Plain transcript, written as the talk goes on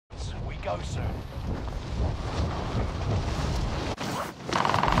go soon.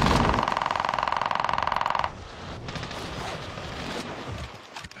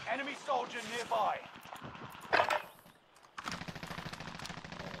 Enemy soldier nearby.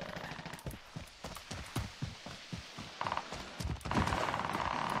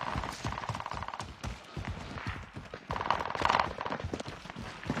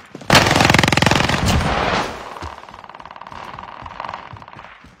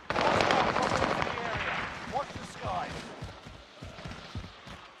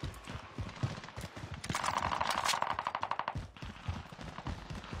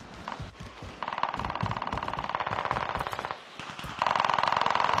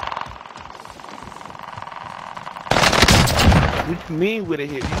 What you mean with a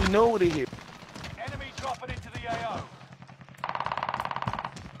hit? You know what a hit. Enemy dropping into the AO.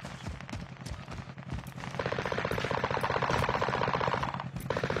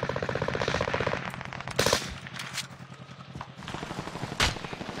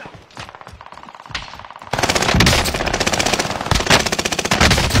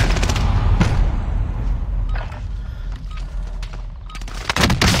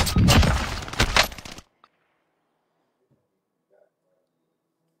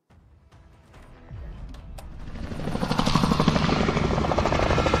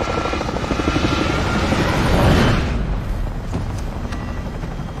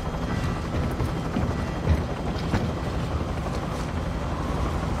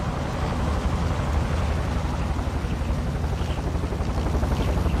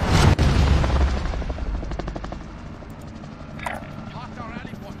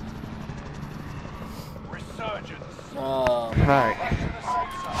 Alright.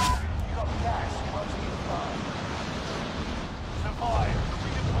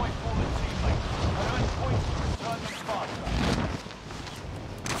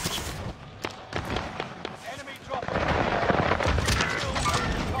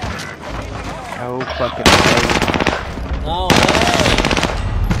 Oh fucking way. No way.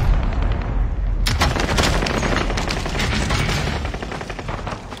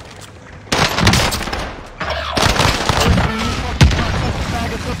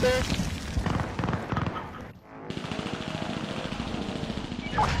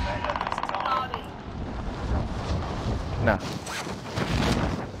 No.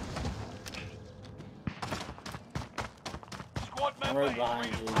 Squad I'm member right behind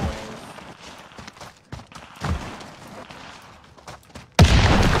you is guys.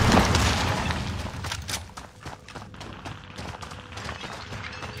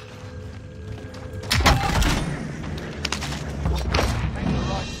 Take the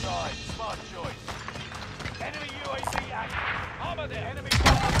right side. Smart choice. Enemy UAV active. Armor there. Enemy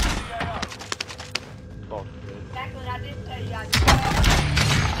dropping into the AO. Oh, Exactly, I did tell you I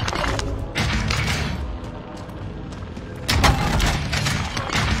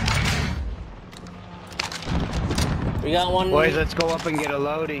We got one. Boys, let's go up and get a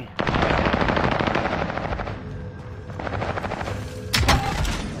loadie.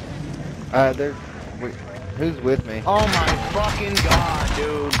 who's with me? Oh my fucking god,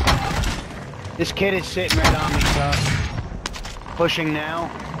 dude. This kid is sitting right on me, tough. Pushing now.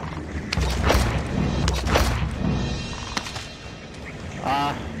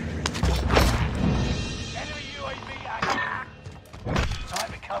 Enemy UAV active.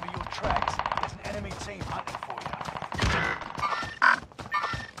 Time to cover your tracks. There's an enemy team hunting for you.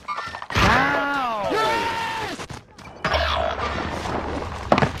 Ow!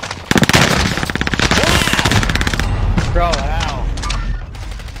 Bro, ow.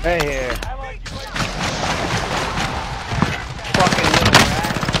 Hey here. Allied UAV. Fucking little rat.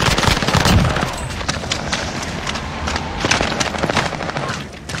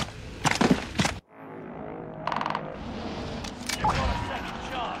 You've got a second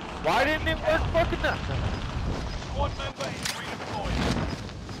chance. Why didn't it work fucking up? Squad member is redeployed.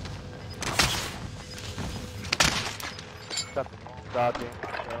 Got the wrong goddamn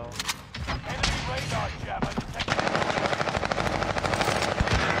control. Enemy radar jammer detected.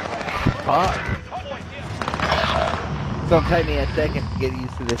 Fuck. Convoy here. It's gonna take me a second to get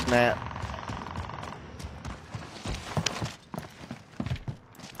used to this map.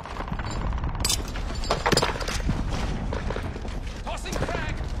 Tossing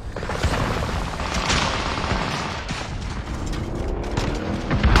frag.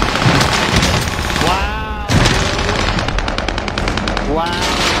 Wow. Wow.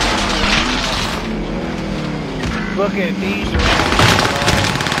 Look at these rats,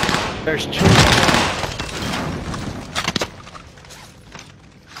 bro. There's two.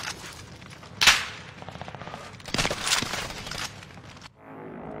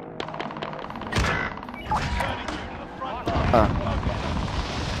 Huh.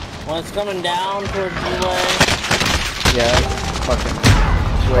 One's coming down towards you way. Yeah, fucking.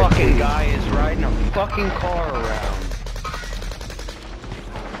 Fucking guy is riding a fucking car around.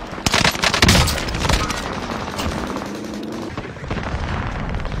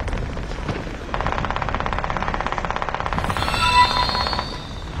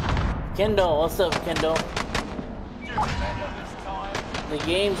 Kendall, what's up, Kendall? The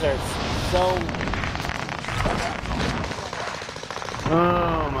games are so...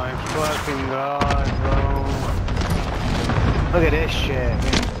 Oh my fucking god, bro. Look at this shit.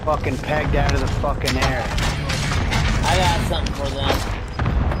 Getting fucking pegged out of the fucking air. I got something for them.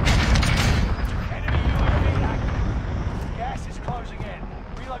 Enemy UAV active. Gas is closing in.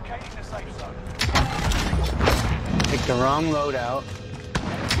 Relocating the safe zone. Take the wrong loadout.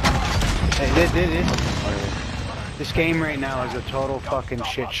 Hey, this game right now is a total fucking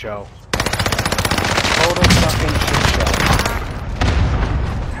shit show. Total fucking shit show.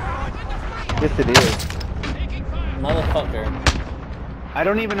 Yes, it is. Motherfucker. I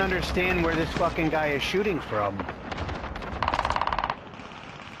don't even understand where this fucking guy is shooting from.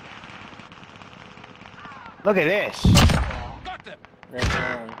 Look at this.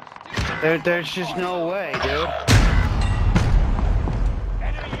 There's just no way, dude.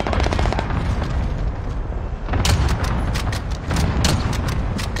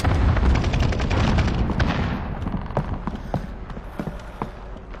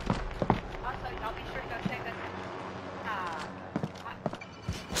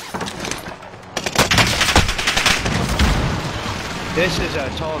 This is a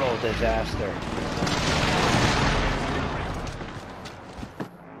total disaster.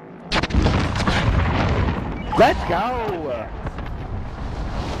 Let's go!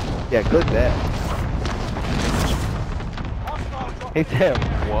 Yeah, good that. He said,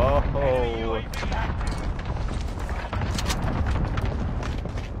 whoa.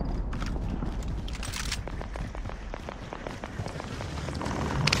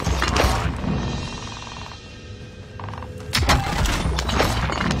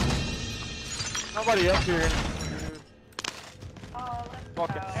 Nobody up here.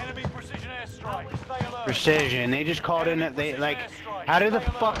 Fucking Enemy precision airstrike. Stay alert. Precision. They just called in that they like. How the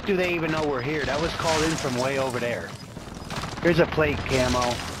fuck do they even know we're here? That was called in from way over there. Here's a plate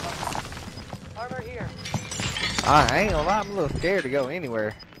camo. Armor here. I ain't gonna lie, I'm a little scared to go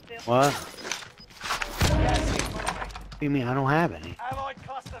anywhere. What? What do you mean? I don't have any. Allied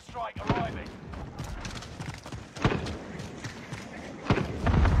cluster strike arriving.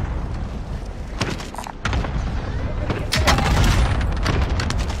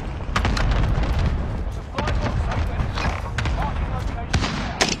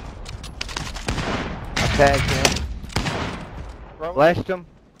 Tagged him. Flashed him.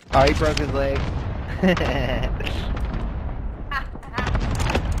 Oh, he broke his leg.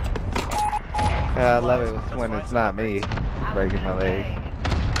 I love it when it's not me breaking my leg.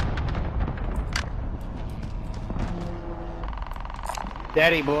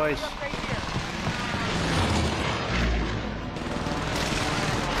 Daddy boys.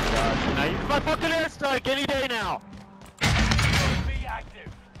 Now you my fucking airstrike any day now. Be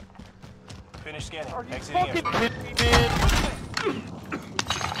active. Finish scanning. Are you Exiting fucking airstrike. kidding me, man?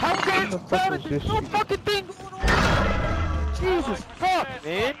 How good about it? There's no fucking thing going on. Jesus fuck,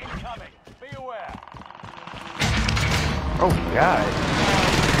 man. Incoming. Be aware. Oh god.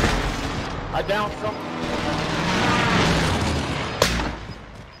 I downed something.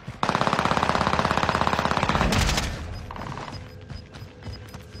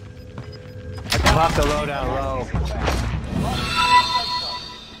 Pop the loadout low.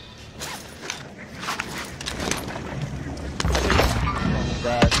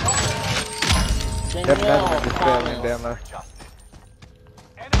 God. That message just fell in down there.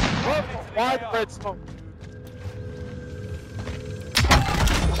 Widespread smoke.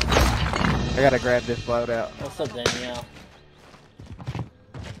 I gotta grab this loadout. What's up, Danielle?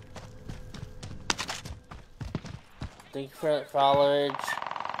 Thank you for that followage.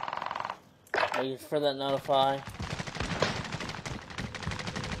 Thank you for that notify.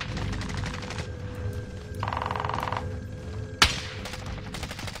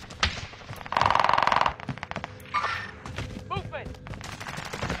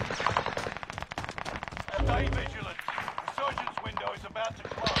 Stay vigilant. Resurgence window is about to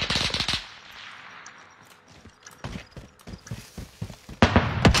close.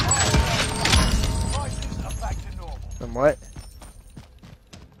 Prices are back to normal. Somewhat.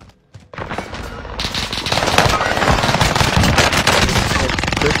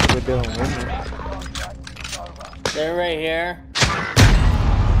 We're doing winning. They're right here.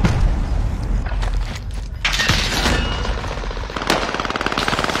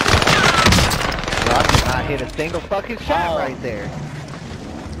 hit a single fucking shot Oh. right there.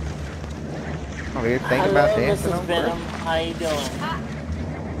 Oh, you're thinking Hello, about dancing Mrs. on Venom. first? How you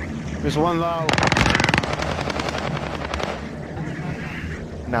doing? There's one low.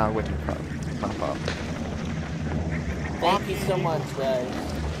 No, it wouldn't pop up. Thank you so much, guys.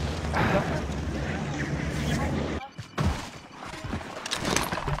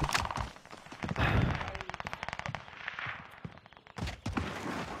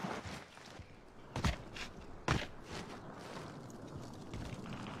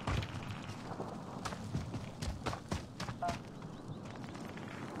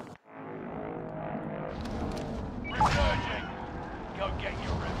 Resurging. Go get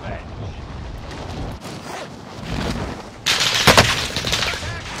your revenge.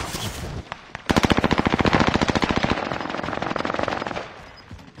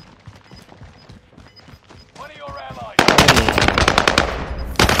 One of your allies.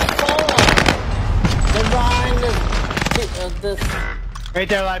 They're behind this. Right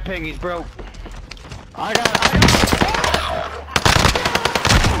there, light ping. He's broke. I got.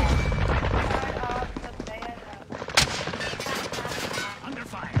 Under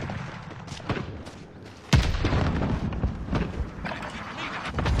fire.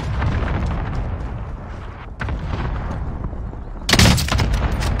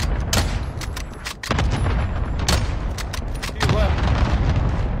 He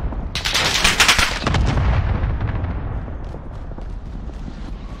left.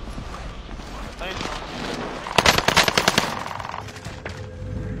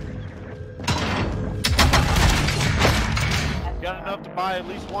 Got enough to buy at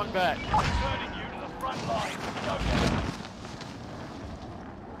least one back. Returning you to the front line. Go get it.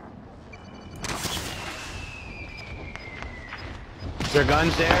 Is there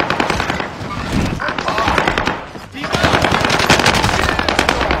guns there?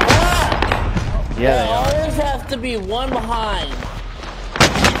 Yeah, they are. Always have to be one behind.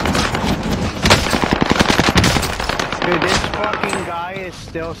 Dude, this fucking guy is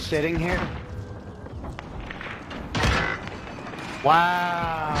still sitting here.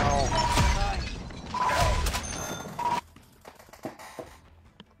 Wow.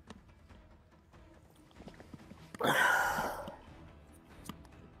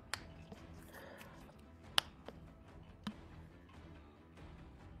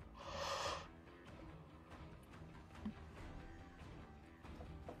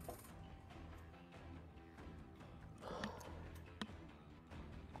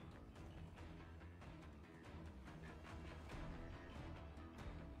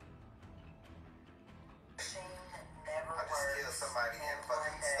 Somebody in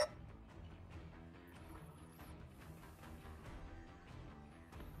fucking stuff.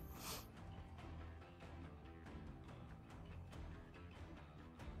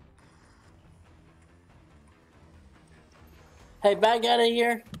 Hey, back out of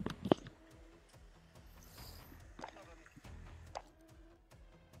here.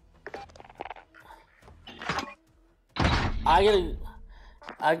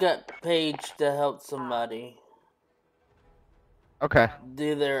 I got Paige to help somebody Okay.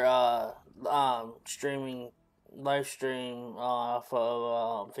 do their streaming live stream off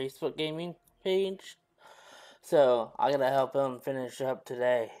of Facebook gaming page. So I gotta help him finish up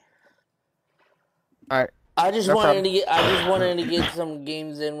today. Alright. I just No wanted problem. to get some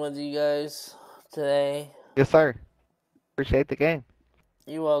games in with you guys today. Yes, sir. Appreciate the game.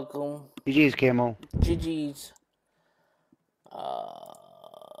 You're welcome. GG's, Camo. GG's.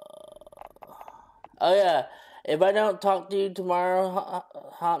 Oh yeah, if I don't talk to you tomorrow,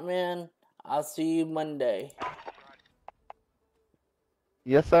 Hot Man, I'll see you Monday.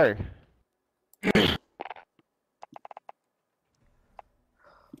 Yes, sir.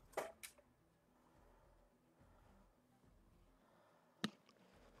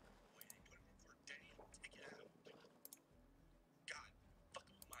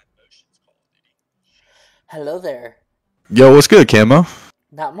 Hello there. Yo, what's good, Camo?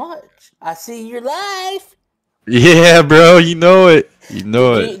 Not much. I see you're live. Yeah, bro, you know it. You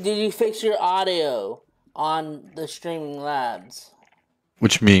know it. Did you fix your audio on the streaming labs?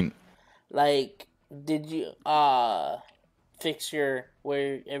 What you mean? Like, did you fix your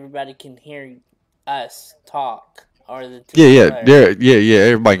where everybody can hear us talk or the Yeah.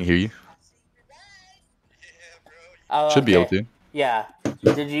 Everybody can hear you. Oh, Should be able okay. to. Yeah.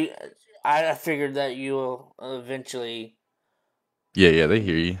 Did you? I figured that you will eventually. Yeah, they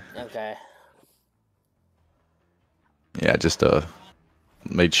hear you. Okay. Yeah, just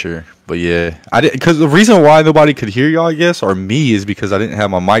made sure. But yeah, I didn't, because the reason why nobody could hear y'all, I guess, or me, is because I didn't have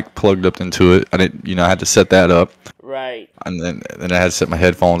my mic plugged up into it. I didn't, I had to set that up. Right. And then I had to set my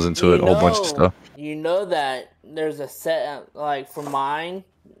headphones into it, a whole bunch of stuff. You know that there's a set like for mine.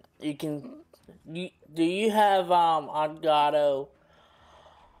 You can. Do you have Elgato?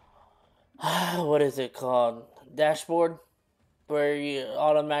 What is it called? Dashboard, where you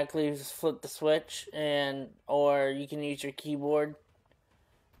automatically just flip the switch, or you can use your keyboard.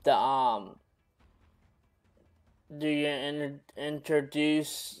 Do you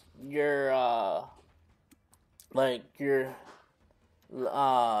introduce your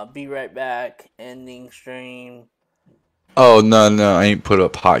be right back, ending stream? Oh no, I ain't put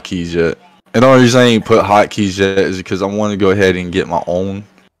up hotkeys yet. And the only reason I ain't put hotkeys yet is because I want to go ahead and get my own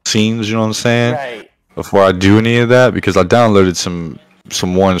scenes. You know what I'm saying? Right. Before I do any of that, because I downloaded some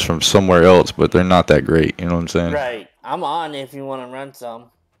ones from somewhere else, but they're not that great. You know what I'm saying? Right. I'm on if you want to run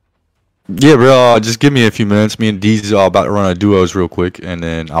some. Yeah, bro. Just give me a few minutes. Me and D's are about to run a duos real quick, and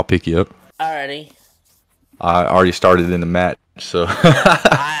then I'll pick you up. Alrighty. I already started in the match, so.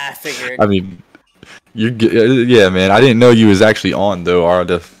 I figured. I mean, yeah, man. I didn't know you was actually on though, or I'd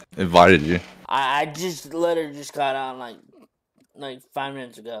have invited you. I just literally just got on like 5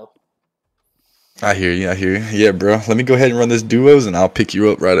 minutes ago. I hear you. Yeah, bro. Let me go ahead and run this duos, and I'll pick you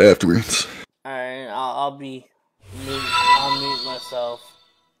up right afterwards. Alright, I'll mute myself.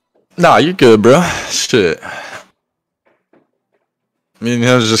 Nah, you're good, bro. Shit. Me and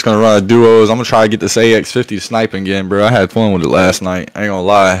him was just gonna run a duos. I'm gonna try to get this AX50 sniping again, bro. I had fun with it last night. I ain't gonna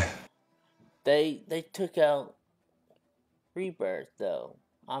lie. They took out Rebirth though.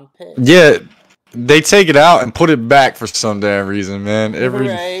 I'm pissed. Yeah, they take it out and put it back for some damn reason, man.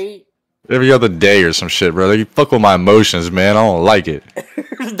 Every other day or some shit, bro. They fuck with my emotions, man. I don't like it.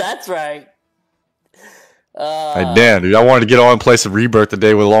 That's right. Like, damn, dude. I wanted to get on and play some Rebirth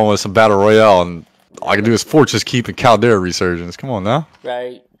today along with some Battle Royale, and all I can do is Fortress Keep and Caldera Resurgence. Come on now.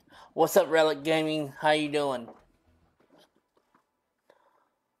 Right. What's up, Relic Gaming? How you doing?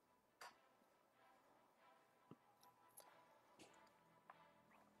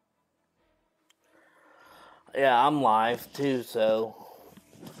 Yeah, I'm live too, so.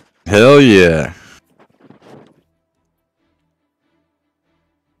 Hell yeah.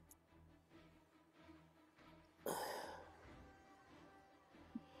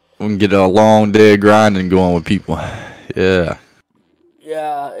 We can get a long day of grinding going with people. Yeah.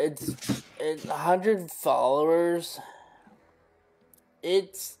 Yeah, it's 100 followers.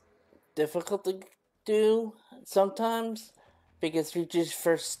 It's difficult to do sometimes because you just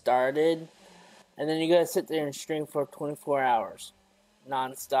first started, and then you gotta sit there and stream for 24 hours,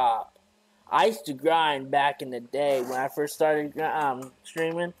 non-stop. I used to grind back in the day when I first started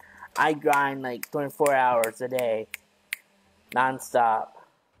streaming. I grind like 24 hours a day, non-stop.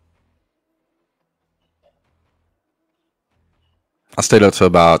 I stayed up to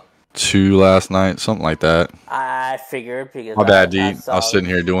about 2 last night, something like that. I figured because My bad, D. I was sitting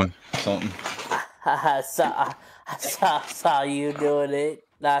here doing something. I saw you doing it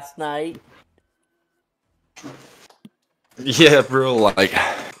last night. Yeah, bro. Like,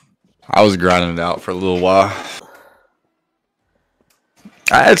 I was grinding it out for a little while.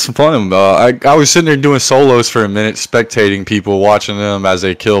 I had some fun. I was sitting there doing solos for a minute, spectating people, watching them as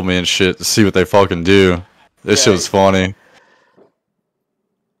they kill me and shit to see what they fucking do. This shit was funny.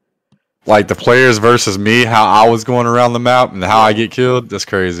 Like, the players versus me, how I was going around the map and how I get killed, that's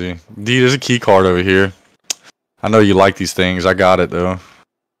crazy. D, there's a key card over here. I know you like these things. I got it, though.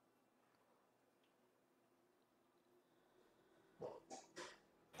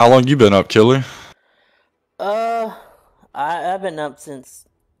 How long you been up, Killer? I've been up since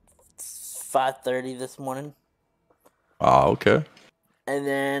 5:30 this morning. Oh, okay. And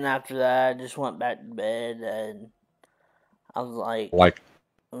then after that, I just went back to bed, and I was like...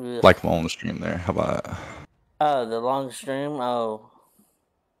 Like my own stream there. How about that? Oh, the long stream? Oh,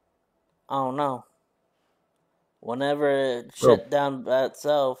 no. Whenever it shut down by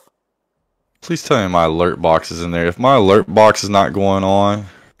itself. Please tell me my alert box is in there. If my alert box is not going on,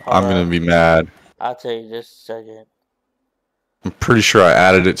 I'm going to be mad. I'll tell you just a second. I'm pretty sure I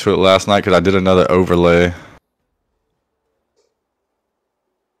added it to it last night because I did another overlay.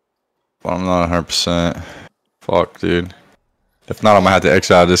 But I'm not 100%. Fuck, dude. If not, I'm going to have to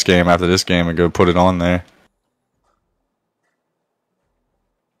exit out of this game after this game and go put it on there.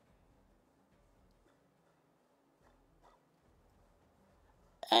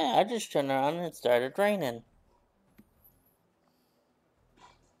 Hey, I just turned around and it started raining.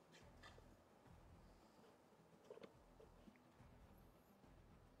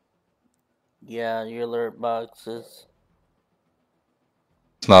 Yeah, your alert box is...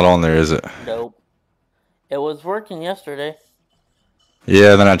 It's not on there, is it? Nope. It was working yesterday.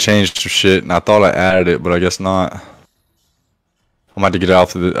 Yeah, then I changed some shit and I thought I added it, but I guess not. I'm about to get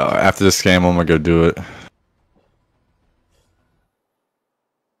out after this game. I'm gonna go do it.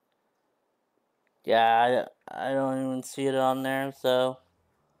 Yeah, I don't even see it on there, so.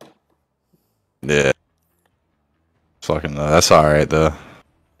 Yeah. Fucking that's alright though.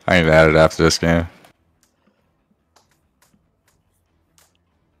 I ain't add it after this game.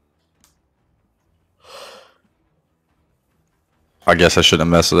 I guess I shouldn't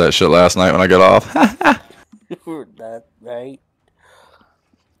have messed with that shit last night when I got off. That right.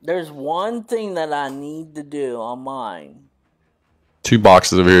 There's one thing that I need to do on mine. 2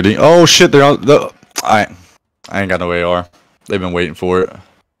 boxes over here. Oh shit, they're on the. I ain't got no AR. They've been waiting for it.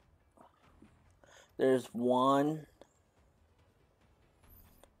 There's one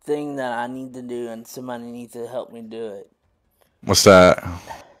thing that I need to do, and somebody needs to help me do it. What's that?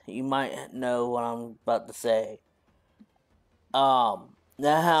 You might know what I'm about to say. Now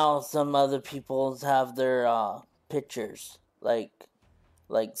how some other people's have their pictures like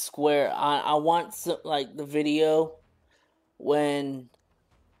square. I want some, like the video when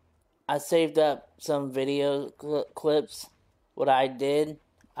I saved up some video clips. What I did,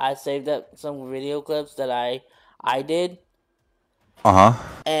 I saved up some video clips that I did.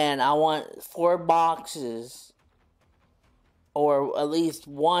 And I want 4 boxes, or at least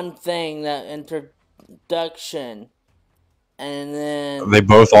one thing, that introduction, and then... Are they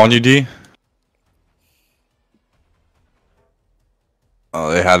both on you, D? Oh,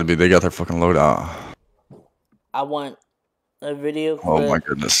 they had to be. They got their fucking loadout. I want a video clip. Oh my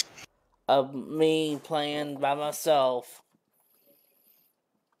goodness. Of me playing by myself,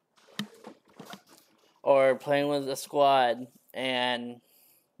 or playing with a squad, and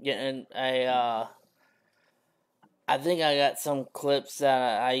getting a, I think I got some clips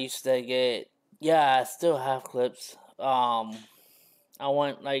that I used to get. Yeah, I still have clips. I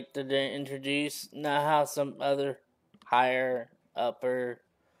want, like, to introduce, not how some other higher, upper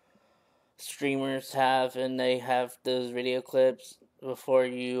streamers have, and they have those video clips before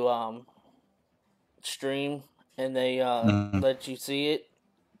you, stream, and they, let you see it.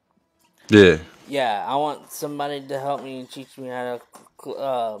 Yeah. Yeah, I want somebody to help me and teach me how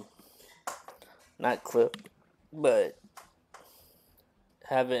to, not clip, but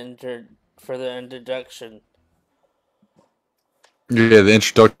have it for the introduction. Yeah, the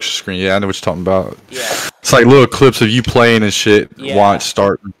introduction screen. Yeah, I know what you're talking about. Yeah. It's like little clips of you playing and shit Yeah. while it's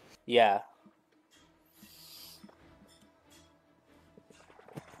starting. Yeah.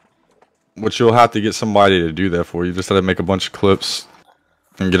 Which you'll have to get somebody to do that for you. Just have to make a bunch of clips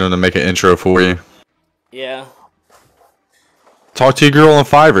and get them to make an intro for you. Yeah. Talk to your girl on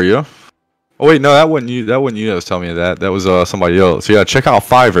Fiverr, yo. Oh wait, no, that wasn't you. That wasn't you that was telling me that. That was somebody else. Yeah, check out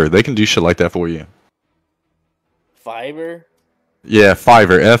Fiverr. They can do shit like that for you. Fiverr? Yeah,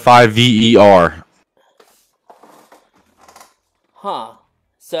 Fiverr. Fiver. Huh.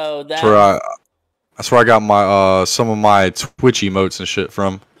 So That's where I got my some of my Twitch emotes and shit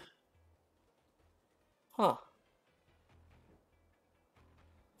from. Huh.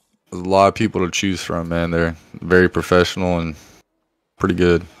 There's a lot of people to choose from, man. They're very professional and pretty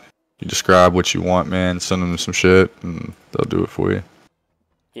good. You describe what you want, man. Send them some shit, and they'll do it for you.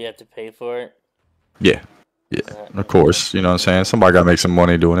 Do you have to pay for it? Yeah. Yeah, of course. You know what I'm saying? Somebody got to make some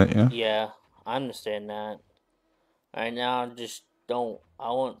money doing it, yeah? Yeah, I understand that. Right now, I just don't... I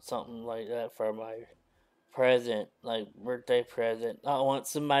want something like that for my present, like birthday present. I want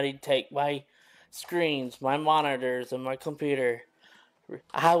somebody to take my screens, my monitors, and my computer.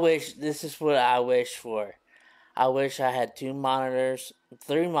 This is what I wish for. I wish I had 2 monitors,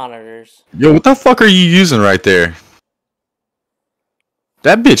 3 monitors. Yo, what the fuck are you using right there?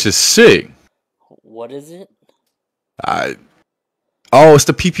 That bitch is sick. What is it? Oh, it's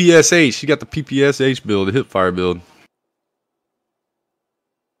the PPSH. You got the PPSH build, the hipfire build.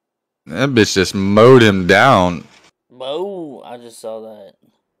 That bitch just mowed him down. Oh, I just saw that.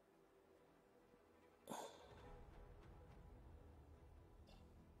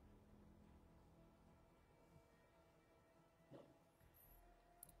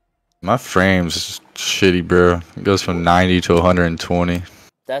 My frame's shitty, bro. It goes from 90 to 120.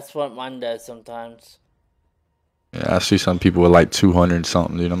 That's what mine does sometimes. Yeah, I see some people with like 200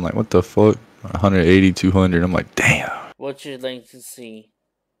 something, dude. I'm like, what the fuck? 180, 200. I'm like, damn. What's your latency?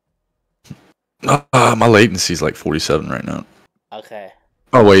 My latency's like 47 right now. Okay.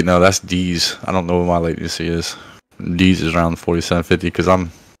 Oh wait, no, that's D's. I don't know what my latency is. D's is around 4750 because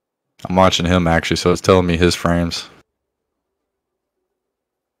I'm watching him actually, so it's telling me his frames.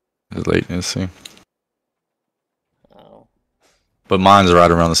 His latency. Oh. But mine's right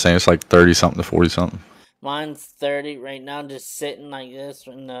around the same. It's like 30 something to 40 something. Mine's 30 right now, just sitting like this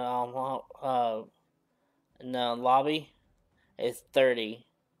in the lobby, It's 30.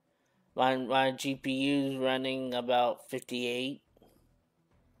 My GPU's running about 58.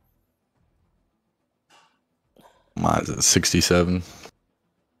 Mine's at 67.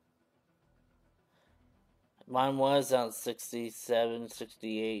 Mine was on 67,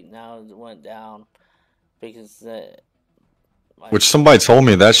 68. Now it went down because Which somebody told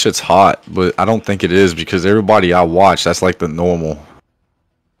me that shit's hot, but I don't think it is because everybody I watch, that's like the normal.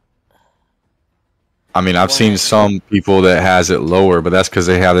 I mean, I've seen some people that has it lower, but that's because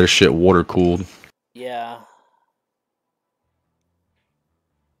they have their shit water cooled. Yeah.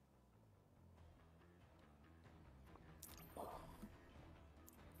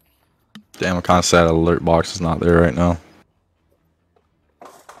 Damn, I'm kind of sad alert box is not there right now.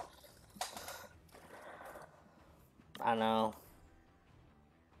 I know.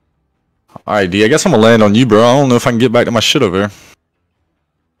 Alright, D, I guess I'm gonna land on you, bro. I don't know if I can get back to my shit over there.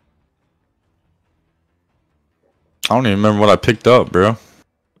 I don't even remember what I picked up, bro.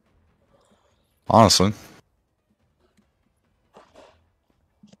 Honestly.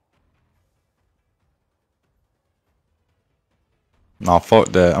 Nah, fuck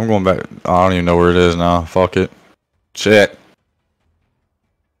that. I'm going back. I don't even know where it is now. Fuck it. Shit.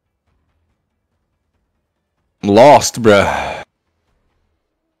 I'm lost, bruh.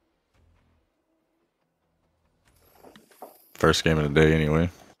 First game of the day, anyway.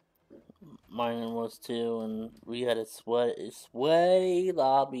 Mine was too, and we had a sweaty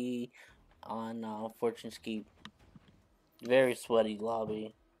lobby on Fortune Keep. Very sweaty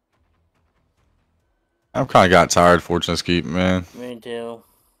lobby. I've kind of got tired of Fortune's Keep, man. Me too.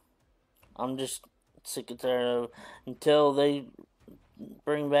 I'm just sick and tired of until they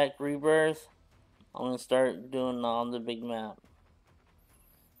bring back Rebirth. I'm gonna start doing on the big map.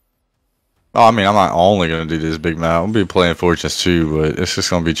 Oh, I mean, I'm not only gonna do this big map. I'll be playing Fortunes too, but it's just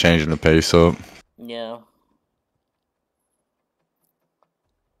gonna be changing the pace up. Yeah.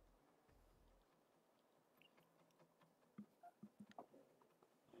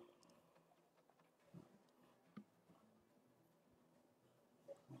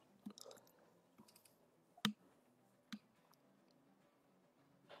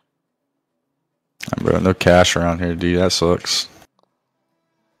 Bro, no cash around here, D. That sucks.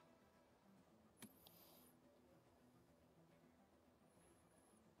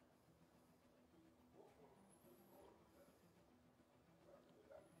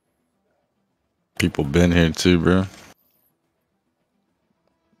 People been here too, bro.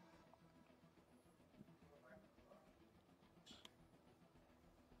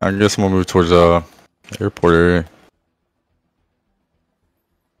 I guess I'm gonna move towards airport area.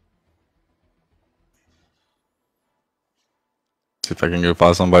 See if I can go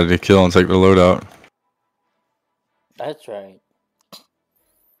find somebody to kill and take the loadout. That's right.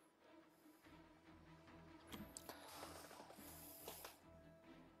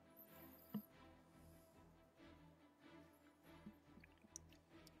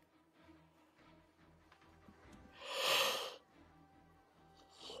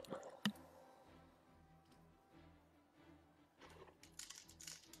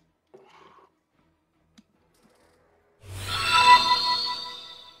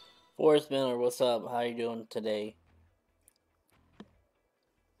 Forrest Miller, what's up? How you doing today?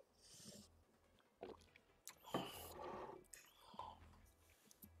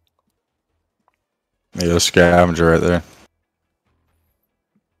 Yeah, the scavenger right there.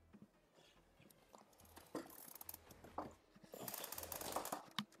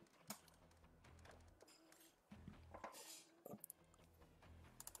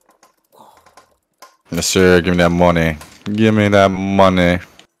 Yes, sir. Give me that money. Give me that money.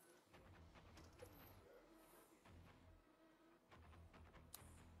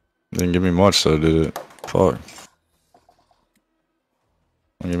 Didn't give me much, though, did it? Fuck.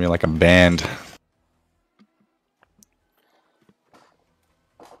 Give me like a band.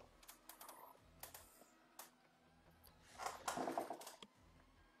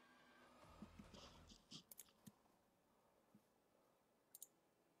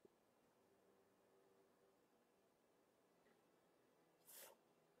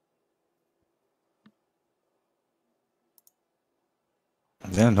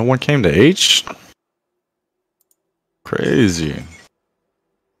 Damn, no one came to H? Crazy.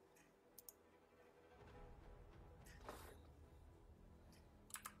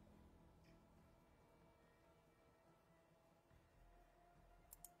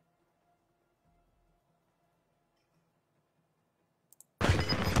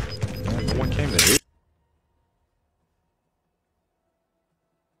 Damn, no one came to H?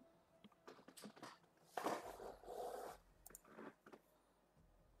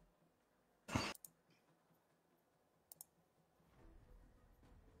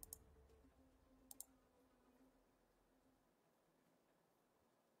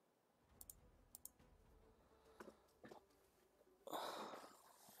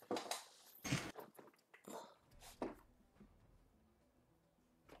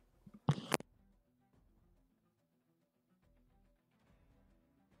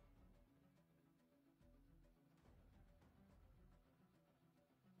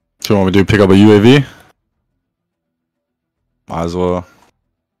 So you want me to do? Pick up a UAV? Might as well.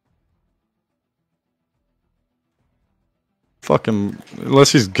 Fucking,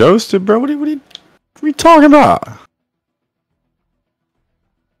 unless he's ghosted, bro. What are you talking about?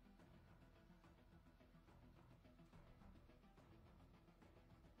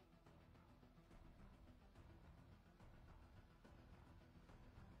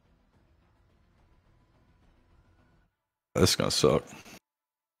 That's gonna suck.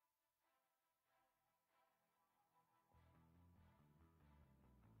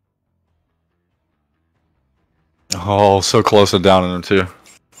 Oh, so close to downing him too.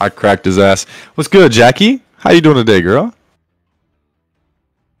 I cracked his ass. What's good, Jackie? How you doing today, girl?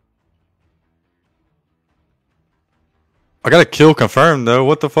 I got a kill confirmed though.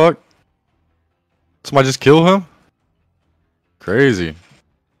 What the fuck? Somebody just kill him? Crazy.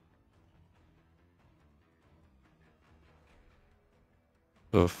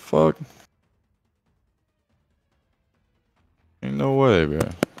 The fuck? Ain't no way, bro.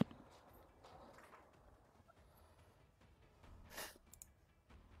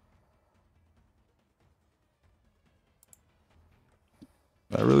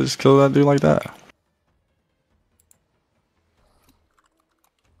 I really just killed that dude like that.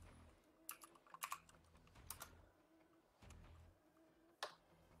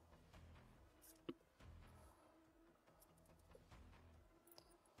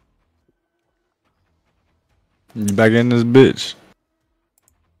 You back in this bitch.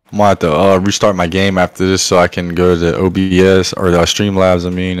 I'm gonna have to restart my game after this so I can go to OBS or the Streamlabs, I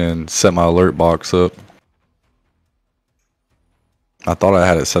mean, and set my alert box up. I thought I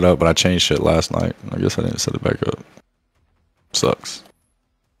had it set up, but I changed shit last night. I guess I didn't set it back up. Sucks.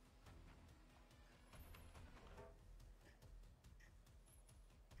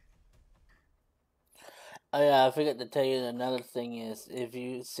 Oh yeah, I forgot to tell you another thing is if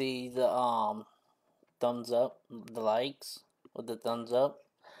you see the thumbs up, the likes with the thumbs up,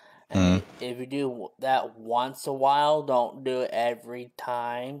 and if you do that once a while, don't do it every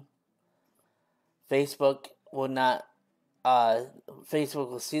time. Facebook will not. Facebook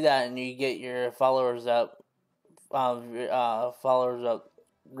will see that, and you get your followers up, real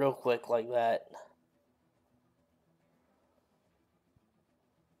quick like that.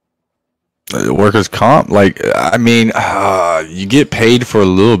 Workers' comp, like, I mean, you get paid for a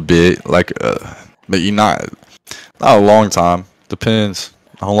little bit, like, but you're not a long time. Depends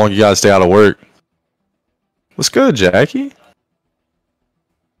how long you gotta stay out of work. What's good, Jackie?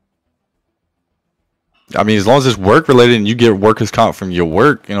 I mean, as long as it's work related and you get workers' comp from your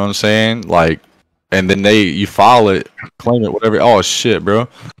work, you know what I'm saying? Like, and then you file it, claim it, whatever. Oh shit, bro.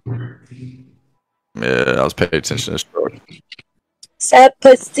 Yeah, I was paying attention to this story. Sup,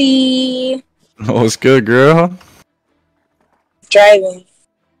 pussy? What's good, girl? Driving.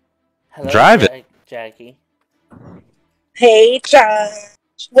 Hello, Driving? Jackie. Hey, Josh.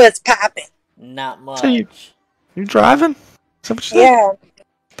 What's poppin'? Not much. So you driving? Is that what you said? Yeah.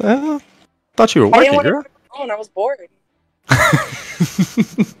 The hell? Thought you were I didn't working, want to girl. pick my phone. I was bored.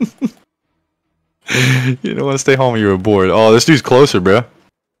 You don't want to stay home when you were bored. Oh, this dude's closer, bro.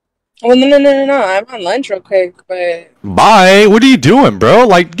 Well, no. I'm on lunch real quick, but... Bye. What are you doing, bro?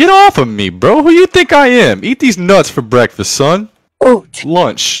 Like, get off of me, bro. Who you think I am? Eat these nuts for breakfast, son. Oh.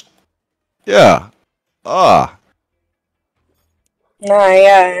 Lunch. Yeah. Ah. Nah,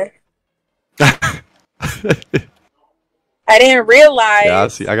 yeah. I didn't realize... Yeah, I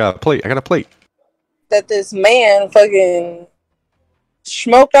see. I got a plate. ...that this man fucking...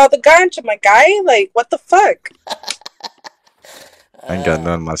 smoked all the ganja, my guy. Like, what the fuck? I ain't got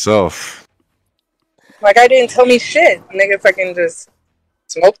none myself. My guy didn't tell me shit. Nigga fucking just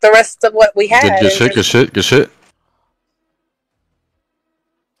smoked the rest of what we had. Good shit.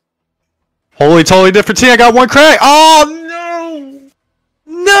 Holy, totally different team. I got one crack. Oh,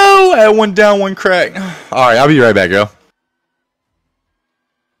 no. I had one down, one crack. All right, I'll be right back, yo.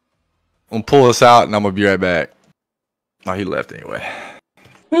 I'm gonna pull this out, and I'm gonna be right back. Oh, he left anyway.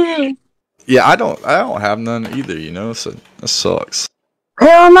 Yeah, I don't have none either, you know, so that sucks.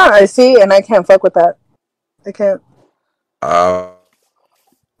 Hell no, I see, and I can't fuck with that. I can't. The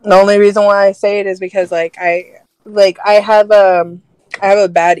only reason why I say it is because I have a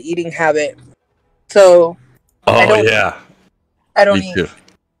bad eating habit, so I don't Me eat. too.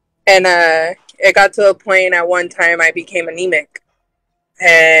 And it got to a point at one time I became anemic,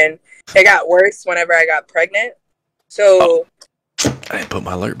 and it got worse whenever I got pregnant. So I didn't put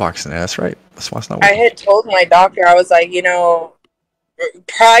my alert box in there. That's right. That's why it's not I working. had told my doctor, I was like, you know,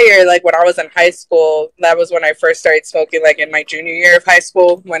 prior, like when I was in high school, that was when I first started smoking, like in my junior year of high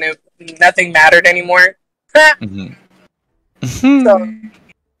school, when nothing mattered anymore. So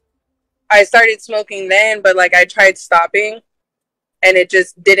I started smoking then, but like I tried stopping, and it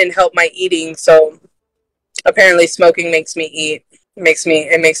just didn't help my eating. So apparently, smoking makes me eat. It makes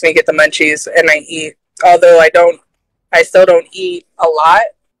me get the munchies, and I eat. Although I still don't eat a lot.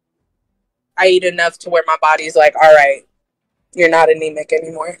 I eat enough to where my body's like, all right, you're not anemic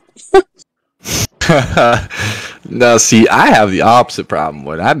anymore. No, see, I have the opposite problem.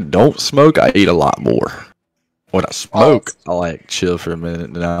 When I don't smoke, I eat a lot more. When I smoke, I like chill for a minute,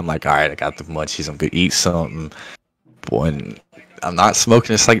 and then I'm like, all right, I got the munchies, I'm gonna eat something. But when I'm not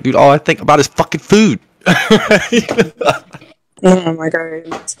smoking, it's like, dude, all I think about is fucking food. Oh my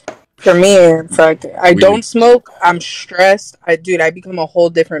god. For me, it's like I don't smoke, I'm stressed. I become a whole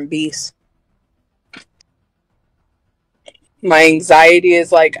different beast. My anxiety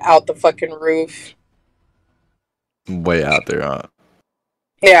is like out the fucking roof. Way out there, huh?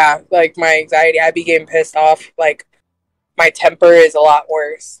 Yeah, like my anxiety, I be getting pissed off. Like my temper is a lot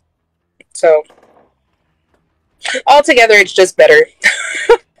worse. So altogether, it's just better.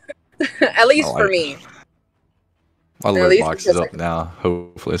 At least for me. My alert box is up now.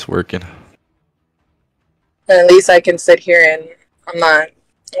 Hopefully it's working. At least I can sit here and I'm not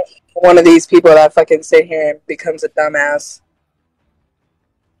one of these people that fucking sit here and becomes a dumbass.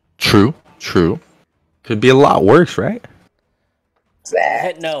 True. Could be a lot worse, right?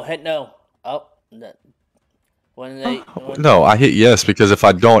 Hit no. Oh, no, I hit yes because if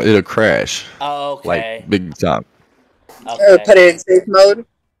I don't, it'll crash. Oh, okay. Like big time. Okay. Put it in safe mode.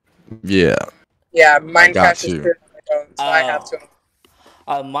 Yeah. Yeah, mine crashes too, so I have to.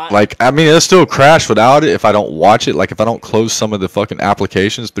 Like, I mean, it'll still crash without it if I don't watch it. Like, if I don't close some of the fucking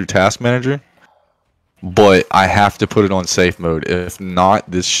applications through Task Manager. But I have to put it on safe mode. If not,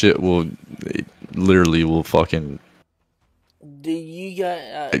 this shit literally will fucking.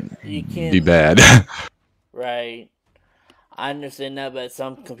 You can't be bad. Right. I understand that, but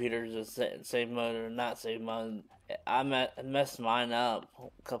some computers are safe mode or not safe mode. I messed mine up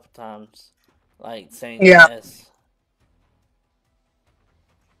a couple times, like saying yes.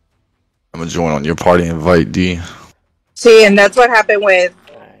 I'm gonna join on your party invite, D. See, and that's what happened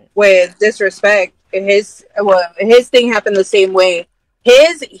with disrespect. His thing happened the same way.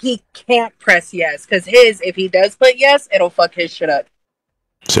 He can't press yes because if he does put yes, it'll fuck his shit up.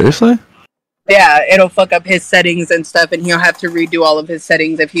 Seriously? Yeah, it'll fuck up his settings and stuff, and he'll have to redo all of his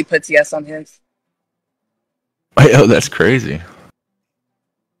settings if he puts yes on his. Oh, that's crazy.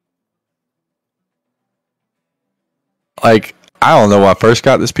 Like, I don't know, when I first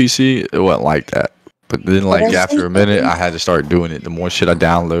got this PC, it wasn't like that. But then, like, after a minute, I had to start doing it. The more shit I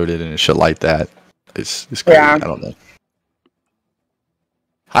downloaded and shit like that, it's crazy. Yeah. I don't know.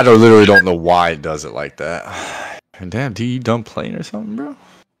 I literally don't know why it does it like that. And damn, D, you done playing or something, bro?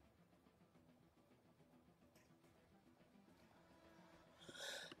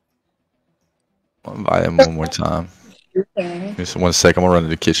 I'll invite him one more time. Just 1 sec, I'm gonna run to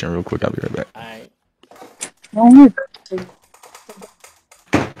the kitchen real quick. I'll be right back. Alright.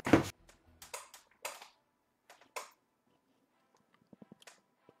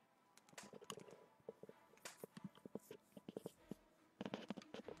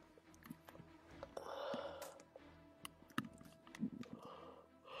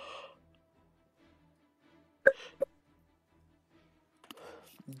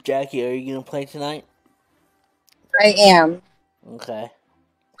 Jackie, are you gonna play tonight? I am. Okay.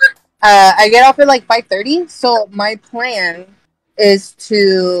 I get off at like 5:30, so my plan is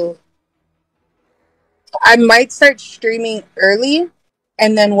I might start streaming early,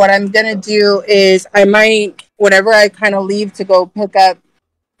 and then what I'm gonna do is I might, whenever I kind of leave to go pick up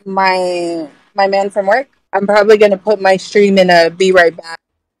my man from work, I'm probably gonna put my stream in a be right back.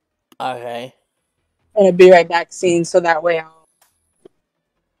 Okay. In a be right back scene, so that way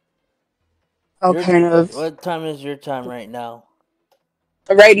I'll kind of. What time is your time right now?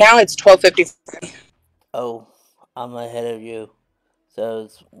 Right now it's 12:55. Oh, I'm ahead of you. So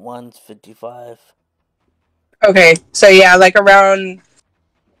it's 1:55. Okay, so yeah, like around.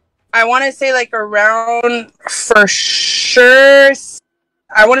 I want to say like around for sure.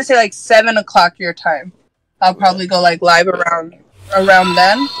 I want to say like 7 o'clock your time. I'll probably go like live around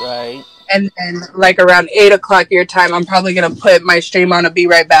then. Right. And then like around 8 o'clock your time, I'm probably gonna put my stream on a be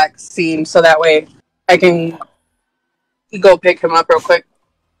right back scene so that way I can go pick him up real quick.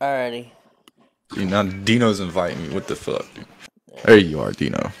 Alrighty. Dude, now Dino's inviting me. What the fuck? There you are,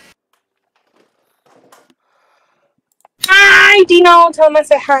 Dino. Hi, Dino. Tell him I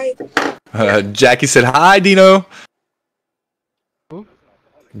said hi. Jackie said hi, Dino.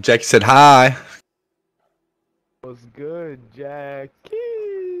 Jackie said hi. What's good,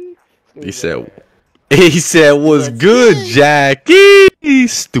 Jackie? He said, He said, "Was good, Jackie."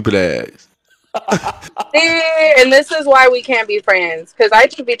 Stupid ass. See, and this is why we can't be friends. Because I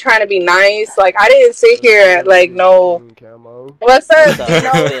should be trying to be nice. Like, I didn't sit here like, no. What's up? You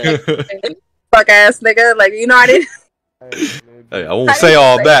know, like, fuck ass nigga. Like, you know, I didn't. Hey, I won't say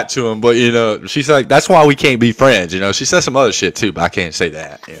all that to him, but you know, she's like, "That's why we can't be friends." You know, she said some other shit too, but I can't say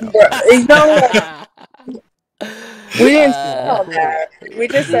that. You know, You know, we didn't say all that. We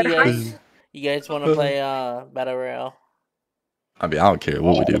just said hi. You guys want to play Battle Royale? I mean, I don't care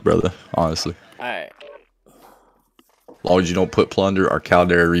what we do, brother. Honestly, Alright. as long as you don't put plunder or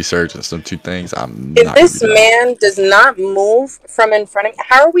Caldera research and some two things, I'm If not. this man does not move from in front of me,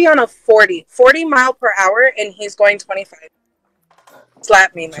 how are we on a 40 mile per hour and he's going 25?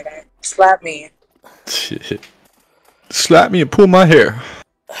 Slap me, my guy. Slap me. Shit. Slap me and pull my hair.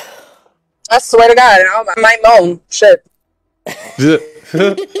 I swear to God, I might moan. Shit.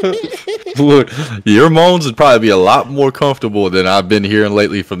 Look, your moans would probably be a lot more comfortable than I've been hearing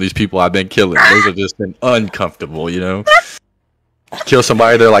lately from these people I've been killing. Those have just been uncomfortable, you know? Kill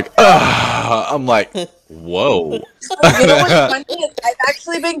somebody, they're like, ugh. I'm like, whoa. You know what's funny is I've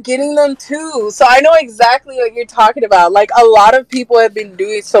actually been getting them too, so I know exactly what you're talking about. Like, a lot of people have been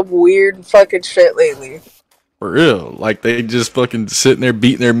doing some weird fucking shit lately. For real. Like, they just fucking sitting there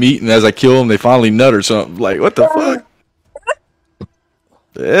beating their meat, and as I kill them, they finally nut or something. Like, what the fuck?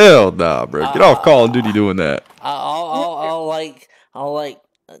 Hell nah, bro. Get off Call of Duty doing that. I'll like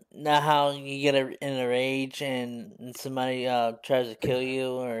know how you get in a rage and somebody tries to kill you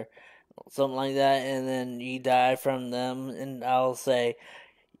or something like that, and then you die from them, and I'll say,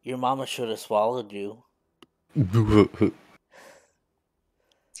 your mama should have swallowed you.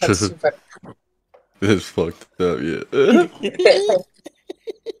 It's fucked up, yeah.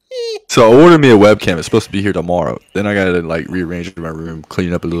 So I ordered me a webcam. It's supposed to be here tomorrow. Then I gotta like rearrange my room,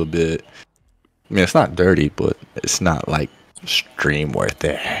 clean it up a little bit. I mean, it's not dirty, but it's not like stream worth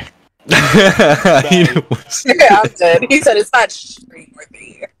it. You know I'm dead. He said it's not stream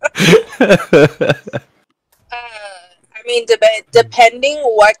worthy. I mean, depending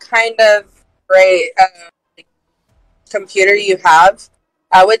what kind of computer you have,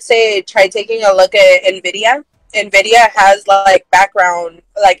 I would say try taking a look at NVIDIA. NVIDIA has like background,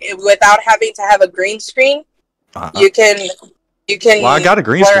 like without having to have a green screen, you can. Well, I got a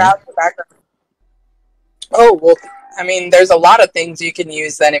green screen. Out the background. Oh well, I mean, there's a lot of things you can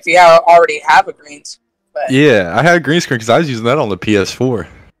use then if you already have a green screen. But. Yeah, I had a green screen because I was using that on the PS4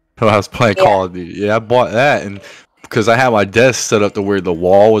 when I was playing Call of Duty. Yeah, I bought that, and because I had my desk set up to where the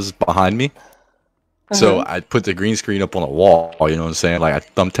wall was behind me. So I put the green screen up on the wall, you know what I'm saying? Like I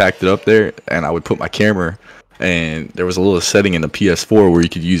thumbtacked it up there, and I would put my camera, and there was a little setting in the PS4 where you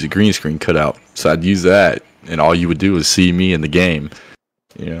could use a green screen cutout. So I'd use that, and all you would do is see me in the game,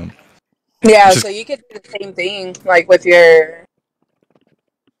 you know? Yeah, so you could do the same thing, like with your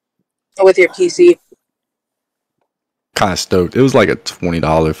PC. Kind of stoked. It was like a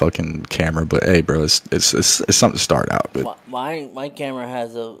 $20 fucking camera, but hey, bro, it's something to start out with. My camera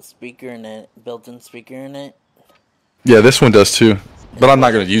has a speaker in it, built-in speaker in it. Yeah, this one does too, but I'm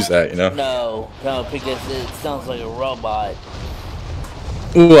not gonna use that, you know. No, because it sounds like a robot.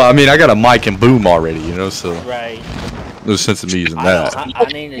 Well, I mean, I got a mic and boom already, you know, so right. No sense of me using that. I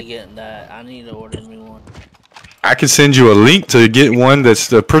need to get that. I need to order me one. I can send you a link to get one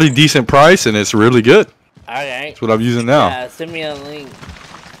that's a pretty decent price and it's really good. Okay. That's what I'm using now. Yeah, send me a link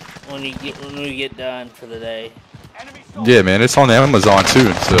when we get done for the day. Yeah, man, it's on Amazon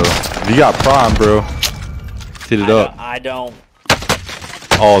too. So if you got Prime, bro, hit it up. I don't.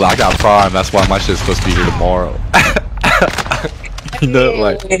 Oh, I got Prime. That's why my shit's supposed to be here tomorrow. You know,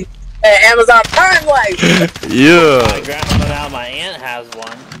 like Amazon Prime life. Yeah. My aunt has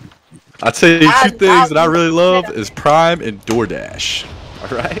one. I tell you, two things that I really love is Prime and DoorDash.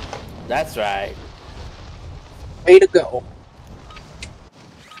 All right. That's right. Way to go.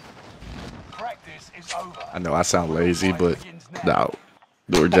 Practice is over. I know I sound lazy, but no,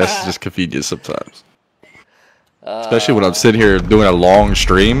 DoorDash is just convenient sometimes. Especially when I'm sitting here doing a long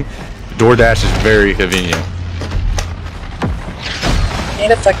stream, DoorDash is very convenient.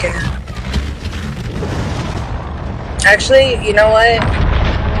 Wait a second. Actually, you know what?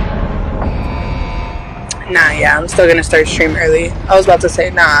 Nah, yeah, I'm still gonna start stream early. I was about to say,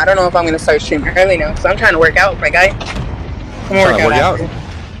 nah, I don't know if I'm gonna start stream early now, because I'm trying to work out, my guy. I'm gonna work out.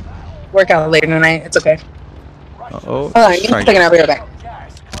 Work out later tonight. It's okay. Uh-oh. Hold on, give me a second, I'll be right back.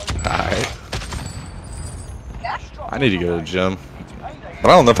 Alright. I need to go to the gym.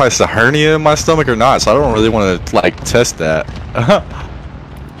 But I don't know if I have a hernia in my stomach or not, so I don't really want to, like, test that.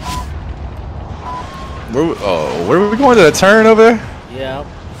 Where are we going to the turn over there? Yeah.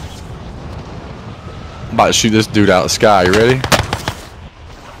 I'm about to shoot this dude out of the sky. You ready?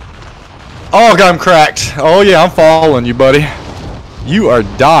 Oh, got him cracked. Oh yeah, I'm following you, buddy. You are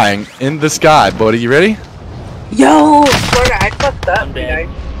dying in the sky, buddy. You ready? Yo, Florida, I fucked up. I'm dead.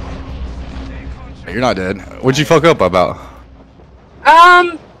 You're not dead. What'd you fuck up about?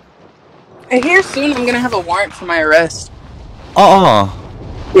 Here soon I'm gonna have a warrant for my arrest.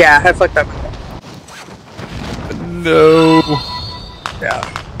 Yeah, I fucked up. No.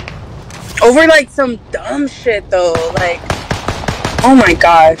 Yeah. Over like some dumb shit though, like, oh my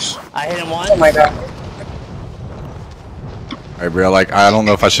gosh. I hit him once. Oh my god. Alright, bro, like, I don't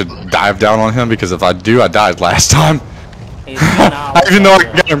know if I should dive down on him, because if I do, I died last time. He's getting a Even though I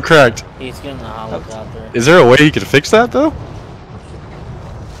helicopter. got him cracked. He's getting a helicopter. Is there a way you could fix that, though?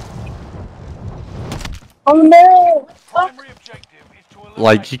 Oh no. Primary objective is to eliminate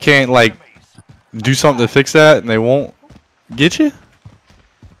Like, you can't, like, enemies. do something to fix that, and they won't get you?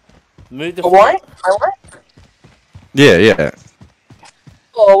 Move the What? My what? Yeah, yeah.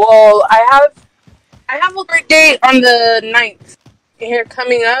 Oh well, I have a great date on the 9th here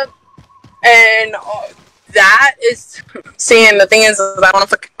coming up, and that is seeing the thing is I don't know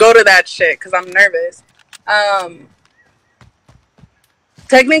if I could go to that shit because I'm nervous.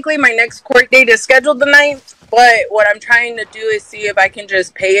 Technically, my next court date is scheduled the 9th, but what I'm trying to do is see if I can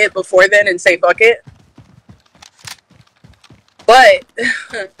just pay it before then and say fuck it. But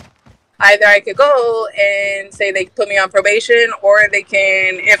either I could go and say they put me on probation, or they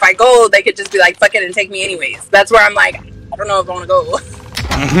can, if I go, they could just be like, fuck it and take me anyways. That's where I'm like, I don't know if I want to go.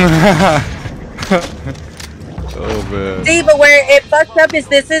 Oh, man. See, but where it fucked up is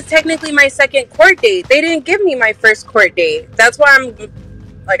this is technically my second court date. They didn't give me my first court date. That's why I'm,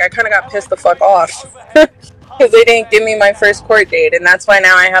 like, I kind of got pissed the fuck off. Because they didn't give me my first court date. And that's why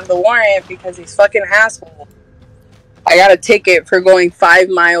now I have the warrant, because these fucking assholes. I got a ticket for going 5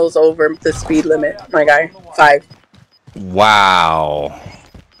 miles over the speed limit, my guy. 5. Wow.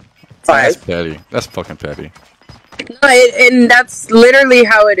 5. That's petty. That's fucking petty. No, and that's literally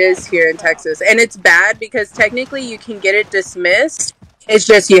how it is here in Texas. And it's bad because technically you can get it dismissed. It's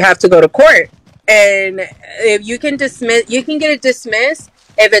just you have to go to court. And if you can dismiss, you can get it dismissed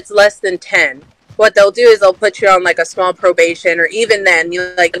if it's less than 10. What they'll do is they'll put you on like a small probation, or even then,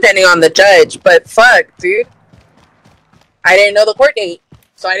 you like depending on the judge. But fuck, dude. I didn't know the court date,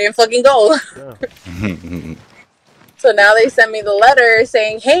 so I didn't fucking go. So now they sent me the letter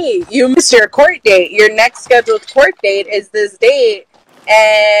saying, hey, you missed your court date. Your next scheduled court date is this date,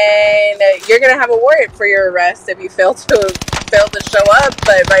 and you're going to have a warrant for your arrest if you fail to show up.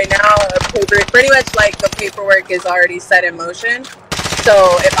 But right now, pretty much like the paperwork is already set in motion. So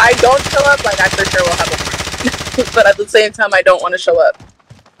if I don't show up, like I for sure will have a warrant. But at the same time, I don't want to show up.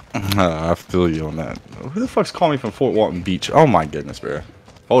 I feel you on that. Who the fuck's calling me from Fort Walton Beach? Oh my goodness, bro.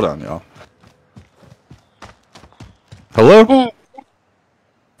 Hold on, y'all. Hello?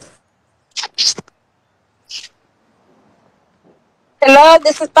 Hello,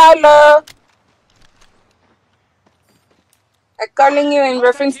 this is Paolo. I'm calling you in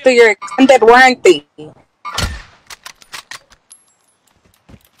reference to your extended warranty.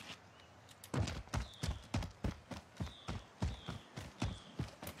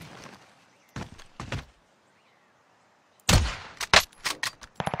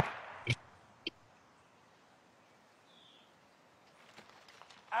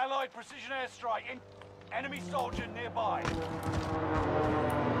 Allied precision airstrike. Enemy soldier nearby.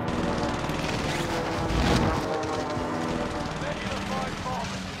 Many of my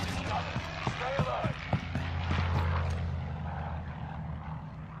bombers. Stay alert.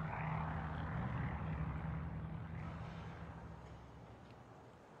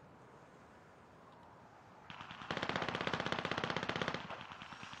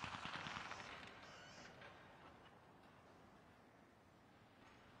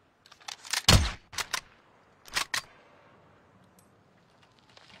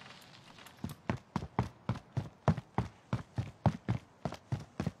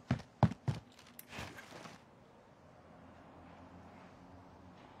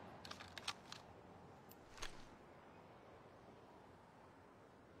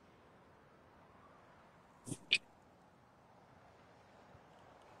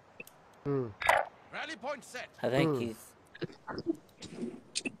 Rally point set. I think he's.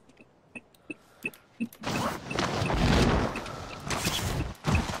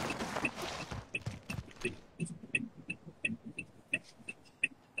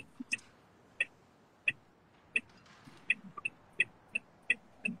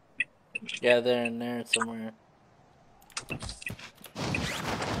 Yeah, they're in there somewhere.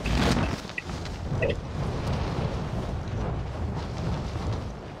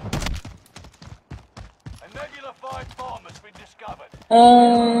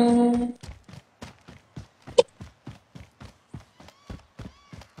 discovered.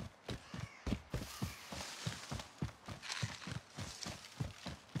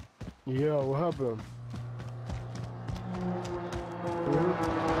 Yeah, what happened?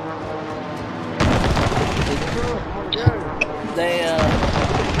 They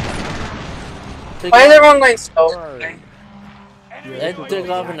took Why is everyone going slow? Right. They took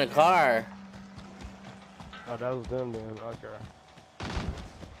off in the car. Oh, that was them then. Okay.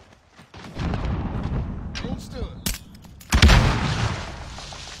 Understood.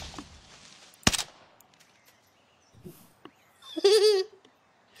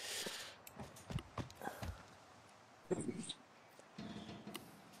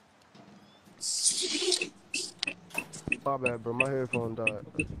 My bad, bro. My headphone died.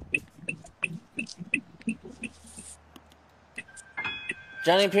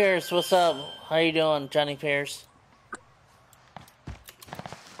 Johnny Pierce, what's up? How you doing, Johnny Pierce?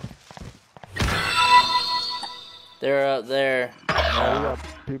 They're up there. Oh, we got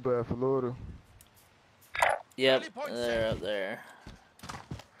people at Florida. Yep, they're up there.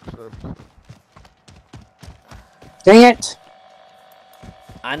 Dang it.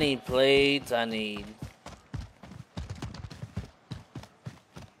 I need plates. I need.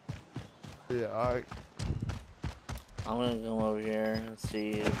 Yeah, alright. I'm gonna come over here and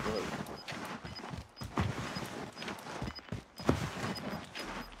see if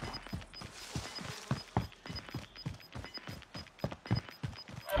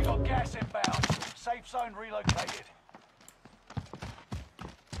You got gas inbound. Safe zone relocated.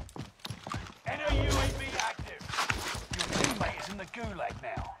 Enemy UAV active. Your teammate is in the gulag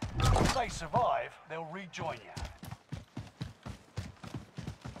now. If they survive, they'll rejoin you.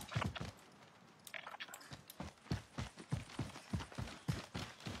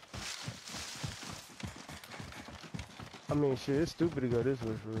 I mean, shit, it's stupid to go this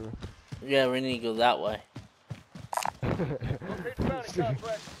way for real. yeah, we need to go that way. Fuck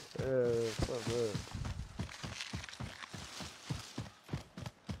that.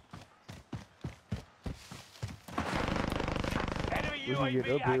 Enemy We can get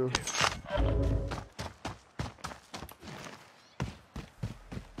UAV up here. active.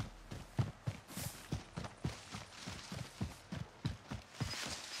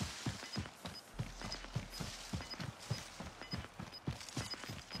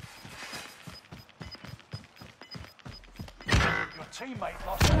 Your teammate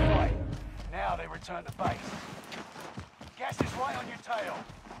lost the fight. Now they return to base. Gas is right on your tail.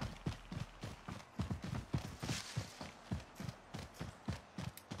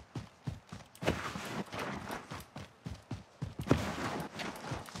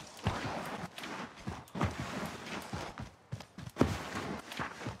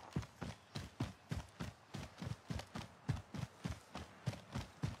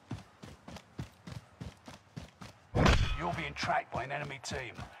 You're being tracked by an enemy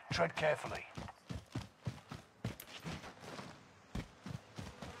team. Tread carefully.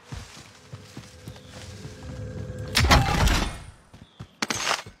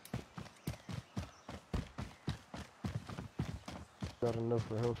 Got enough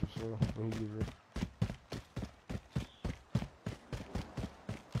for health or so when you get ready.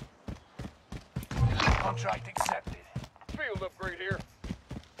 Contract accepted. Field upgrade here.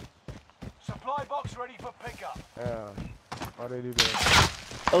 Supply box ready for pickup. Yeah. Why they do that?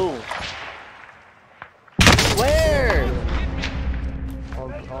 Oh. Where?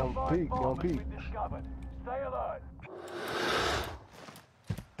 On peak, on peak. Discovered. Stay alert.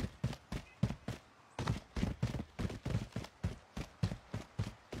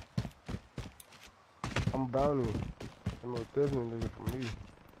 I'm bounty. I'm definitely looking for me.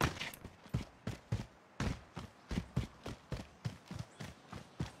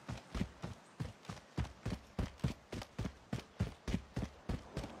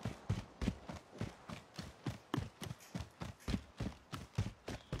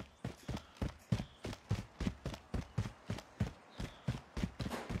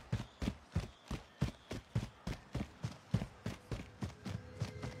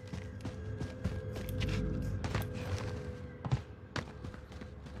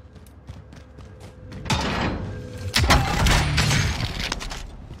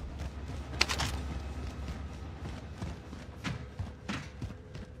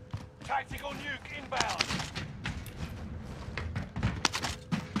 Tactical nuke inbound.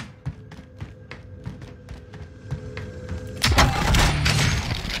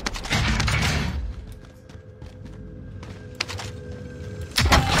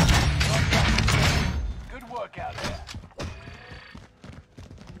 Good work out there.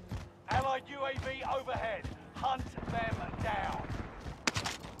 Allied UAV overhead. Hunt them down.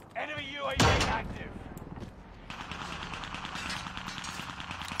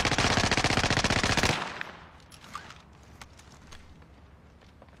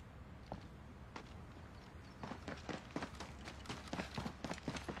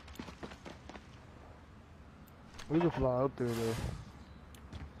 We can fly up there though.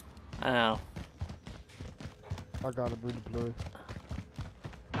 I know. I gotta redeploy.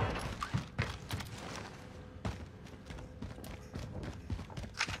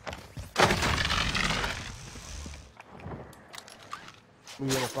 You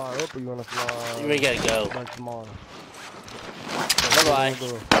wanna fly up or you wanna fly? We gotta go. Back tomorrow. Bye bye.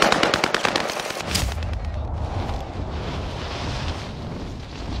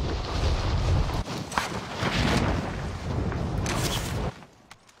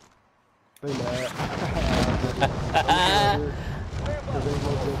 They mad. Cause there's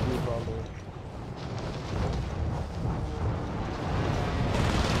no good people out there.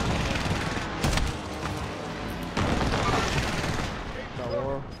 Got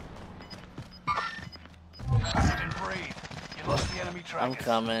one. Sit and breathe. You lost the enemy trackers. I'm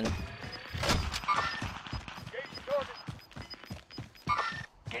coming.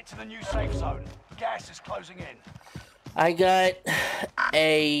 Get to the new safe zone. Gas is closing in. I got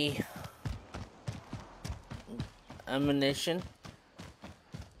a ammunition.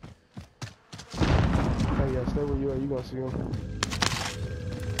 Hey, yeah, stay where you are. You gonna see him.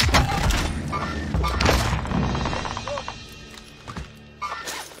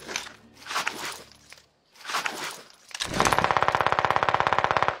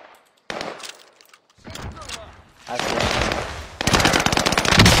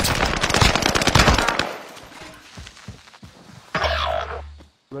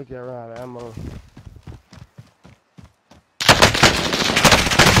 Look at right ammo.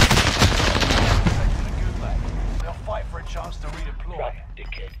 They'll fight for a chance to redeploy.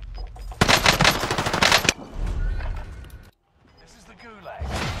 This is the Gulag.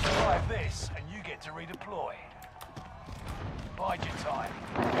 Survive this, and you get to redeploy. Bide your time.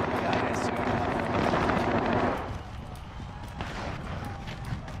 Yeah, that's it.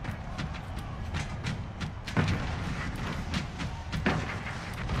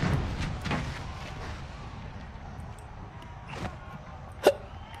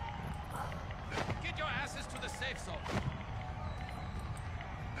 Get your asses to the safe zone.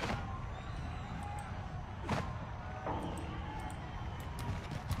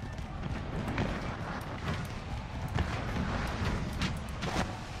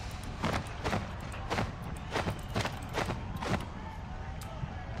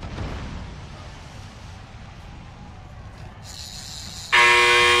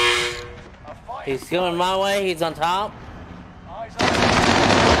 He's coming my way. He's on top. Eyes up.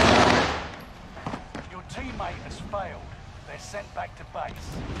 Your teammate has failed. They're sent back to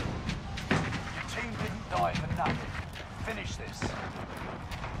base. Your team didn't die for nothing. Finish this.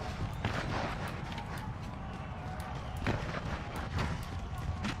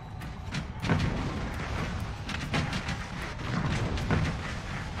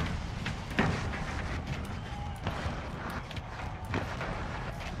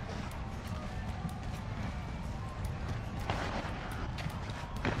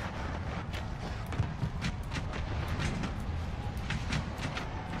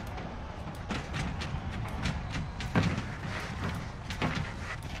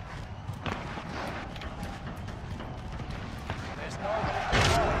 There's no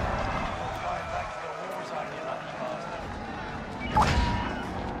going back to the war zone, you lucky bastard.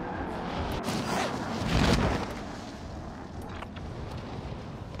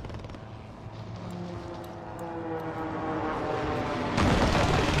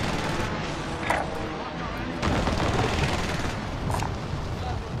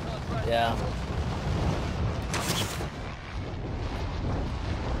 Yeah.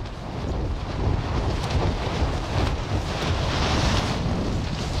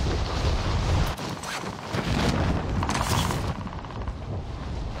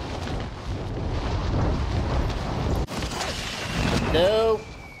 No.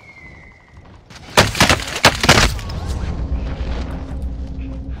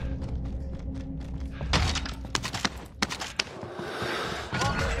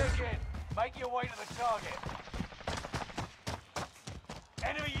 Make your way to the target.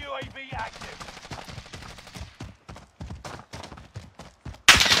 Enemy UAV active.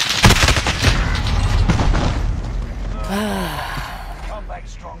 Come back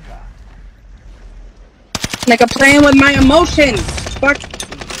stronger. Like I'm playing with my emotions. Fuck.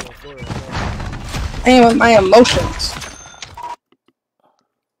 Playing with my emotions.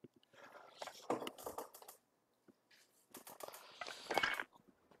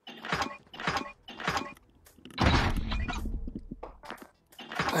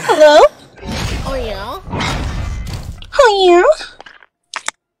 Hello? Oh yeah. Oh yeah.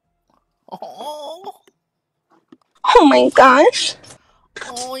 Oh. Oh my gosh.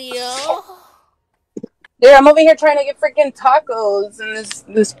 Oh yeah. Dude, I'm over here trying to get freaking tacos, and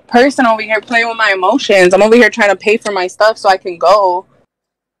this person over here playing with my emotions. I'm over here trying to pay for my stuff so I can go.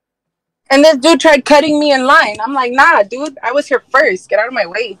 And this dude tried cutting me in line. I'm like, nah, dude, I was here first. Get out of my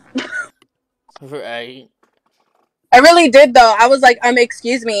way. Right. I really did, though. I was like,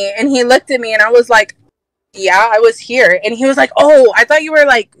 excuse me. And he looked at me, and I was like, yeah, I was here. And he was like, oh, I thought you were,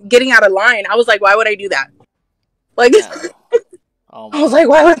 like, getting out of line. I was like, why would I do that? Like, Yeah. Oh I was like,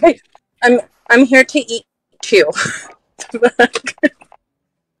 why would I? I'm here to eat too.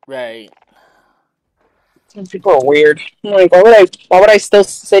 Right. Some people are weird. I'm like, why would I still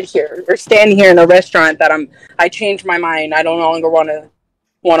sit here or stand here in a restaurant that I changed my mind. I don't no longer want to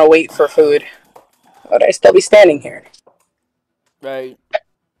wait for food. Why would I still be standing here? Right.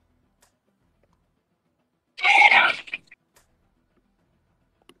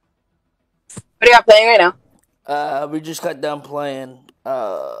 What are you playing right now? We just got done playing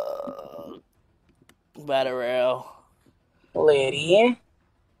Battle Royale. Lady.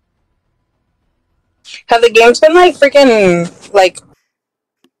 Have the games been like freaking like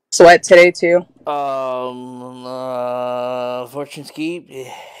sweat today too? Fortune's Keep?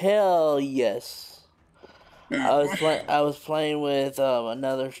 Hell yes. I was playing with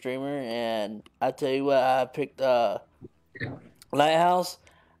another streamer, and I tell you what, I picked Lighthouse,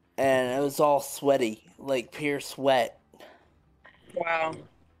 and it was all sweaty, like pure sweat. Wow.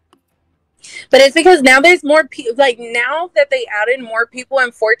 But it's because now there's more people. Like now that they added more people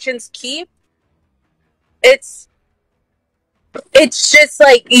in Fortune's Keep, it's just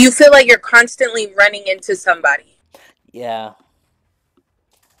like you feel like you're constantly running into somebody. Yeah.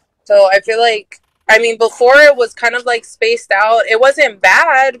 So I feel like, I mean, before it was kind of like spaced out. It wasn't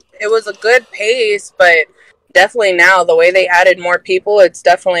bad. It was a good pace, but definitely now the way they added more people, it's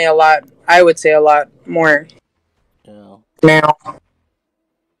definitely a lot. I would say a lot more. Yeah. Now,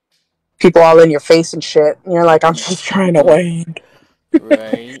 people all in your face and shit. And you're like, I'm just trying to win.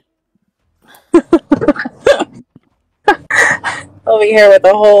 Right. Over here with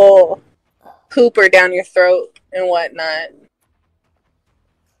a whole pooper down your throat and whatnot.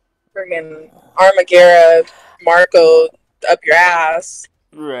 Friggin' Armaguerra, Marco up your ass.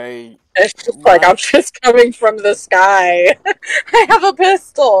 Right. It's just like, I'm just coming from the sky. I have a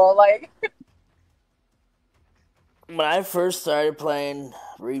pistol. Like, when I first started playing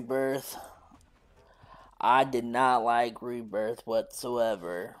Rebirth, I did not like Rebirth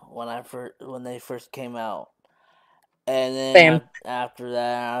whatsoever when they first came out. And then after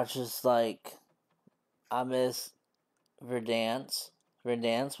that, I was just like, I miss Verdansk.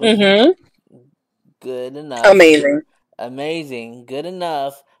 Verdansk was good enough. Amazing. Good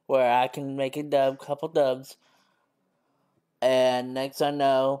enough where I can make a couple dubs. And next I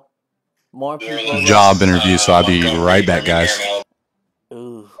know, more people. Job interview, so I'll be right back, guys.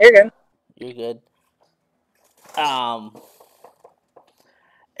 Ooh. You're good. You're good.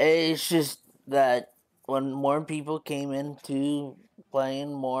 It's just that when more people came into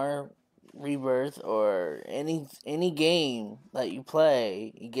playing more Rebirth or any game that you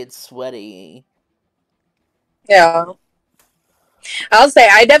play, it gets sweaty. Yeah. I'll say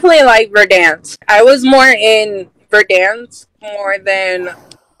I definitely like Verdansk. I was more in Verdansk more than,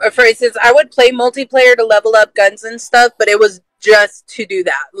 for instance, I would play multiplayer to level up guns and stuff, but it was just to do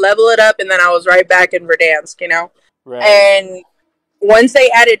that. Level it up, and then I was right back in Verdansk, you know? Right. And once they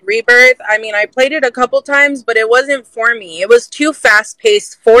added Rebirth, I mean, I played it a couple times, but it wasn't for me. It was too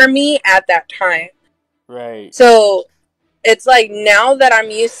fast-paced for me at that time. Right. So it's like now that I'm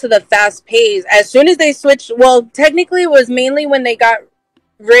used to the fast pace, as soon as they switched, well, technically it was mainly when they got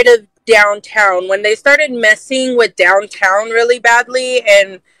rid of downtown, when they started messing with downtown really badly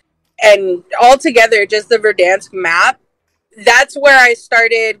and altogether just the Verdansk map, that's where I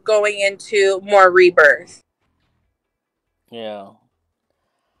started going into more Rebirth. Yeah.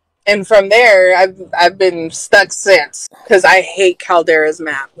 And from there, I've been stuck since, because I hate Caldera's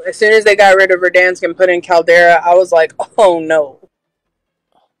map. As soon as they got rid of Verdansk and put in Caldera, I was like, oh no.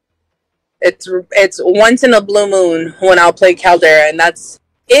 It's once in a blue moon when I'll play Caldera, and that's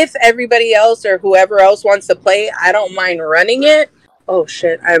if everybody else or whoever else wants to play, I don't mind running it. Oh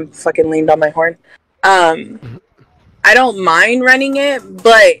shit, I fucking leaned on my horn. I don't mind running it,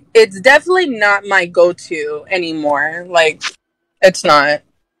 but it's definitely not my go-to anymore. Like, it's not.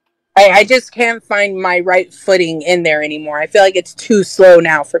 I just can't find my right footing in there anymore. I feel like it's too slow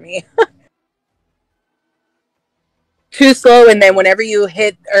now for me. Too slow, and then whenever you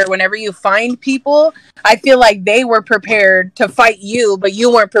hit or whenever you find people, I feel like they were prepared to fight you, but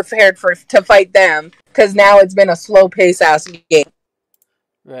you weren't prepared to fight them, because now it's been a slow pace ass game.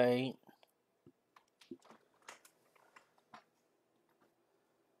 Right.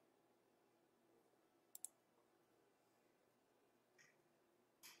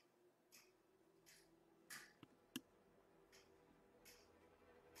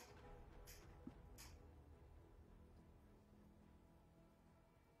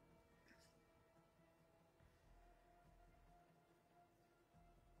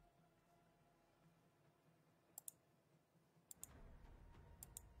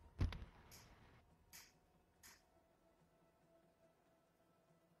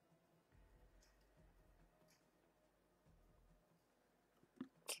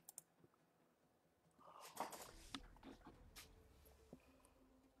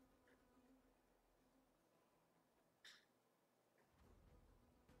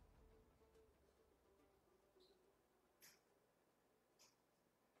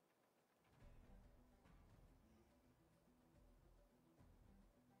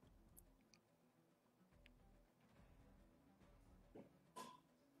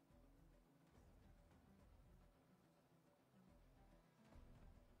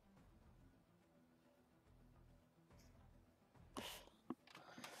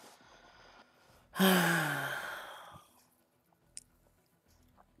 Hello.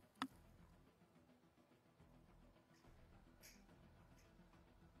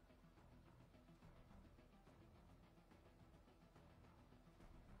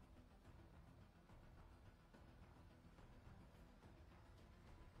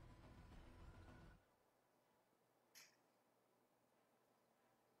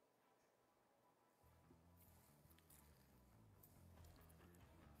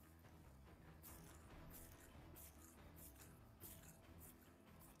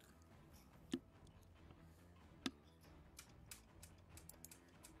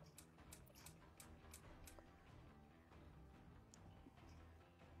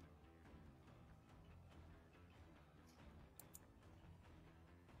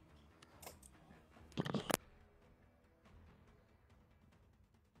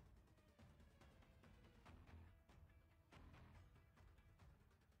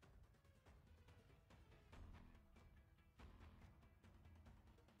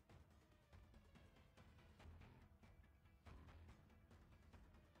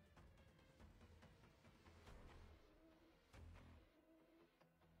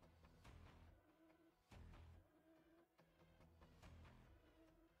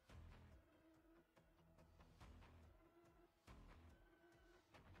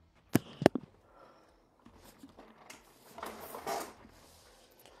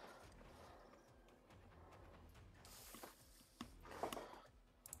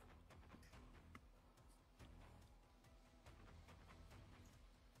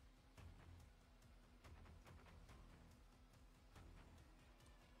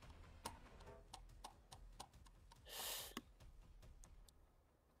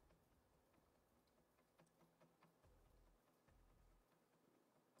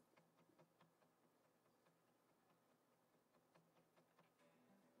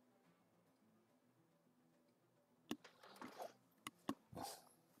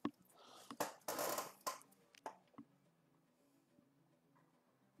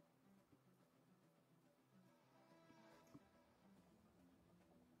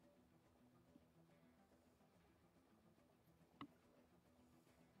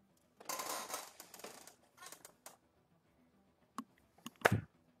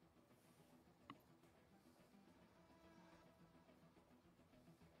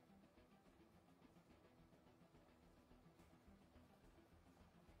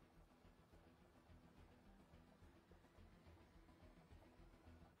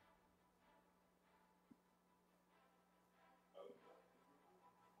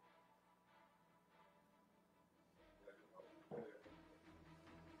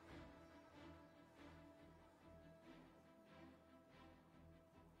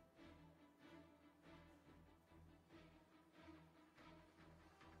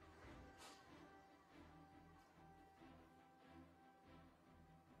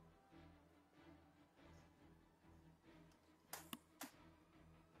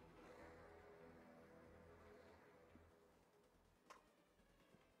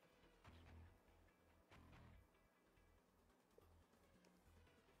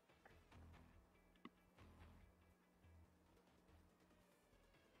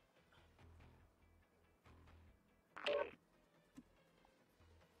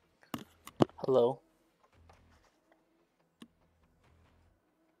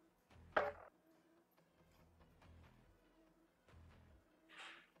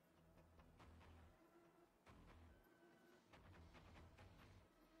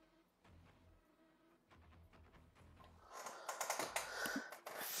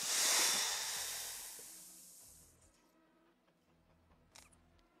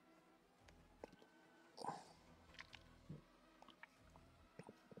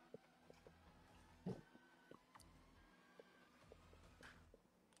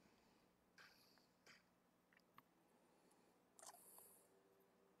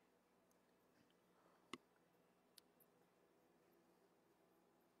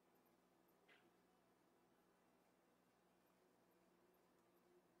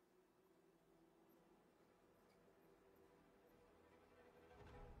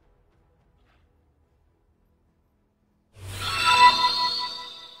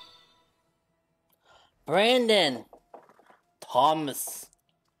 Brandon Thomas.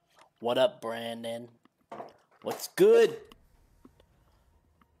 What up, Brandon? What's good?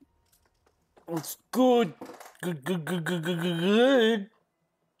 What's good? Good.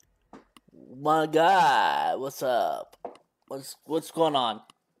 My God, what's up? What's going on?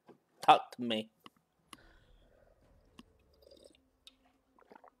 Talk to me.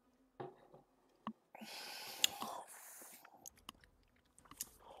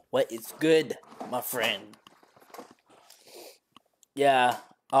 What is good, my friend? Yeah,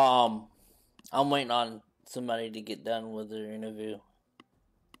 I'm waiting on somebody to get done with their interview.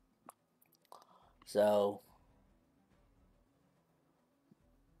 So,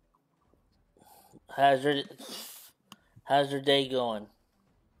 how's your day going?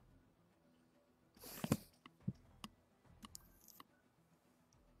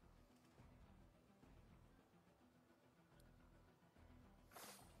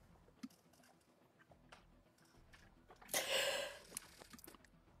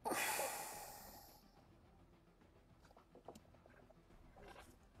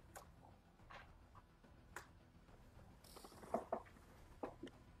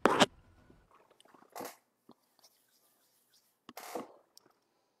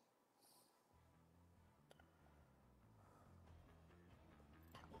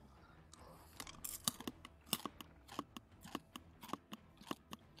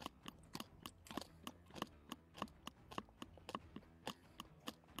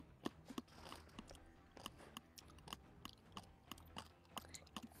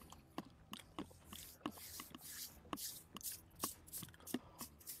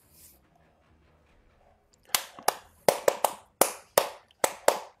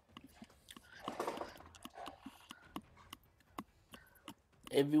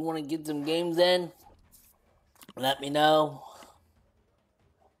 If you want to get some games in, let me know.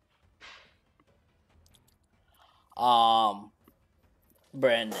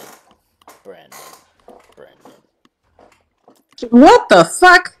 Brandon. What the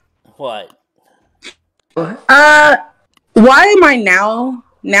fuck? What? Why am I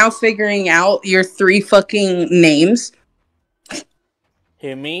now figuring out your 3 fucking names?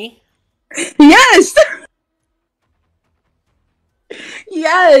 Hear me? Yes!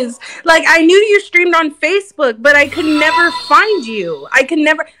 Yes! Like, I knew you streamed on Facebook, but I could never find you.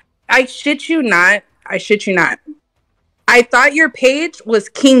 I shit you not. I thought your page was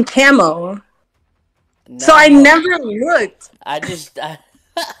King Camo. No. So I never looked. I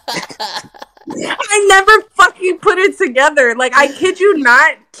never fucking put it together. Like, I kid you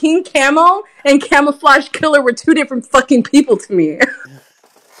not, King Camo and Camouflage Killer were 2 different fucking people to me.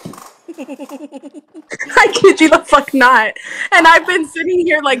 I kid you the fuck not. And I've been sitting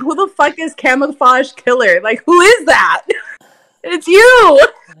here like, who the fuck is Camouflage Killer? Like, who is that? It's you!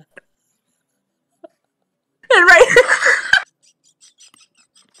 And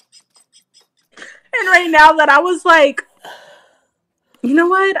right now that I was like, you know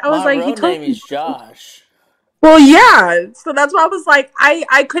what? I was like, my real name is Josh. Well, yeah. So that's why I was like,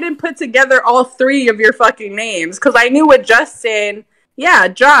 I couldn't put together all 3 of your fucking names. Because I knew what Justin, yeah,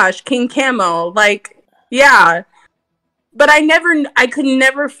 Josh, King Camo, like, yeah. But I could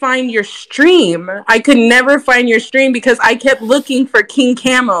never find your stream. I could never find your stream because I kept looking for King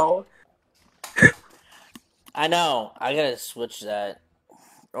Camo. I know. I gotta switch that.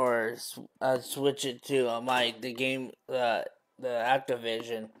 Or switch it to the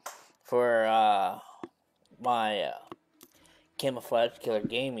Activision for my Camouflage Killer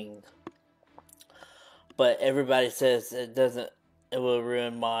Gaming. But everybody says it will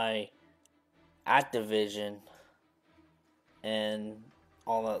ruin my Activision and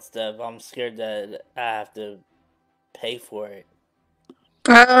all that stuff. I'm scared that I have to pay for it.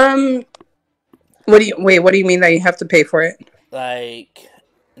 What do you mean that you have to pay for it? Like,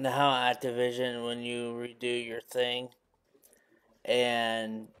 now Activision, when you redo your thing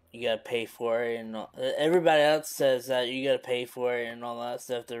and you gotta pay for it, and everybody else says that you gotta pay for it and all that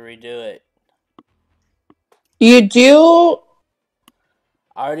stuff to redo it. You do?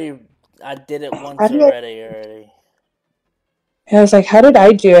 I did it once already. I was like, how did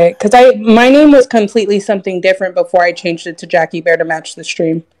I do it? Because my name was completely something different before I changed it to Jackie Bear to match the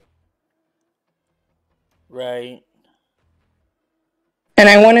stream. Right. And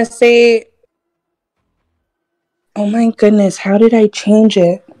I want to say, oh my goodness, how did I change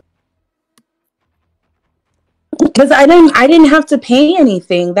it? Because I didn't have to pay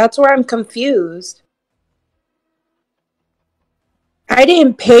anything. That's where I'm confused. I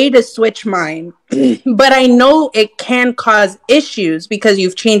didn't pay to switch mine, but I know it can cause issues because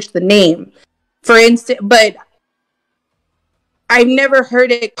you've changed the name. For instance, but I've never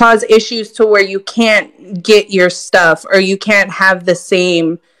heard it cause issues to where you can't get your stuff or you can't have the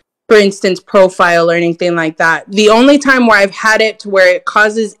same, for instance, profile or anything like that. The only time where I've had it to where it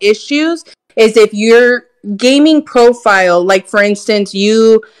causes issues is if your gaming profile, like for instance,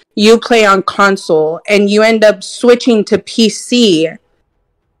 you play on console and you end up switching to PC,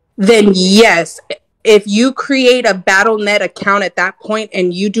 then yes, if you create a Battle.net account at that point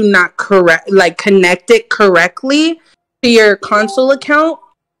and you do not connect it correctly to your console account,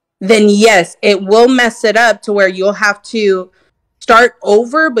 then yes, it will mess it up to where you'll have to start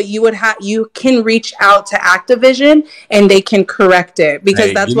over, but you can reach out to Activision and they can correct it, because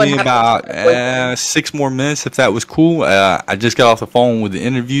Hey, that's give what me happened about to my boyfriend. 6 more minutes if that was cool. I just got off the phone with the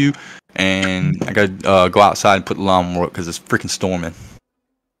interview, and I got to go outside and put the lawn on work because it's freaking storming.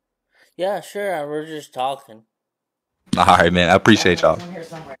 Yeah, sure. We're just talking. All right, man. I appreciate y'all.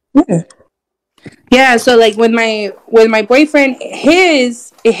 Yeah, so like with my boyfriend,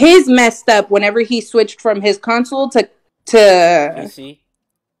 his messed up whenever he switched from his console to PC.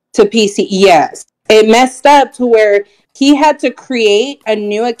 to PC. Yes, it messed up to where he had to create a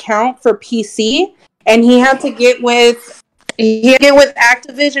new account for PC, and he had to get with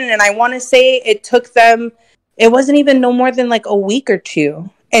Activision, and I want to say it took them. It wasn't even no more than like a week or two,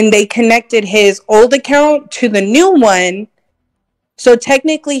 and they connected his old account to the new one. So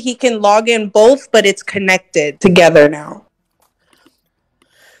technically, he can log in both, but it's connected together now.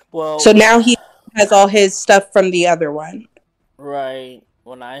 Well, So now he has all his stuff from the other one. right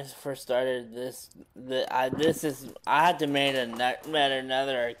when I first started this, I had to make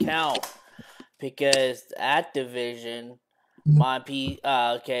another account because Activision, my my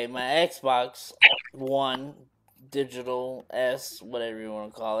Xbox One digital S, whatever you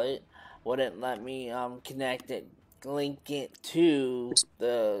want to call it, wouldn't let me link it to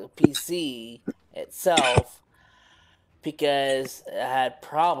the PC itself because it had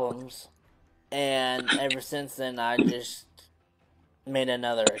problems, and ever since then I just made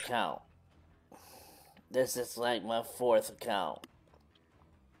another account. This is like my 4th account.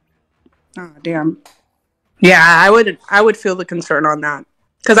 Oh damn. Yeah, I would feel the concern on that,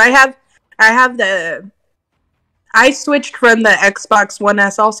 because I switched from the Xbox One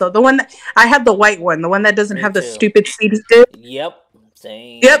S also. The one that I have, the white one, the one that doesn't Me have the too. stupid CD stick. Yep.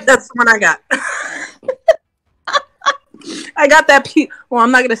 Same. Yep, that's the one I got. I got that piece. Well,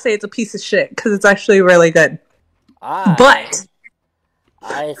 I'm not gonna say it's a piece of shit because it's actually really good. But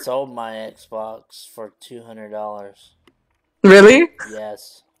I sold my Xbox for $200. really,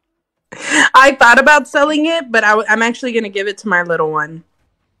 Yes. I thought about selling it, but I'm actually gonna give it to my little one.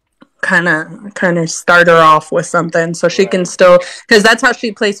 Kind of start her off with something so she can still, because that's how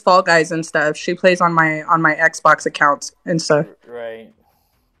she plays Fall Guys and stuff. She plays on my Xbox accounts and stuff. Right.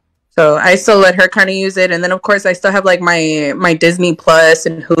 So I still let her kind of use it, and then of course I still have like my Disney Plus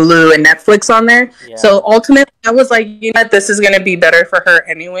and Hulu and Netflix on there. Yeah. So ultimately, I was like, you know what, this is gonna be better for her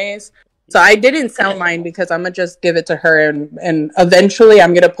anyways. So I didn't sell mine because I'm gonna just give it to her, and eventually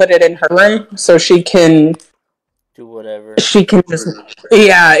I'm gonna put it in her room so she can do whatever. She can just,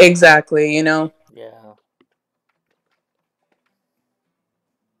 yeah, exactly. You know. Yeah.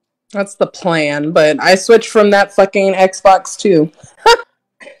 That's the plan, but I switched from that fucking Xbox too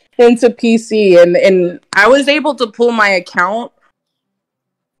into PC, and I was able to pull my account.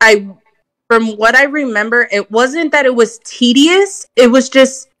 From what I remember, it wasn't that it was tedious; it was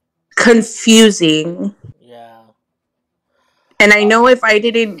just confusing. Yeah. And I know if I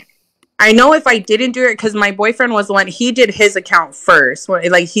didn't do it, because my boyfriend was the one, he did his account first.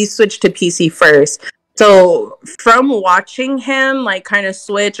 Like, he switched to PC first. So from watching him like kind of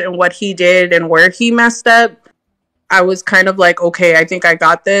switch and what he did and where he messed up, I was kind of like, okay, I think I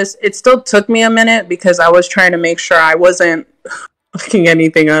got this. It still took me a minute because I was trying to make sure I wasn't fucking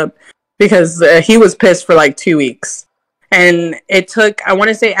anything up, because he was pissed for like 2 weeks. And it took, I want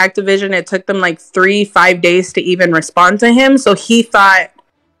to say Activision, it took them like 3-5 days to even respond to him. So he thought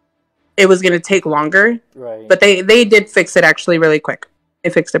it was going to take longer. Right. But they did fix it actually really quick. They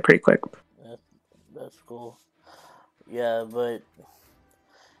fixed it pretty quick. That's cool. Yeah, but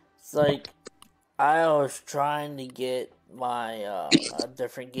it's like I was trying to get my a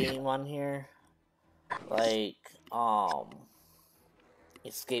different game on here, like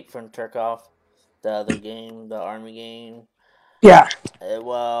Escape from Tarkov, the other game, the army game. Yeah.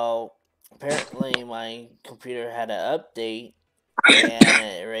 Well, apparently my computer had an update and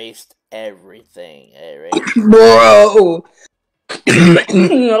it erased everything. Bro.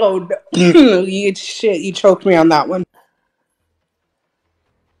 No, you choked me on that one.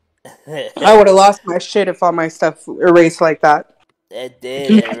 I would have lost my shit if all my stuff erased like that. It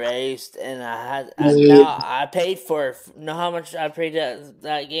did erased, and I paid for it. Know how much I paid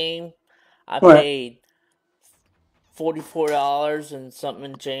that game? I paid $44 and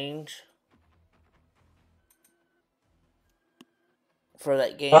something change for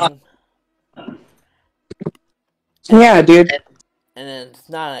that game. Yeah, dude. And it's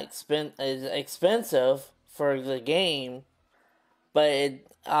not it's expensive for the game, but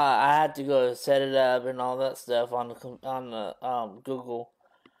I had to go set it up and all that stuff on the Google.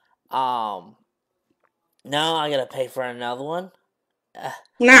 Now I gotta pay for another one.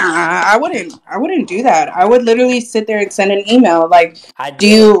 Nah, I wouldn't. I wouldn't do that. I would literally sit there and send an email. Like, I do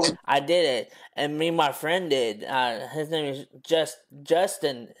did. you? I did it, and me and my friend did. His name is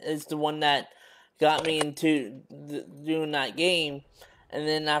Justin. Is the one that got me into doing that game, and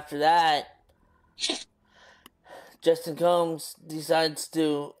then after that, Justin Combs decides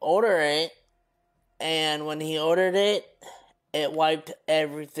to order it, and when he ordered it, it wiped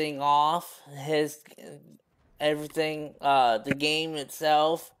everything off. Everything, the game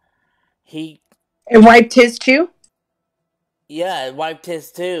itself. It wiped his too. Yeah, it wiped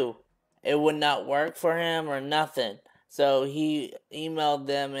his too. It would not work for him or nothing. So he emailed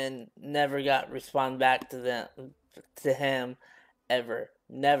them and never got respond back to him ever.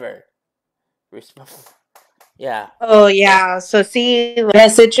 Never. Yeah. Oh yeah. So see, in a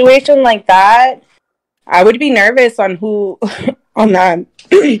situation like that, I would be nervous on who on that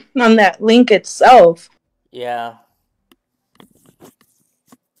on that link itself. Yeah.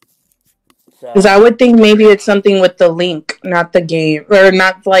 Because I would think maybe it's something with the link, not the game, or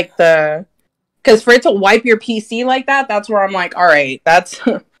not like the. Because for it to wipe your PC like that, that's where I'm like, all right, that's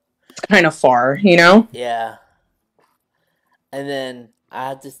kind of far, you know? Yeah. And then I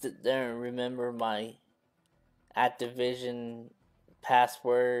had to sit there and remember my Activision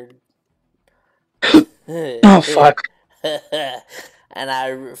password. Oh fuck! And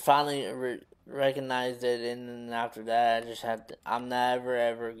I finally recognized it, and then after that, I just had to. I'm never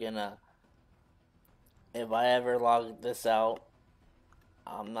ever gonna. If I ever log this out,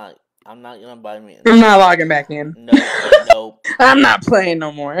 I'm not gonna buy me. I'm not logging back in. Nope. I'm not playing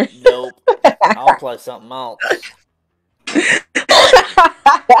no more. Nope. I'll play something else.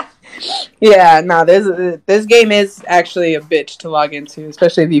 Yeah, no, this game is actually a bitch to log into,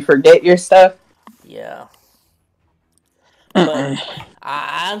 especially if you forget your stuff. Yeah. But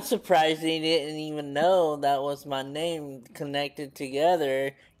I'm surprised they didn't even know that was my name connected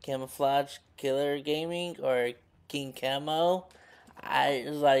together. Camouflage Killer Gaming or King Camo. I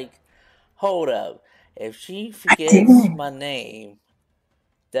was like, hold up. If she forgets my name,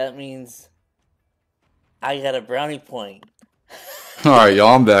 that means I got a brownie point. Alright,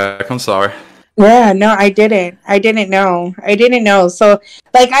 y'all, I'm back. I'm sorry. Yeah, no, I didn't know. So,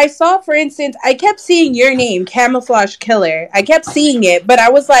 like, I saw, for instance, I kept seeing your name, Camouflage Killer. I kept seeing it, but I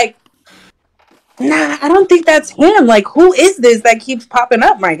was like, nah, I don't think that's him. Like, who is this that keeps popping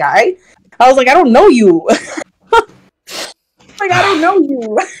up, my guy? I was like, I don't know you. Like, I don't know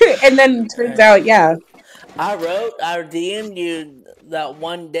you. And then it turns out, yeah. I DM'd you that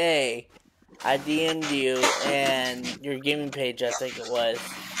one day. I DM'd you and your gaming page, I think it was.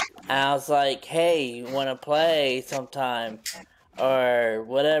 And I was like, hey, you want to play sometime? Or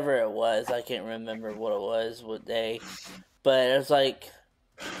whatever it was. I can't remember what it was, what day. But it was like,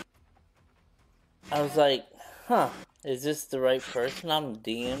 huh, is this the right person I'm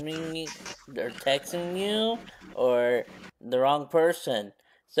DMing or texting you? Or the wrong person?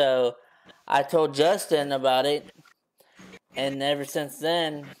 So I told Justin about it. And ever since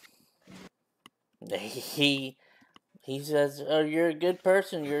then, he says, oh, you're a good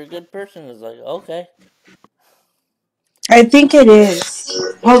person. You're a good person. It's like, okay. I think it is.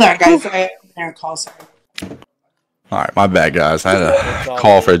 Hold on, guys. I have a call. Sorry. Alright, my bad, guys. I had a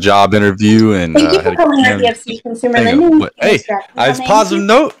call for a job interview and Thank you for calling IDFC Consumer Lending. But, hey, as a positive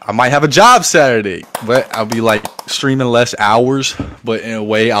note, I might have a job Saturday, but I'll be like streaming less hours, but in a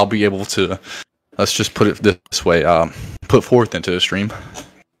way I'll be able to, let's just put it this way, put forth into the stream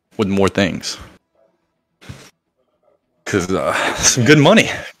with more things. Because some good money.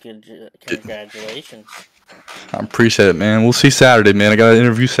 Congratulations. I appreciate it, man. We'll see Saturday, man. I got an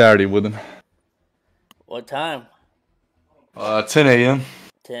interview Saturday with him. What time? 10 a.m.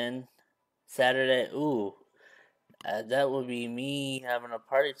 10 Saturday. Ooh, that would be me having a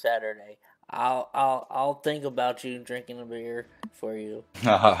party Saturday. I'll think about you drinking a beer for you.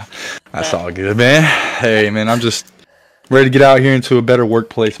 That's all good, man. Hey, man, I'm just ready to get out here into a better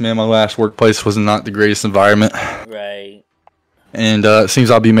workplace, man. My last workplace was not the greatest environment. Right. And it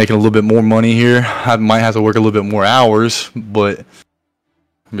seems I'll be making a little bit more money here. I might have to work a little bit more hours, but it'll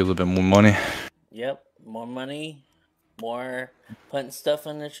be a little bit more money. Yep, more money, more putting stuff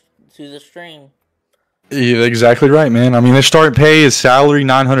to the stream. Yeah, exactly right, man. I mean, their starting pay is salary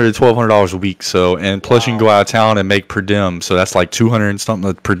 $900 to $1,200 a week. So, and plus you can go out of town and make per diem. So that's like 200 and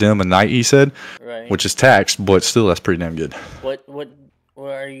something per diem a night. He said, right. Which is taxed, but still that's pretty damn good. What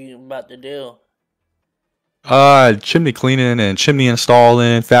are you about to do? Chimney cleaning and chimney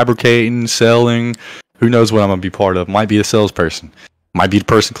installing, fabricating, selling. Who knows what I'm gonna be part of? Might be a salesperson. Might be the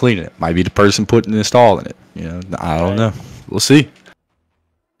person cleaning it. Might be the person putting and installing it. You know, I don't know. We'll see.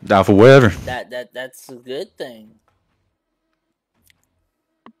 Down for whatever. That's a good thing.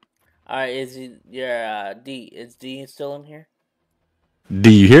 Alright, is your D? Is D still in here? Do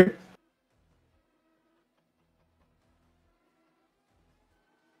you hear?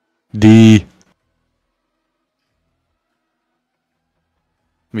 D.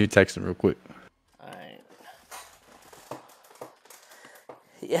 Let me text him real quick. Alright.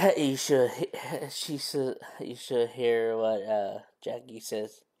 Yeah, you should. You should hear what Jackie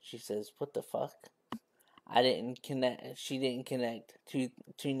says. She says, "What the fuck? I didn't connect. She didn't connect two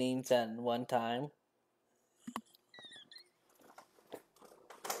names at one time."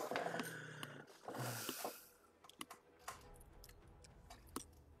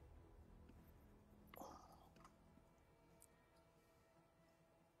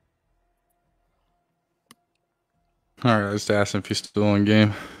 Alright, let's ask him if he's still in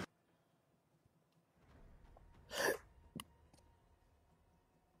game.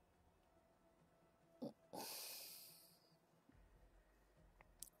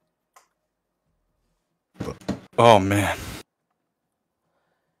 Oh man.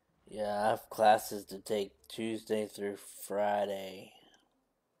 Yeah, I have classes to take Tuesday through Friday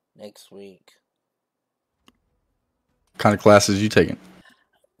next week. What kind of classes you taking?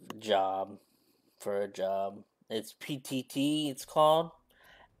 Job. For a job. It's PTT, it's called.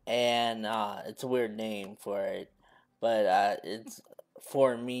 And it's a weird name for it. But it's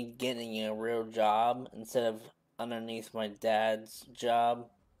for me getting a real job instead of underneath my dad's job.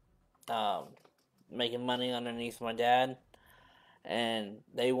 Making money underneath my dad. And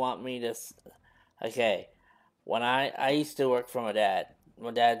they want me to... Okay, when I used to work for my dad.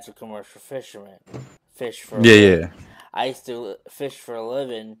 My dad's a commercial fisherman. Fish for a living. Yeah. I used to fish for a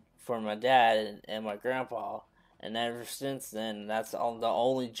living for my dad and my grandpa. And ever since then, that's the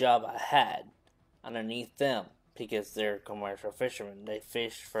only job I had underneath them. Because they're commercial fishermen. They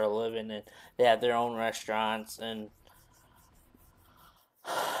fish for a living and they have their own restaurants. And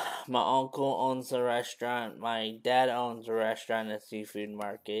my uncle owns a restaurant. My dad owns a restaurant and a seafood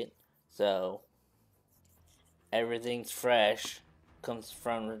market. So everything's fresh. Comes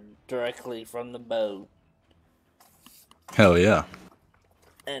directly from the boat. Hell yeah.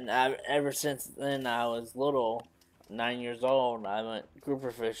 And ever since then, I was little, 9 years old. I went grouper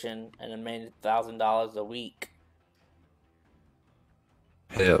fishing and I made $1,000 a week.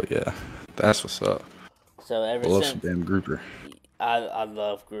 Hell yeah. That's what's up. So ever I love since, some damn grouper. I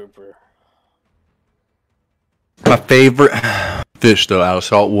love grouper. My favorite fish, though, out of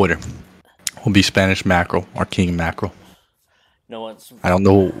salt water will be Spanish mackerel or king mackerel. No one's. I don't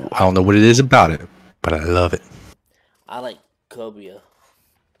know what it is about it, but I love it. I like cobia.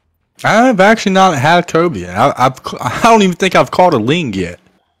 I've actually not had cobia. I don't even think I've caught a ling yet,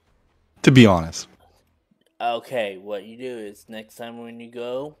 to be honest. Okay, what you do is next time when you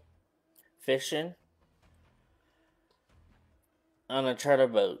go fishing on a charter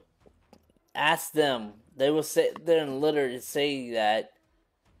boat, ask them. They will sit there and literally say that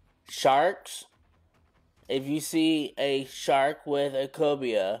sharks. If you see a shark with a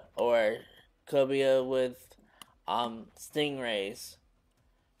cobia or cobia with stingrays,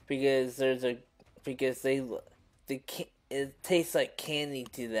 because it tastes like candy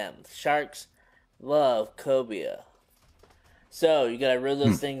to them. Sharks love cobia, so you gotta reel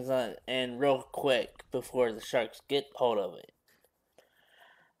those things on and real quick before the sharks get hold of it.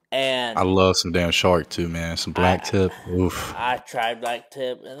 And I love some damn shark too, man. Some black tip. Oof. I tried black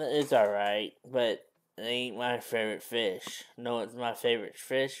tip and it's alright, but it ain't my favorite fish. No, it's my favorite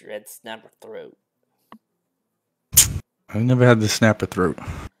fish, red snapper throat. I've never had the snapper throat.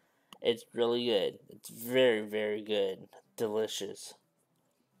 It's really good. It's very, very good. Delicious.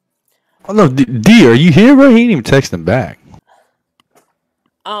 Oh no, D, are you here, bro? He ain't even texting back.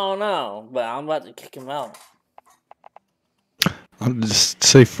 I don't know, but I'm about to kick him out. I'm just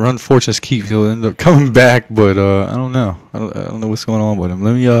say for unfortunate keep he'll end up coming back, but I don't know. I don't know what's going on with him.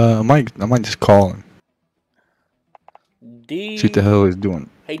 Let me I might just call him. D. See what the hell he's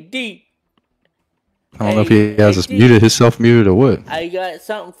doing. Hey D. I don't know if he has us muted, himself muted or what. I got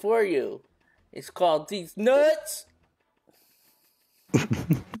something for you. It's called These Nuts.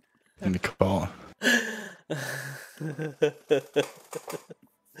 Let me call him.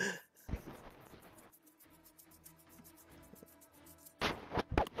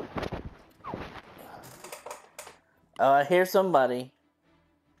 I hear somebody.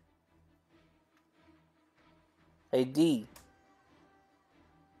 Hey D.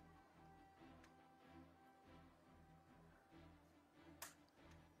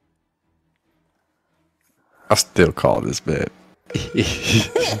 I still call this bad.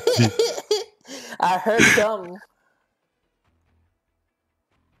 I heard something.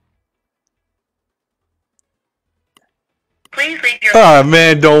 Please leave your. Oh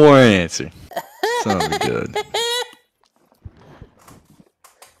man, don't want to answer. Sounds good.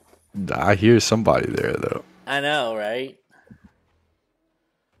 I hear somebody there though. I know, right?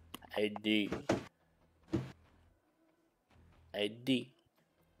 I do. I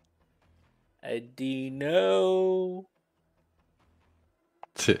do know.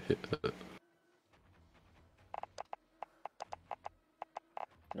 You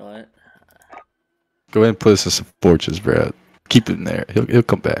know what? Go ahead and put us in some fortress, Brad. Keep it in there. He'll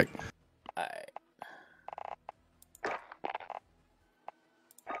come back. Alright.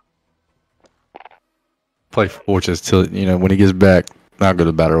 Play fortress till when he gets back. I'll go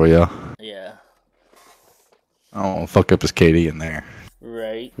to battle royale. Yeah. I don't want to fuck up his KD in there.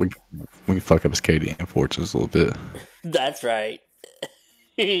 Right. We can fuck up his KD in fortress a little bit. That's right.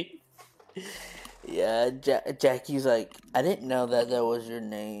 Yeah, Jackie's like, I didn't know that was your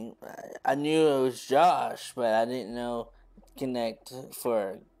name. I knew it was Josh, but I didn't know Connect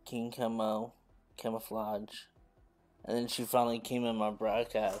for King Camouflage. And then she finally came in my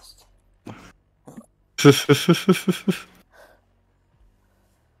broadcast.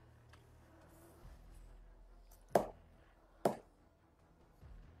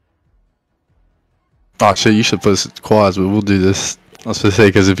 Oh shit, you should put us in quads, but we'll do this. I was gonna say,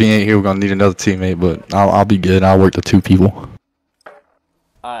 because if he ain't here, we're gonna need another teammate, but I'll be good. I'll work the 2 people.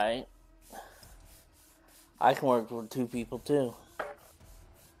 Alright. I can work with 2 people too.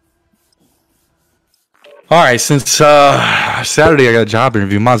 Alright, since Saturday I got a job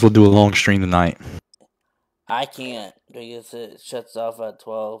interview, might as well do a long stream tonight. I can't because it shuts off at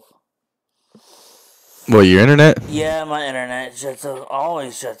 12. What, your internet? Yeah, my internet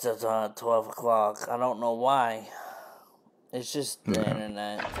always shuts off at 12 o'clock. I don't know why. It's just the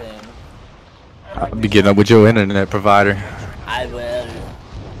internet thing. I'll be getting up with your internet provider. I will.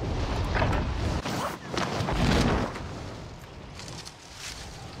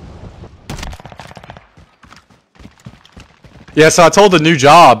 Yeah, so I told the new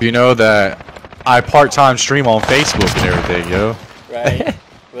job, that I part-time stream on Facebook and everything, Right.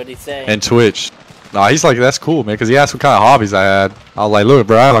 What'd he say? And Twitch. Nah, he's like, that's cool, man, because he asked what kind of hobbies I had. I was like, look,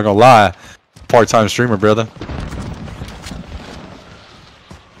 bro, I'm not gonna lie. Part-time streamer, brother.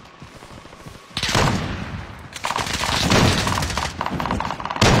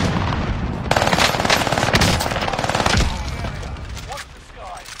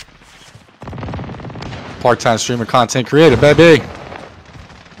 Part-time streamer, content creator, baby.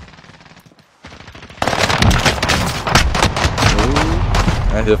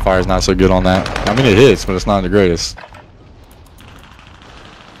 That hip fire is not so good on that. I mean, it hits, but it's not the greatest.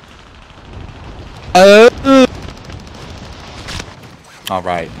 All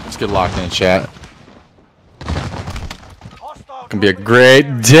right, let's get locked in, chat. Gonna be a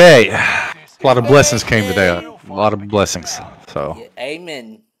great day. A lot of blessings came today. A lot of blessings. So.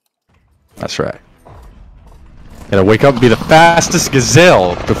 Amen. That's right. Gotta wake up and be the fastest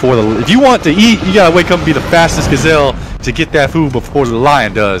gazelle before the. If you want to eat, you gotta wake up and be the fastest gazelle to get that food before the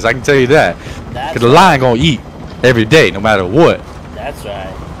lion does. I can tell you that. Because the lion gonna eat every day, no matter what. That's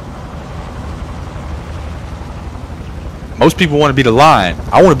right. Most people want to be the lion.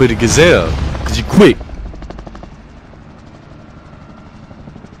 I want to be the gazelle because you quick.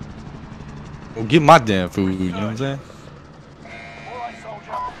 Well, get my damn food. You know what I'm saying?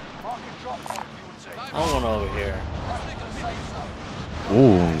 I want over here.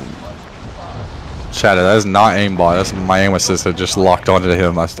 Ooh. Shadow, that is not aimbot. That's my aim assist that just locked onto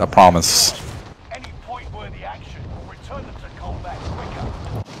him. I promise. Any point-worthy action will return them to combat quicker.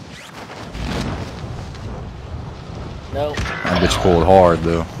 Nope. That bitch pulled hard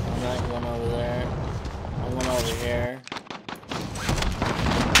though. I'm not going over there. I'm going over here.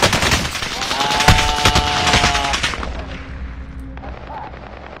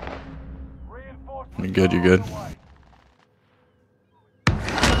 You're good, you're good.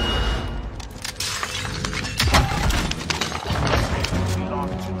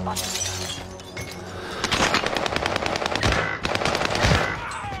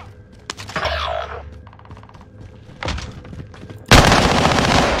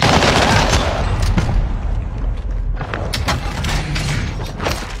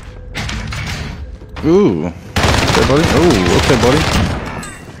 Ooh. Okay, buddy. Ooh, okay, buddy.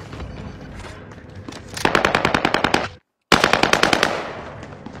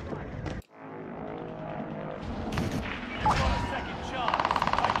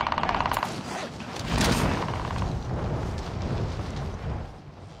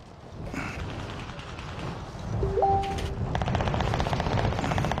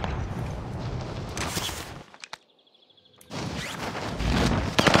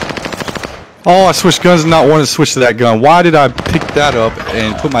 Oh, I switched guns and not wanting to switch to that gun. Why did I pick that up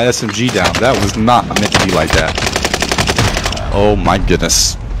and put my SMG down? That was not meant to be like that. Oh my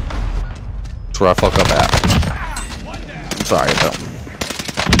goodness. That's where I fuck up at. I'm sorry though.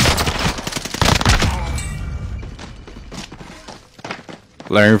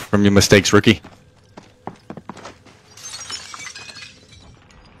 Learn from your mistakes, Ricky.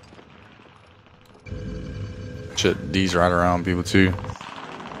 Shit, D's right around people too.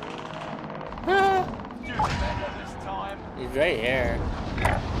 He's right here.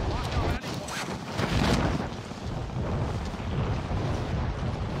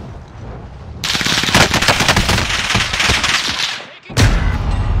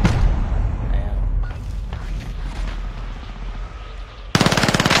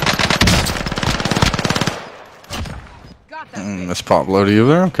 Let's pop loady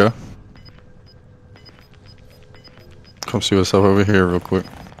over there. Okay. Come see what's up over here real quick.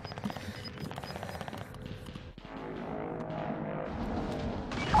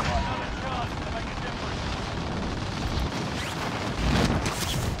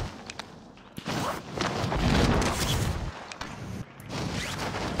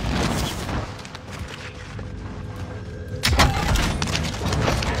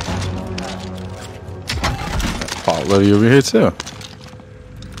 Pop loady over here too.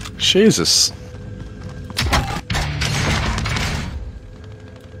 Jesus.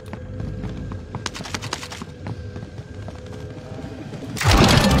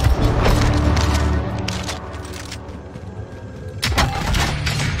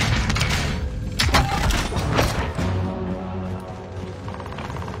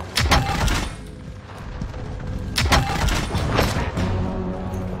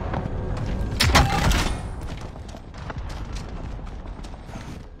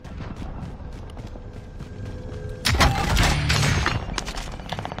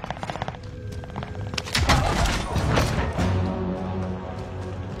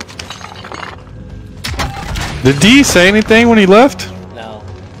 Did D say anything when he left? No.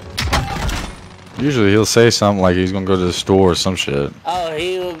 Usually he'll say something like he's gonna go to the store or some shit. Oh,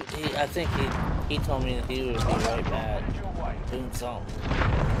 I think he told me that he would be right back doing something.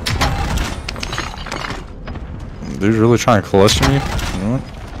 Dude's really trying to cluster me? You know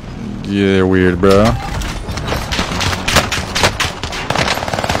what? Yeah, they're weird, bro.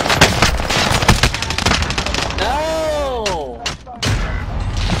 No!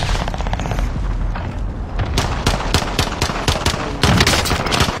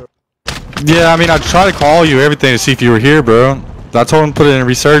 Yeah, I mean, I tried to call you everything to see if you were here, bro. I told him to put it in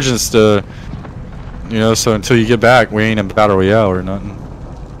resurgence to, you know, so until you get back, we ain't in battle royale or nothing.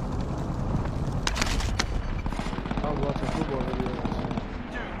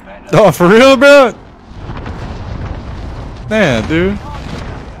 Oh, for real, bro? Man, dude.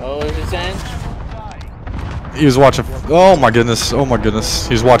 What was he saying? He was watching. Oh my goodness. Oh my goodness.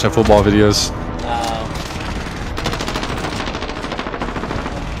 He was watching football videos.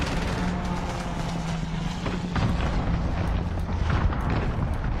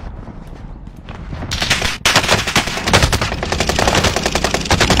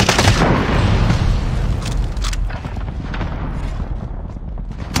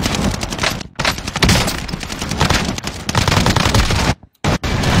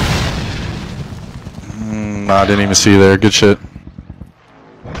 I didn't even see you there. Good shit.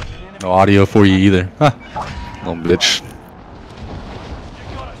 No audio for you either. Huh. Little bitch.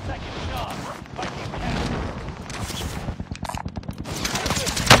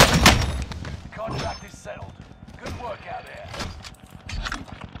 Contract is settled. Good work out there.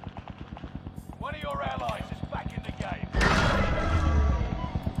 One of your allies is back in the game.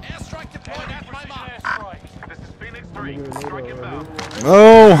 Airstrike deployed at my mark. This is Phoenix 3. Strike inbound.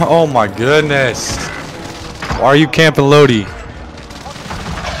 Oh my goodness. Why are you camping Lodi?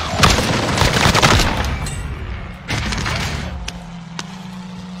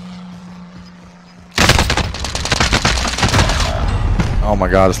 Oh my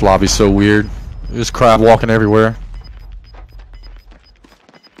god, this lobby's so weird. There's crab walking everywhere.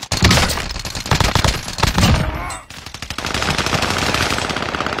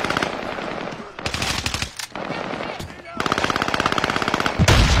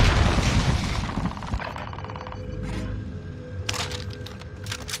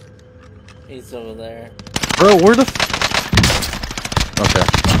 He's over there. Bro, where the okay.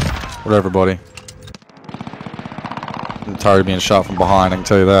 Whatever, buddy. I'm tired of being shot from behind, I can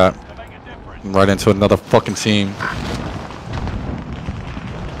tell you that. Right into another fucking team.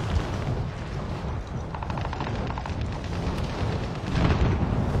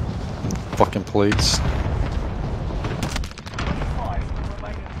 Fucking plates.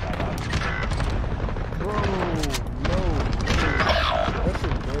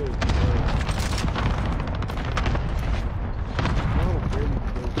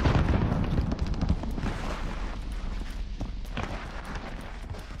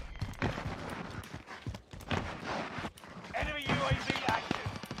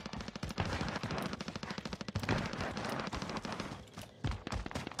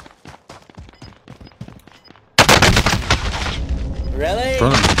 Really?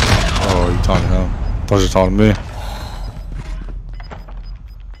 Oh, you talking to him? I thought you were talking to me.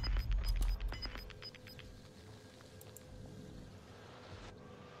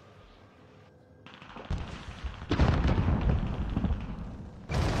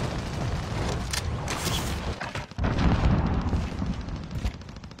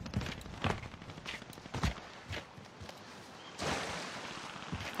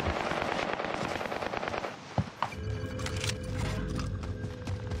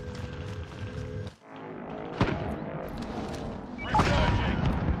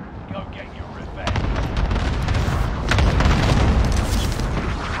 Go get your revenge.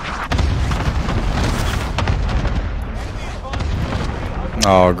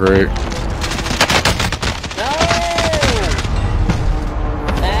 Oh, great. No!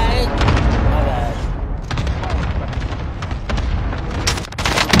 Hey! My bad.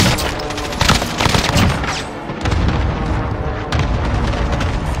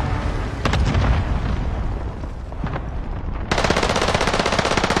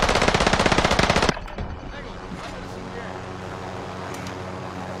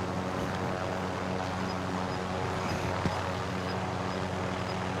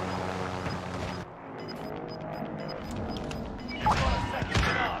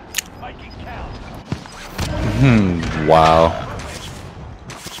 Wow.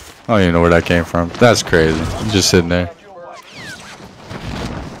 I don't even know where that came from. That's crazy. I'm just sitting there.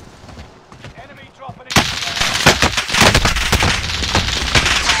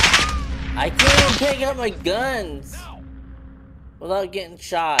 I can't even pick up my guns without getting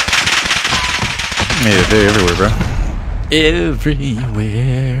shot. Yeah, they're everywhere, bro.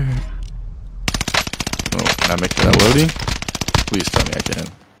 Everywhere. Oh, can I make that loading? Please tell me I can.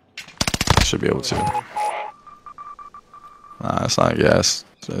 I should be able to. Nah, it's not gas.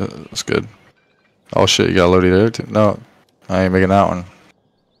 It's good. Oh shit, you got a loadie there too? No, I ain't making that one.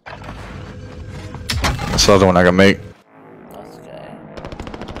 That's the other one I can make. That's okay.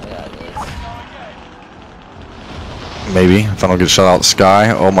 I got this. Maybe, if I don't get shot out of the sky.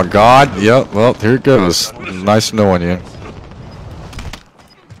 Oh my god, yep, well, here it goes. Nice knowing you.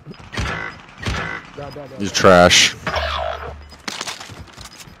 You're trash.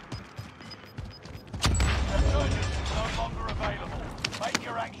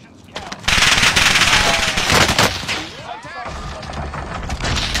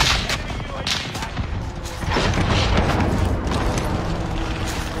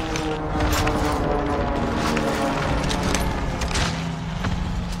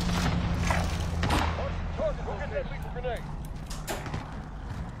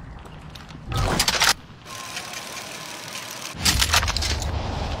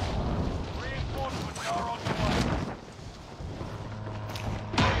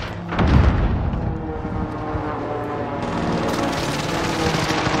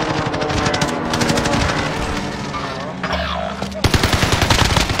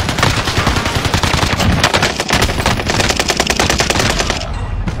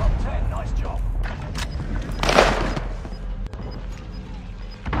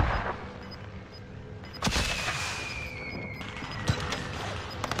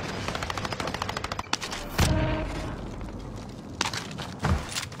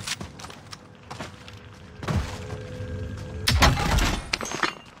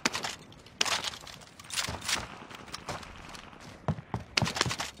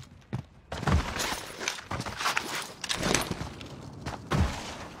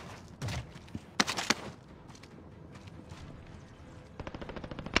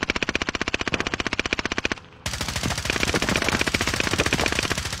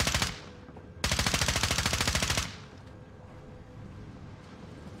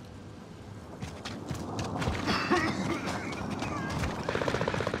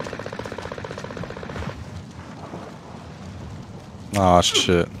 Aw,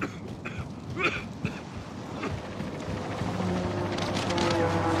 shit.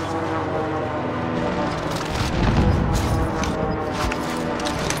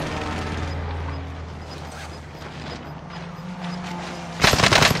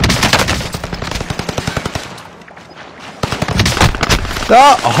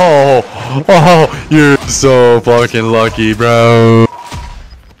 Oh, you're so fucking lucky, bro.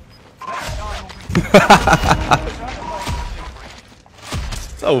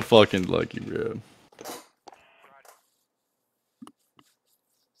 So fucking lucky, bro.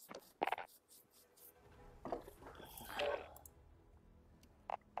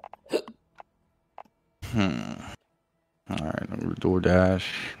 Alright, DoorDash.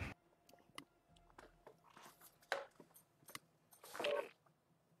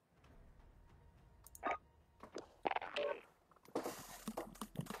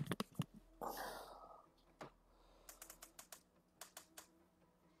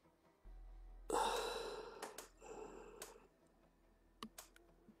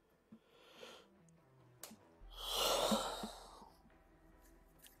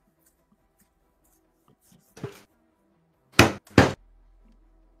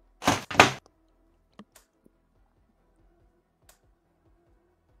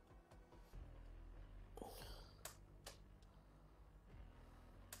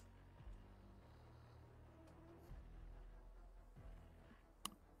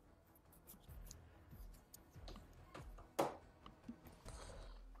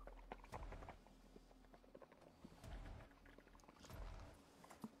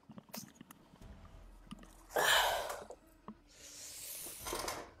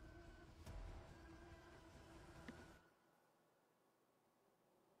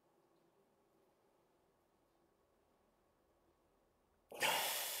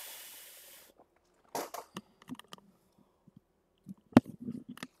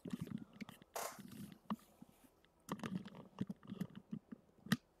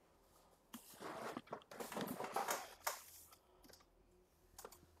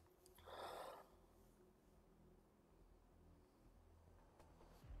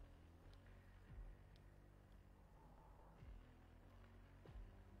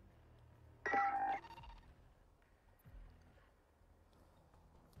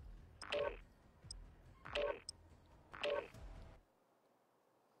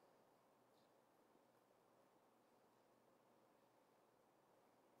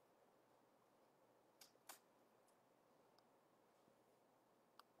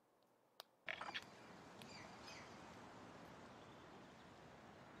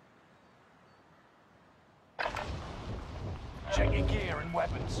 Get your gear and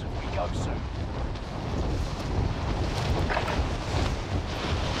weapons. We go soon.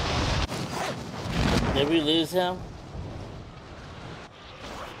 Did we lose him?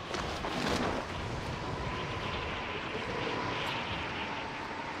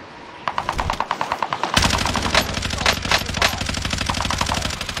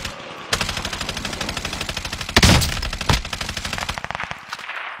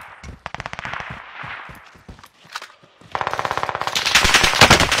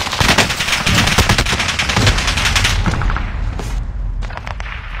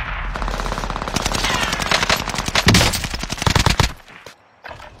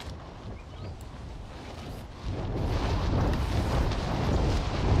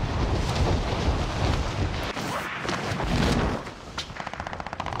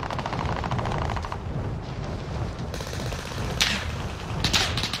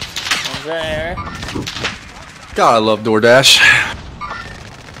 There. God, I love DoorDash.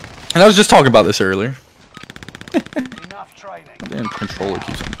 And I was just talking about this earlier. Enough training. Damn controller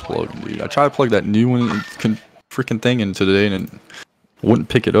keeps unplugging, dude. I tried to plug that new one, freaking thing in today, and it wouldn't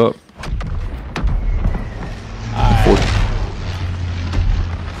pick it up.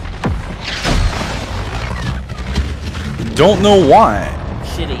 Don't know why.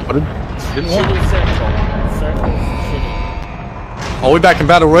 Shitty. But it didn't work. Shitty circle. Circle's shitty. Oh, we back in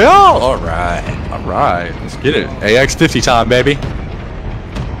Battle Royale? Alright. Alright. Let's get it. AX50 time, baby.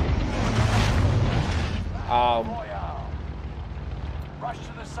 Rush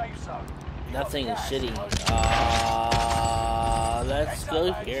to the safe zone. Nothing is shitty. Let's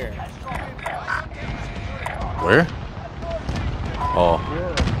go here. Where? Oh.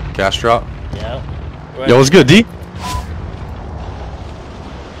 Gas drop? Yep. Right. Yo, what's good, D?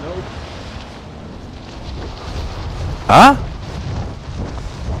 Huh?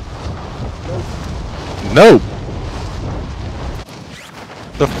 No.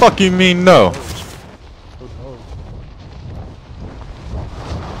 The fuck you mean no?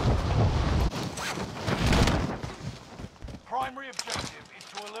 Primary objective is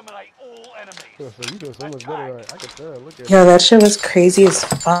to eliminate all enemies. So you doing so much better. I can tell. Look at Yo, that shit was crazy as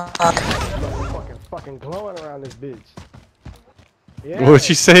fuck. fucking glowing around this bitch. Yeah. What'd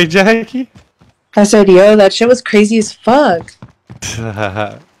you say, Jackie? I said, yo, that shit was crazy as fuck.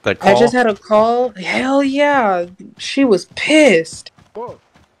 That call? I just had a call. Hell yeah. She was pissed. Whoa.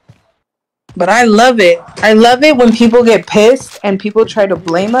 But I love it. I love it when people get pissed and people try to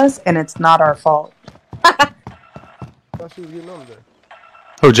blame us and it's not our fault. I thought she was getting over there.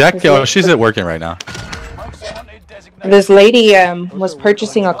 Oh, Jackie? Oh, she's at working right now. This lady was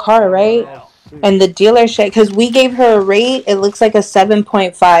purchasing a car, right? And the dealership, because we gave her a rate, it looks like a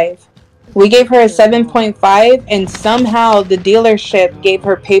 7.5. We gave her a 7.5, and somehow the dealership gave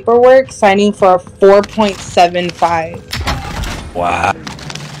her paperwork signing for a 4.75. Wow.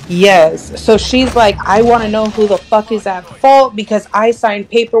 Yes. So she's like, I want to know who the fuck is at fault because I signed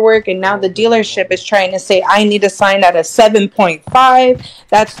paperwork and now the dealership is trying to say I need to sign at a 7.5.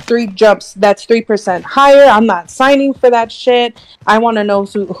 That's 3% higher. I'm not signing for that shit. I want to know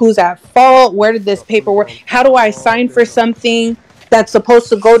who's at fault. Where did this paperwork? How do I sign for something that's supposed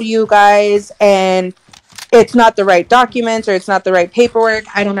to go to you guys and it's not the right documents or it's not the right paperwork?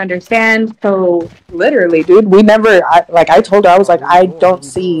 I don't understand. So literally, dude, we never, I told her, I was like, I don't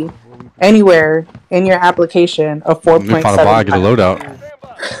see anywhere in your application a 4.7. Get a loadout.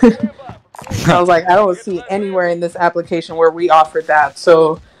 I was like, I don't see anywhere in this application where we offered that.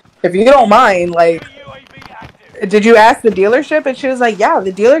 So if you don't mind, like, did you ask the dealership? And she was like, yeah,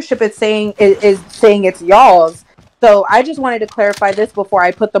 the dealership is saying it's y'all's. So I just wanted to clarify this before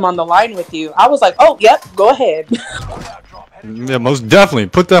I put them on the line with you. I was like, oh, yep, go ahead. Yeah, most definitely.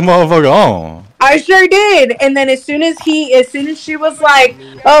 Put that motherfucker on. I sure did. And then as soon as she was like,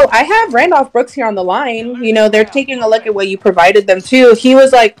 oh, I have Randolph Brooks here on the line. You know, they're taking a look at what you provided them too. He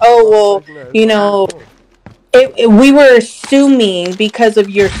was like, oh, well, you know, we were assuming because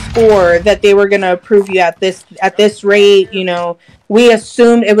of your score that they were going to approve you at this rate. You know, we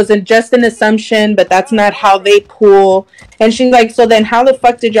assumed it was just an assumption, but that's not how they pool. And she's like, so then how the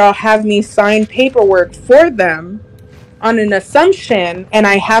fuck did y'all have me sign paperwork for them on an assumption and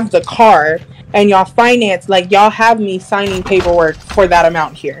I have the car and y'all finance, like y'all have me signing paperwork for that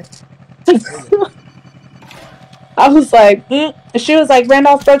amount here. I was like, She was like,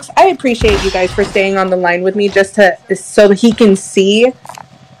 Randolph Brooks, I appreciate you guys for staying on the line with me so that he can see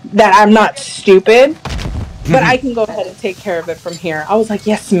that I'm not stupid, but I can go ahead and take care of it from here. I was like,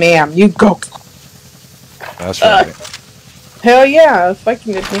 yes, ma'am, you go. That's right. Hell yeah,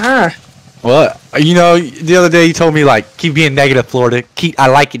 fucking Well, you know, the other day you told me like, keep being negative, Florida. I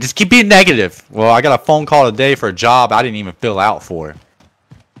like it. Just keep being negative. Well, I got a phone call today for a job I didn't even fill out for.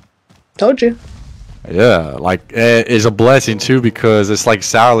 Told you. Yeah, like it's a blessing too because it's like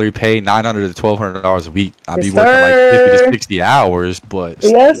salary pay $900 to $1,200 a week. I'd be Yes, working like 50 sir. to 60 hours, but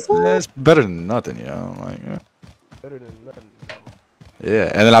Yes, sir. that's better than nothing, you know. Like,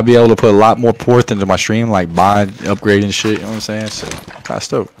 yeah, and then I'd be able to put a lot more forth into my stream, like buying, upgrading shit. You know what I'm saying? So, kind of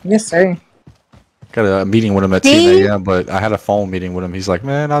stoked. Yes, sir. Got a meeting with him at 10 a.m., but I had a phone meeting with him. He's like,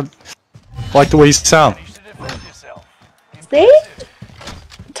 man, I like the way you sound. See?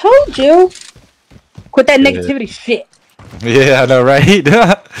 Told you. Quit that negativity shit. Yeah, I know, right?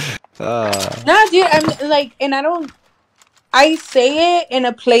 Nah, dude, I'm like, and I say it in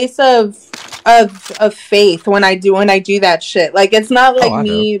a place of faith when I do that shit. Like, it's not like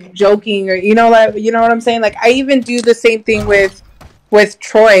me joking or you know what I'm saying? Like, I even do the same thing with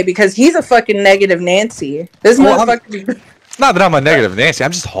Troy because he's a fucking negative Nancy. This motherfucker. It's not that I'm a negative Nancy.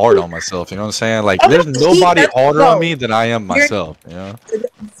 I'm just hard on myself. You know what I'm saying? Like, there's nobody harder on me than I am myself. You know?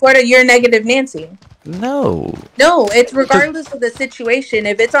 Florida, you're negative Nancy. No, it's regardless of the situation.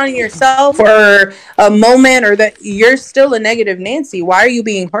 If it's on yourself or a moment or that, you're still a negative Nancy. Why are you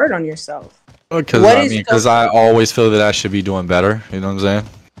being hard on yourself? Because I always feel that I should be doing better. You know what I'm saying?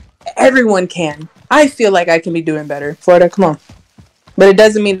 Everyone can. I feel like I can be doing better. Florida, come on. But it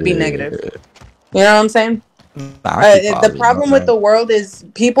doesn't mean to be negative. You know what I'm saying? The problem with the world is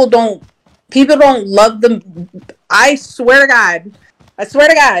people don't love them. I swear to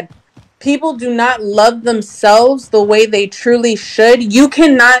God. People do not love themselves the way they truly should. You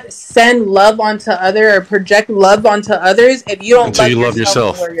cannot send love onto others or project love onto others if you don't love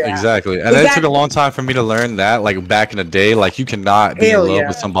yourself. Exactly. And it took a long time for me to learn that. Like back in the day, like you cannot be in love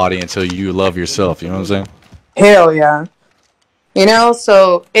with somebody until you love yourself. You know what I'm saying? Hell yeah. You know,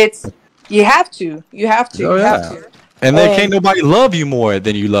 so you have to. You have to. And then can't nobody love you more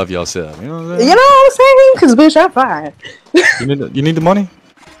than you love yourself. You know what I'm saying? You know what I'm saying? Because bitch, I'm fine. You need the money?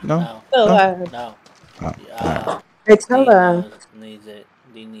 No. No. It's hella. Needs it.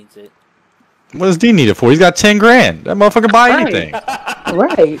 D needs it. What does D need it for? He's got 10 grand. That motherfucker buy anything.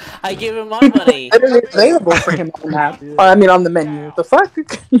 Right. I give him my money. It's available for him on that. On the menu. The fuck?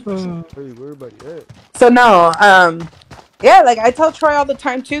 So no, yeah, like I tell Troy all the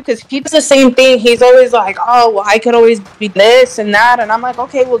time too, because he does the same thing. He's always like, oh, well, I could always be this and that. And I'm like,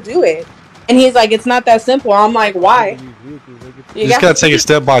 okay, we'll do it. And he's like, it's not that simple. I'm like, why? You just gotta take it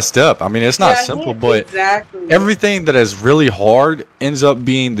step by step. I mean, it's not simple, but everything that is really hard ends up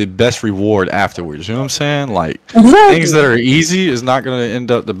being the best reward afterwards. You know what I'm saying? Like, things that are easy is not gonna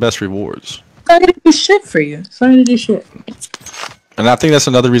end up the best rewards. It's not gonna do shit for you. It's not gonna do shit. And I think that's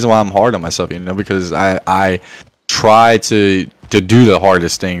another reason why I'm hard on myself, you know, because I try to do the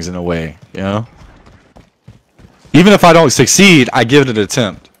hardest things in a way, you know? Even if I don't succeed, I give it an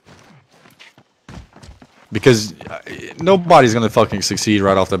attempt. Because nobody's gonna fucking succeed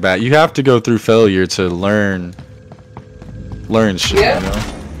right off the bat. You have to go through failure to learn shit, you know?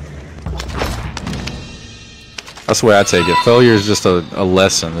 That's the way I take it. Failure is just a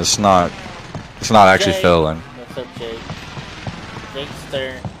lesson. It's not actually failing. What's up, Jay? Thanks,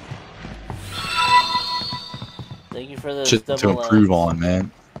 sir. Thank you for the Shit to improve on,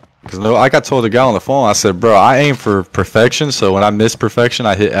 man. Because like I told the guy on the phone, I said, bro, I aim for perfection, so when I miss perfection,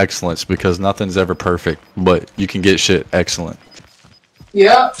 I hit excellence, because nothing's ever perfect, but you can get shit excellent.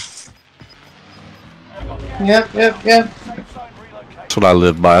 Yep. Yep. That's what I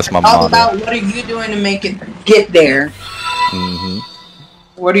live by. That's my motto. All about what are you doing to make it get there? Mm-hmm.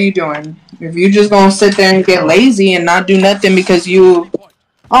 What are you doing? If you're just gonna sit there and get lazy and not do nothing because it's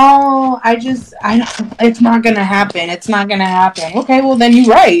not gonna happen. It's not gonna happen. Okay, well then you're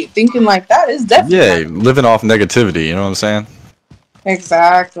right. Thinking like that is definitely living off negativity. You know what I'm saying?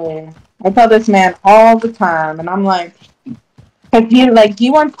 Exactly. I tell this man all the time, and I'm like, cause he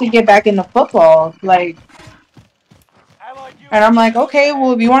wants to get back into football, like. And I'm like, okay,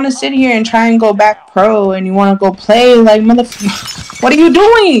 well, if you want to sit here and try and go back pro and you want to go play, like, motherfucker, what are you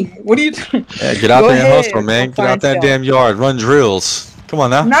doing? What are you doing? Yeah, get out there and hustle, man. Get out that damn yard. Run drills. Come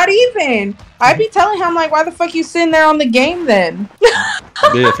on now. Not even. I be telling him, like, why the fuck you sitting there on the game then?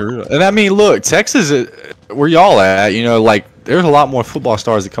 Yeah, for real. And I mean, look, Texas, where y'all at, you know, like, there's a lot more football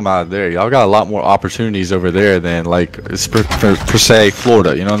stars that come out of there. Y'all got a lot more opportunities over there than, like, per se,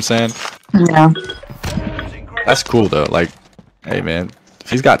 Florida. You know what I'm saying? Yeah. That's cool, though. Like, hey, man, if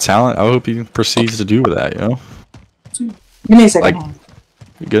he's got talent, I hope he proceeds to do with that, you know? Give me a second. Like,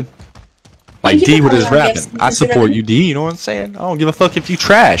 you good? Like D with his rapping. I support you, D, you know what I'm saying? I don't give a fuck if you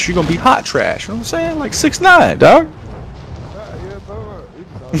trash. You're gonna be hot trash, you know what I'm saying? Like 6'9", dog.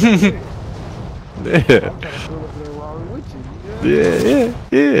 Yeah.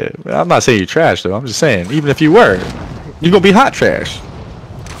 Yeah. I'm not saying you're trash though. I'm just saying, even if you were, you're gonna be hot trash.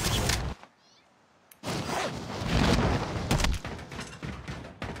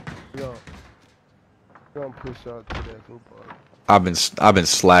 Yo, don't push out to that football. I've been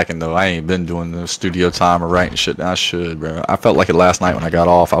slacking though. I ain't been doing the studio time or writing shit. I should, bro. I felt like it last night when I got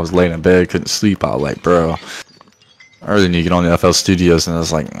off. I was laying in bed, couldn't sleep. I was like, bro, I really need to get on the FL Studios, and I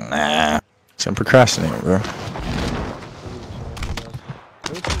was like, nah. So I'm procrastinating, bro.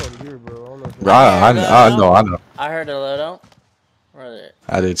 Bro, I know. I heard a little. Where is it?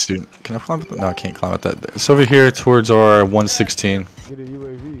 I did, student. Can I climb? No, I can't climb up that. It's over here towards our 116. Get a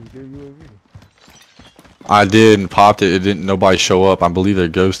UAV. Get a UAV. I did and popped it. It didn't. Nobody show up. I believe they're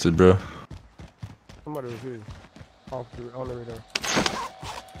ghosted, bro. Somebody was here. On the radar.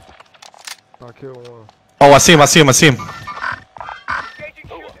 I killed one. Oh, I see him. I see him.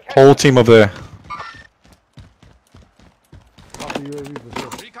 Whole team over there. Pop the UAV for sure.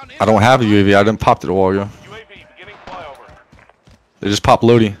 I don't have a UAV. I didn't pop it a while ago. They just popped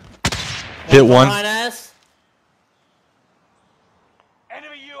Lodi. Hit one. Behind us.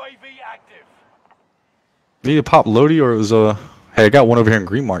 Enemy UAV active. Need to pop Lodi or it was Hey, I got one over here in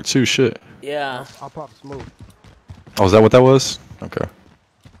Green Mark too. Shit. Yeah. I'll pop smoke. Oh, is that what that was? Okay.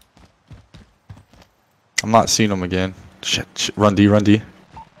 I'm not seeing them again. Shit. Run D. UAV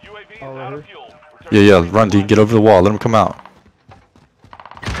is out of fuel. Yeah. Run D. Get over the wall. Let them come out.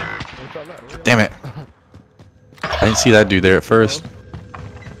 Damn it. I didn't see that dude there at first.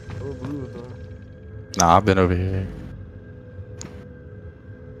 Nah, I've been over here.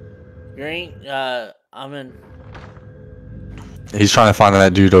 Green. I'm in. He's trying to find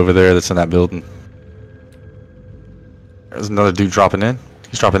that dude over there that's in that building. There's another dude dropping in.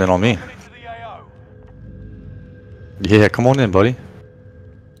 He's dropping in on me. Yeah, come on in, buddy.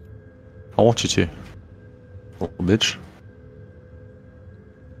 I want you to. Little bitch.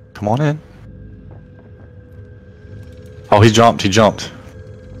 Come on in. Oh, he jumped. He's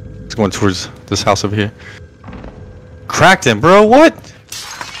going towards this house over here. Cracked him, bro. What?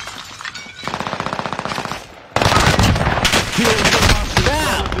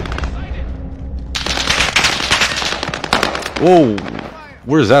 Whoa.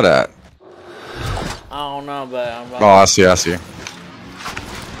 Where's that at? I don't know, but I'm about Oh, I see.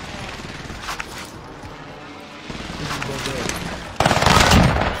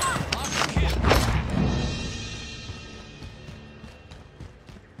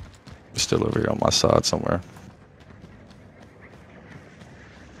 Still over here on my side somewhere.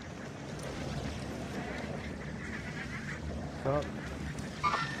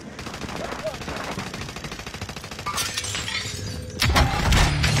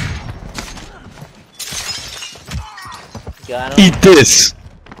 Got him. Eat this!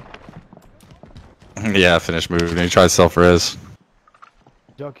 Yeah, I finished moving. He tried self-res.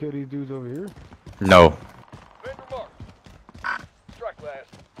 Y'all kill these dudes over here? No. Vendor mark. Strike last.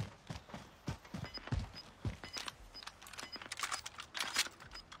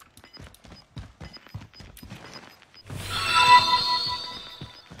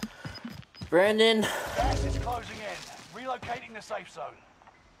 Brandon. Gas is closing in. Relocating the safe zone.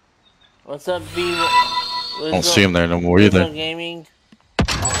 What's up, B? I don't see him there no more either. Gaming.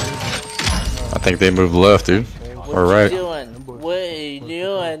 I think they moved left, dude. Or right. What are you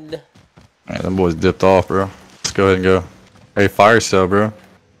doing? Man, them boys dipped off, bro. Let's go ahead and go. Hey, fire sale, bro.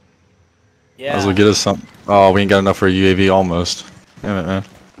 Yeah. Might as well get us something. Oh, we ain't got enough for a UAV almost. Damn it, man.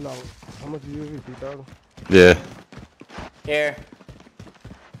 No. How much UAV? 3,000? Yeah. Here.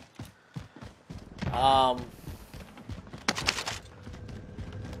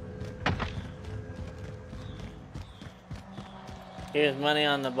 Here's money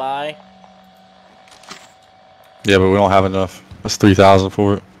on the buy. Yeah, but we don't have enough. That's 3,000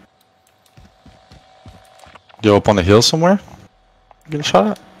 for it. Go up on the hill somewhere? Getting shot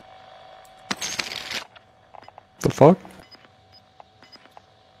at? The fuck?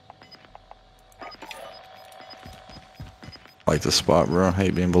 I like this spot, bro. I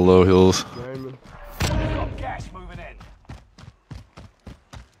hate being below hills. Got gas moving in.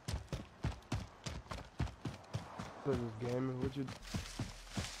 This is gaming. What you?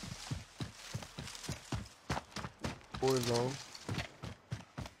 Warzone.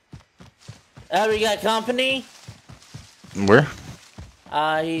 We got company. Where?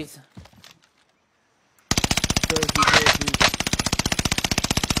 He's.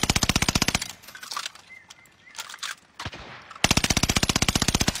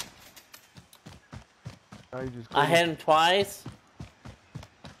 I hit him twice.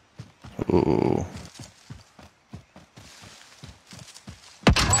 Ooh.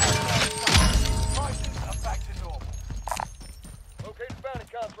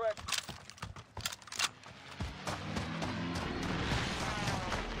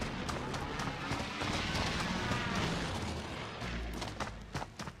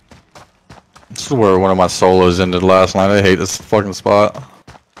 This is where one of my solos ended last night. I hate this fucking spot.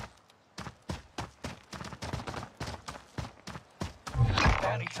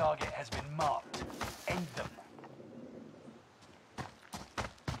 Bounty target has been marked. End them.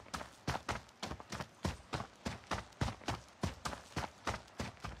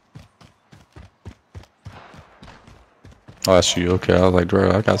 Oh, that's you. Okay, I was like,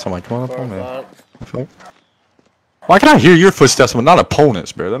 bro, I got somebody coming up on me. Why can I hear your footsteps but not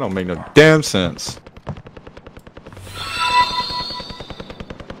opponents, bro? That don't make no damn sense.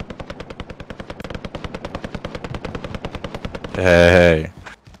 Hey,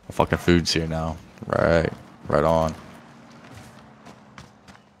 the fucking food's here now. Right on.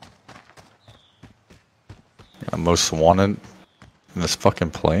 I'm most wanted in this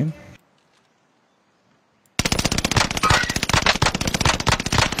fucking plane.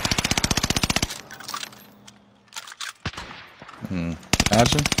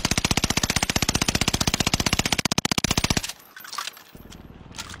 Imagine.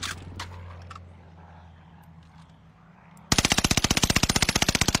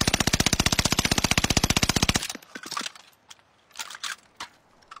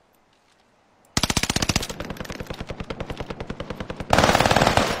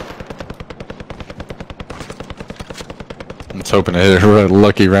 I'm just hoping to hit a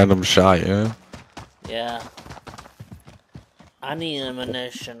lucky random shot, you know? Yeah. I need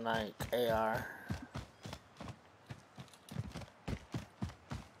ammunition like AR.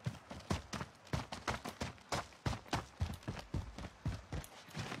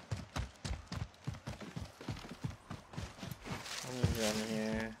 I'm down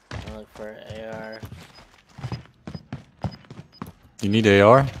here. I look for AR. You need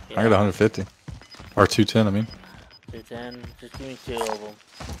AR? Yeah. I got 150. Or 210, I mean. 210. Just give me 2 of them.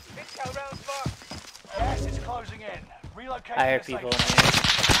 Gas is closing in. Relocating I hear to people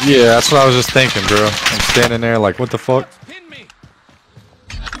safe in here. Yeah, that's what I was just thinking, bro. I'm standing there like, what the fuck?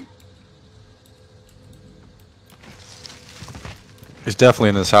 He's definitely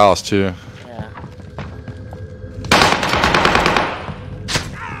in this house, too. Yeah.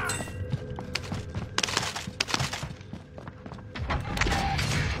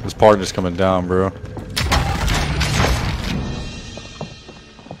 His partner's coming down, bro.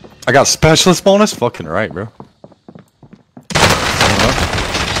 I got specialist bonus? Fucking right, bro.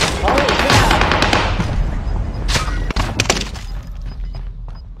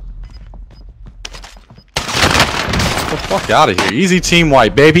 Fuck out of here. Easy team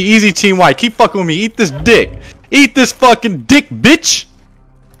white, baby. Easy team white. Keep fucking with me. Eat this dick. Eat this fucking dick, bitch.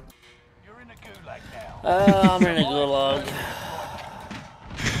 You're in a gulag now. I'm in a gulag.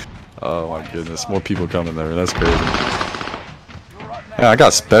 Oh my goodness. More people coming there. That's crazy. Yeah, I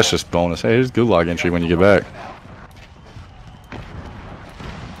got specialist bonus. Hey, here's gulag entry when you get back.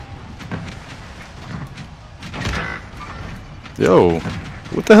 Yo,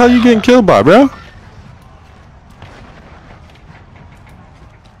 what the hell you getting killed by, bro?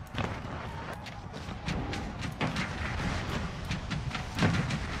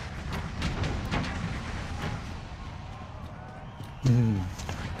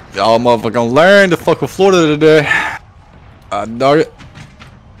 Y'all motherfucker gonna learn to fuck with Florida today. I dog it.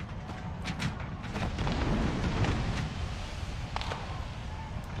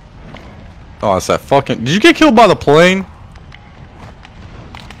 Oh, it's that fucking... Did you get killed by the plane?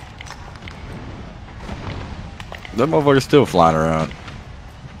 That motherfucker's still flying around.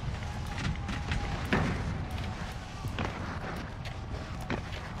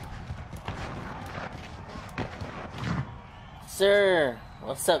 Sir,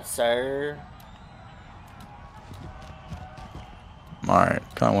 what's up, sir? Alright,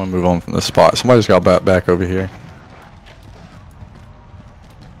 kinda wanna move on from this spot. Somebody's got back over here.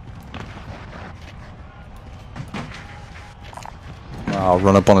 I'll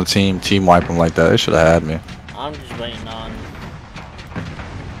run up on a team wipe them like that. They should have had me. I'm just waiting on.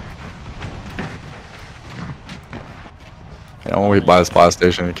 Yeah, I'm gonna wait by the spy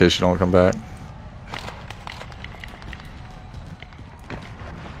station in case you don't come back.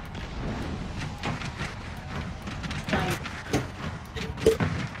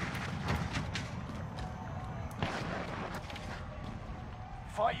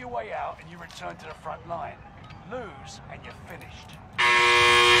 Fight your way out and you return to the front line. Lose and you're finished.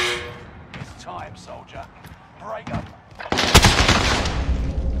 It's time, soldier. Break them.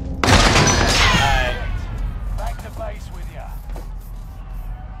 Back to base with ya.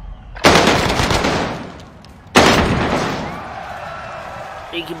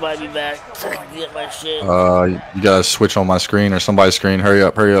 You can buy me back so I can get my shit. You gotta switch on my screen or somebody's screen. Hurry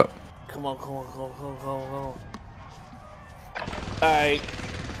up, hurry up. Come on. Alright.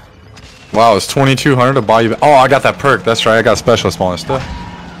 Wow, it's 2,200 to buy you. Oh, I got that perk. That's right. I got specialist bonus stuff.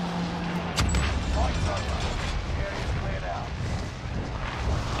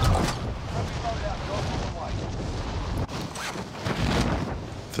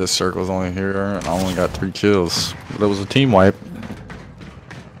 This circle's only here. I only got 3 kills. But it was a team wipe.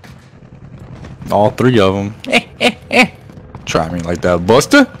 All 3 of them. Try me like that,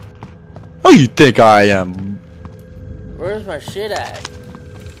 Buster. Who you think I am? Where's my shit at?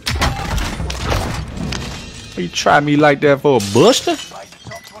 You try me like that for a Buster? Top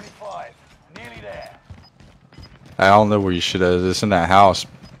 25. Nearly there. I don't know where you should have. It's in that house.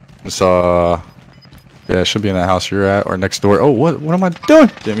 It's yeah, it should be in that house you're at or next door. Oh, what am I doing?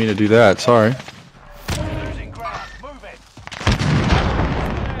 Didn't mean to do that. Sorry. Losing ground. Move it.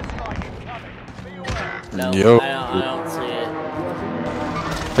 No, Yo. I don't see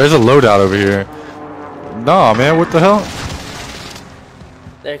it. There's a loadout over here. Nah, man, what the hell?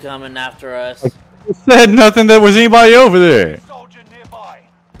 They're coming after us. I said nothing that was anybody over there. Soldier nearby.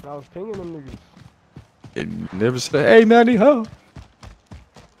 I was pinging them niggas. It never said, hey, Matty, ho.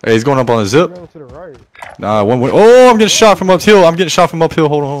 Hey, he's going up on the zip. Going to the right. Nah, one went. Oh, I'm getting shot from uphill. I'm getting shot from uphill.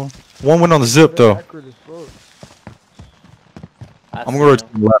 Hold on. One went on the zip, though. Accurate as fuck. I'm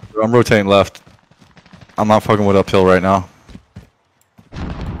rotating left, bro. I'm rotating left. I'm not fucking with uphill right now.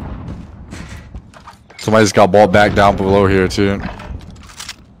 Somebody just got balled back down below here, too.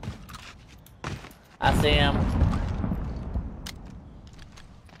 I see him.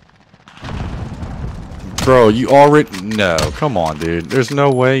 Bro, you already... No, come on, dude. There's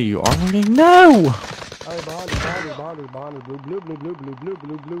no way you already know. Hey, behind us. Blue, blue, blue, blue, blue, blue,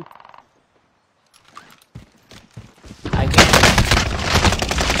 blue, blue. I can't.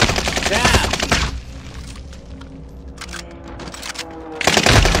 Crap!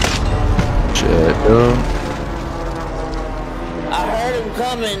 Shit, dude. I heard him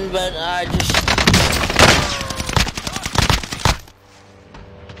coming, but I just...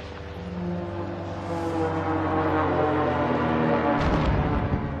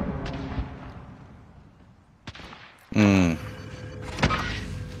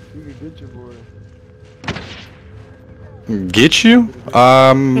 You can get your boy. Get you?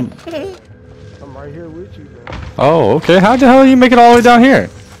 I'm right here with you, man. Oh, okay. How the hell you make it all the way down here?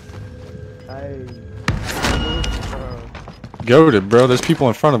 Hey. Goated, bro. There's people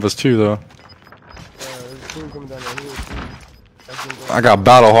in front of us, too, though. There's a team coming down the hill, too. I got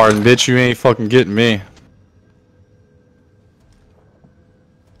battle hardened, bitch. You ain't fucking getting me.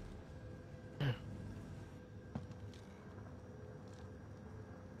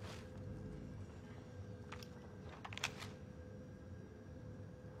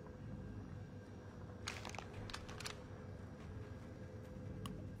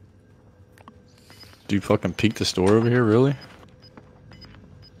 Do you fucking peek the store over here, really?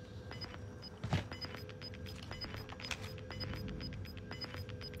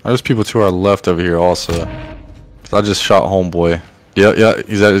 There's people to our left over here also. I just shot homeboy. Yeah,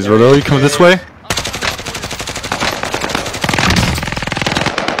 he's at his road. You coming this way?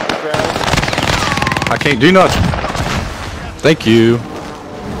 I can't do nothing. Thank you.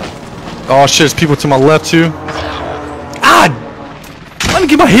 Oh shit, there's people to my left too. Ah! Let me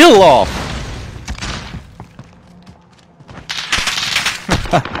get my heel off.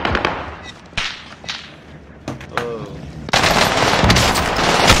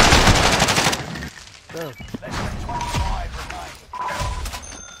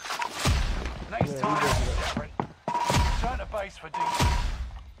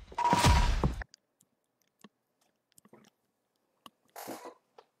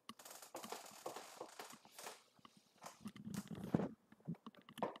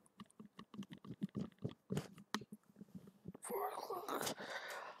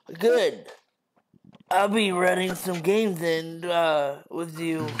 Good. I'll be running some games in with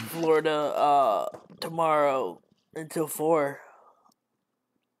you, Florida, tomorrow until 4.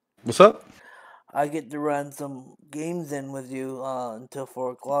 What's up? I get to run some games in with you until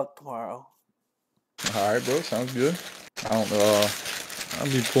 4 o'clock tomorrow. Alright, bro. Sounds good. I don't know. I'll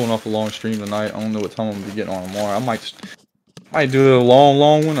be pulling off a long stream tonight. I don't know what time I'm gonna be getting on tomorrow. I might do a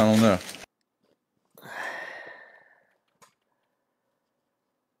long one. I don't know.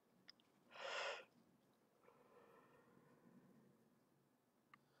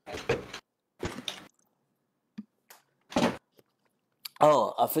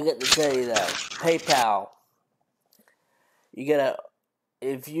 Oh, I forgot to tell you that PayPal. You gotta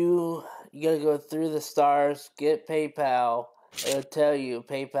go through the stars, get PayPal. It'll tell you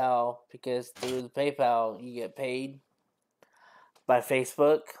PayPal because through the PayPal you get paid by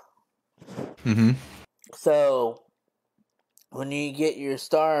Facebook. Mm-hmm. So when you get your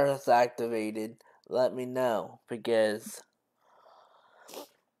stars activated, let me know, because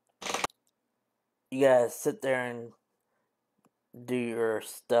you gotta sit there and do your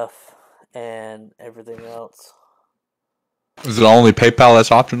stuff and everything else. Is it only PayPal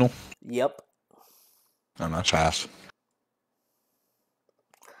that's optional? Yep. I'm not fast.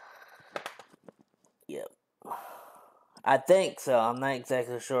 Yep. I think so. I'm not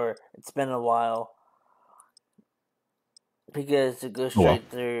exactly sure. It's been a while. Because it goes straight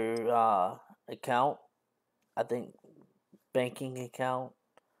through account. I think banking account.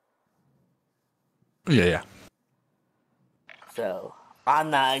 Yeah. So I'm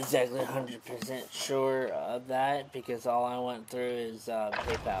not exactly 100% sure of that, because all I went through is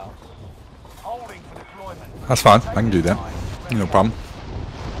PayPal. Holding for deployment. That's fine. I can do that. No problem.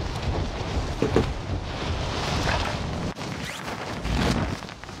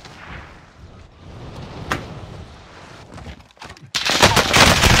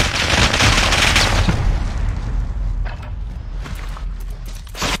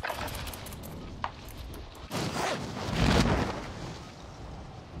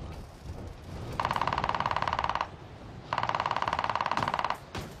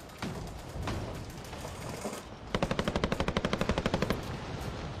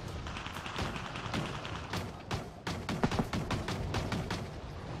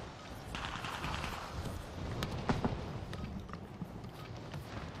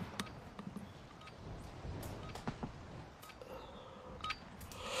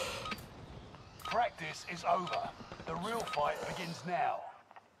 Practice is over. The real fight begins now.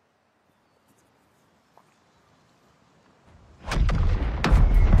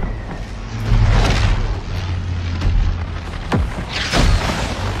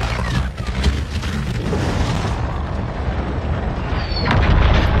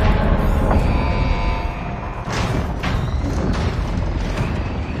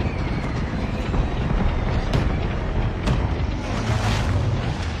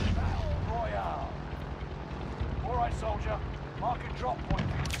 Soldier, mark a drop point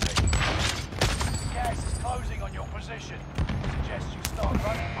for your team. Gas is closing on your position. Suggest you start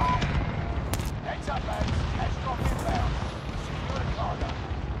running. Heads up, lads. Gas drop inbound. Secure the cargo.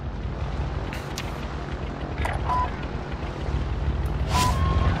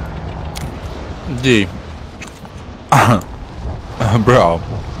 D. Bro.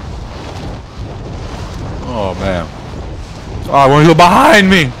 Oh, man. Oh, I want to go behind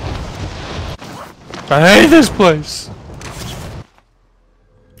me. I hate this place.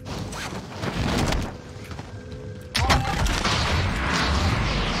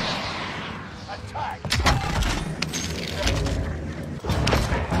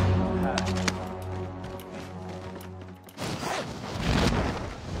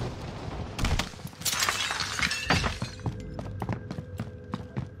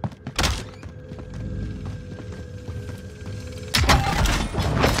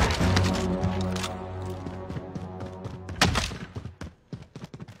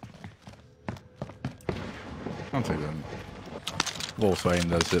 I'll take that. Wolfsbane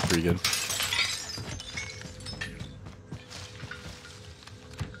does it pretty good.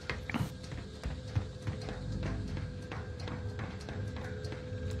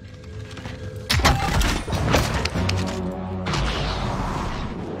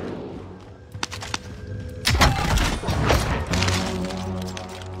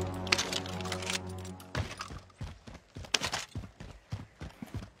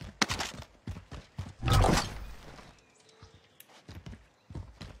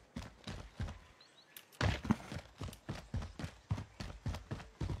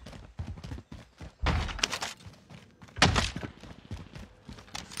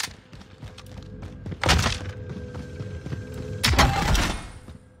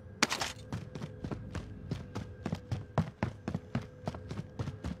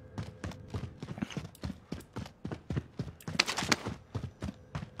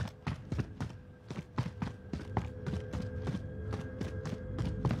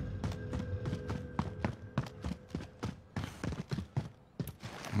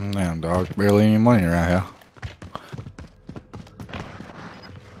 Damn, dog. Barely any money around here.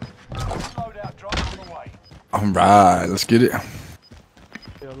 Alright, let's get it. Yeah,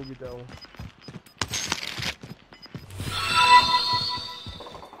 let me get that one.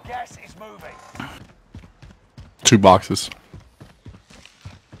 Gas is moving. 2 boxes.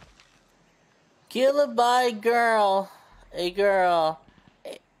 Kill it by girl. Hey, girl.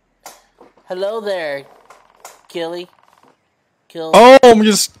 Hello there, Killy. Kill. Oh, I'm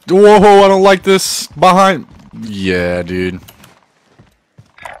just. Whoa, I don't like this. Behind. Yeah, dude.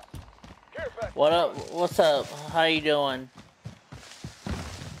 What up? What's up? How you doing?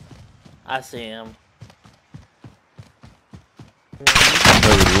 I see him.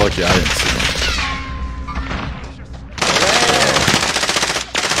 Really lucky I didn't see him.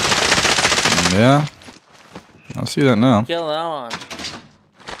 Yeah. I see that now. Kill that one.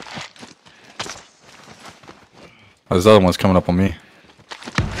 Oh, this other one's coming up on me.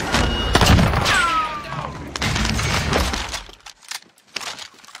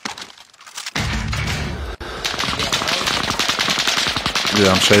 Yeah,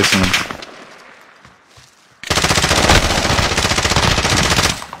 I'm chasing him.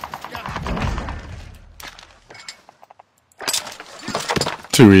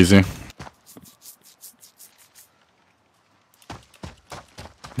 Too easy.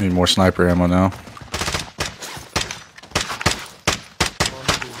 Need more sniper ammo now.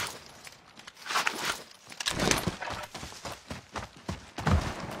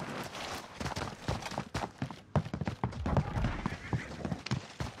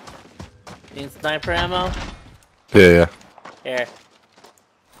 Need sniper ammo? Yeah. Here.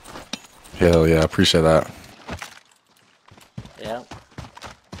 Hell yeah, appreciate that. Yep.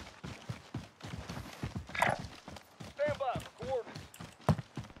 Stand by for coordinates.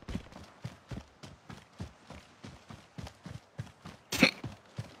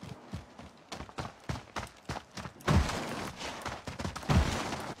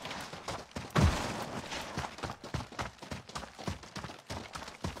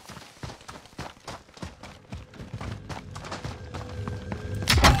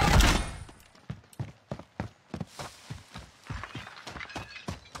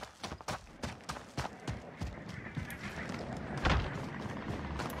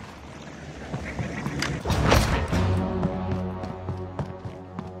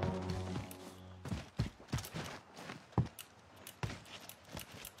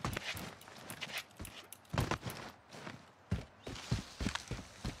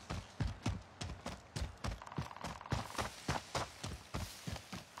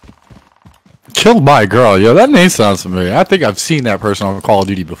 Killed by a girl, yo, that name sounds familiar. I think I've seen that person on Call of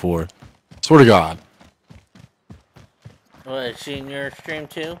Duty before. Swear to God. What, is she in your stream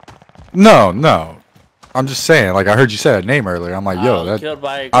too? No. I'm just saying, like I heard you say that name earlier. I'm like, yo, that Killed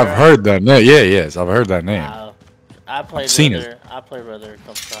by a girl. I've heard that name. Yeah, yes, I've heard that name. I played I've seen with it. her. I played with her a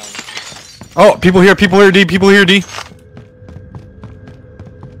couple times. Oh, people here, D,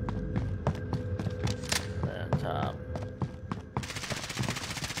 Right on top.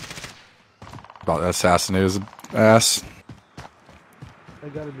 About to assassinate his ass. I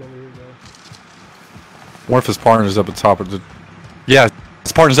gotta be over here, bro. One of his partners up at top of the. Yeah,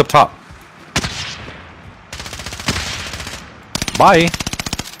 his partner's up top. Bye.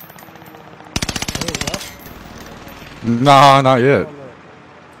 Nah, not yet.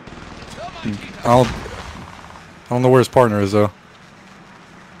 I don't know where his partner is though.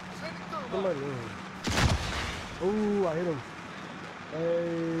 Somebody in. Ooh, I hit him.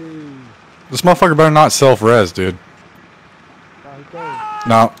 Hey. This motherfucker better not self-res, dude. Nah, he can't.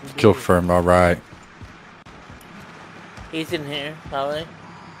 No, kill confirmed. All right. He's in here, probably.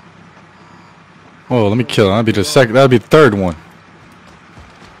 Oh, let me kill him. That'd be the second. That'd be the third one.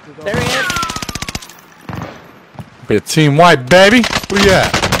 There he is. Be a team white, baby. Where you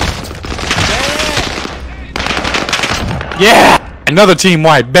at? Yeah, another team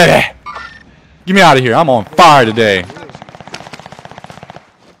white, baby. Get me out of here. I'm on fire today.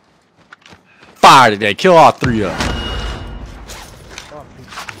 Fire today. Kill all three of them.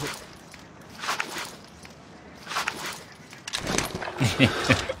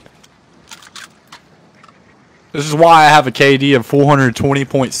 This is why I have a KD of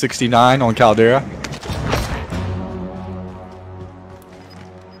 420.69 on Caldera.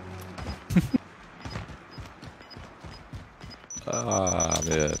 Ah,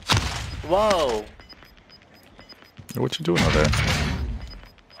 man. Whoa. What you doing out there?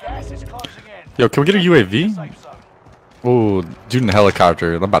 Gas is closing in. Yo, can we get a UAV? Safe zone. Oh, dude in the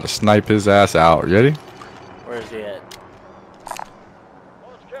helicopter. I'm about to snipe his ass out. You ready? Where is he at?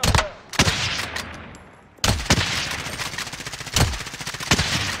 Launch countdown.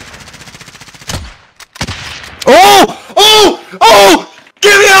 Oh!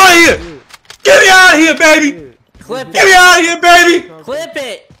 Get me out of here! Get me out of here, baby! Clip it. Get me out of here, baby! Clip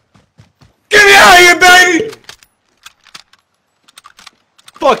it. Get me out of here, baby!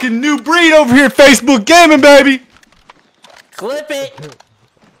 Fucking new breed over here, Facebook gaming, baby! Clip it.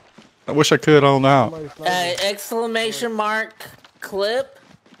 I wish I could. I don't know how. Exclamation mark. Clip.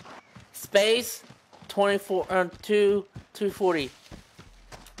 Space. 240.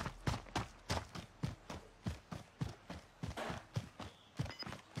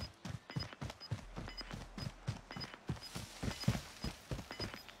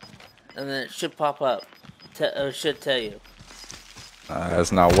 and then it should pop up. It should tell you.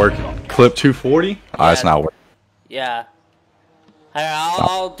 That's not working. Clip 240? Yeah. It's not working. Yeah.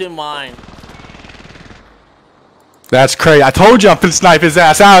 I'll do mine. That's crazy. I told you I'm finna snipe his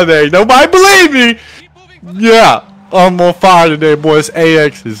ass out of there. Nobody believe me. Yeah. I'm on fire today, boys.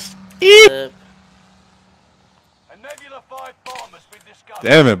 AXs. A Nebula 5 bomb has been discovered.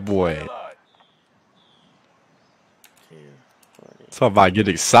 Damn it, boy. Alert. Talk about get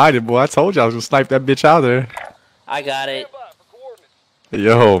excited, boy. I told you I was gonna snipe that bitch out of there. I got it. Stand by for coordinates.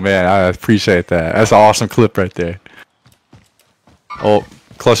 Yo, man, I appreciate that. That's an awesome clip right there. Oh,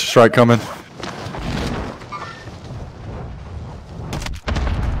 cluster strike coming.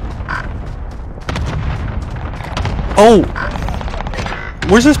 Oh!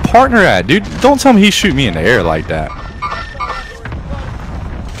 Where's his partner at, dude? Don't tell me he shoot me in the air like that.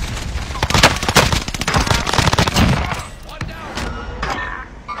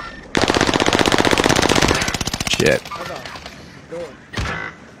 Shit.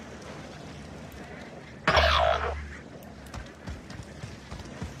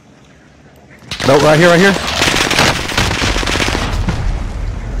 No, right here, right here.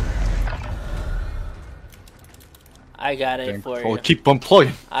 I got it for Oh, you. keep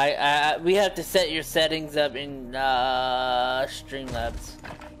unplugging. We have to set your settings up in Streamlabs.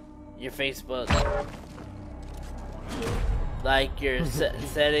 Your Facebook. Like your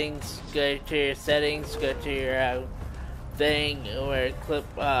settings, go to your settings, go to your thing where clip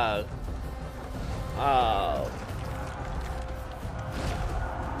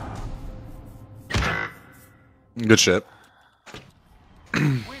Good shit.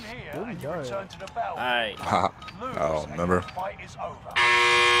 Win here and you return to the battle. Alright. Lose Oh, and remember? your fight is over.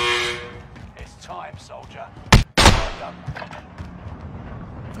 It's time, soldier. I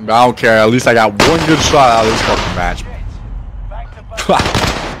don't care. At least I got one good shot out of this fucking match. Back to back.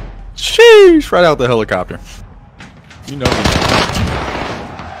 Sheesh! Right out the helicopter. You know me. Your team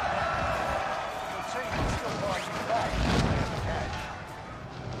is still fighting back. Catch.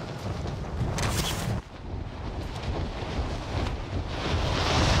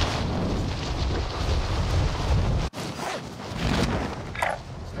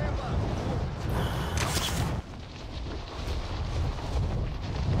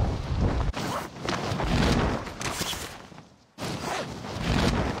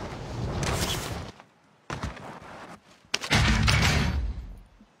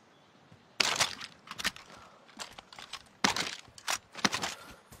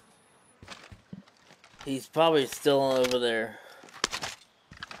 He's probably still over there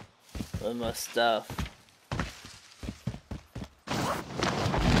with my stuff.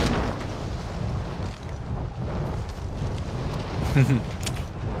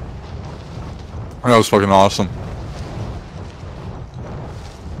 That was fucking awesome.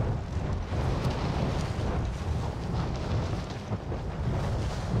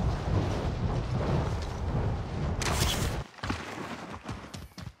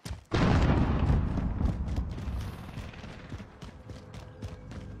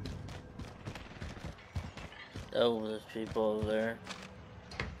 Oh, there's people over there.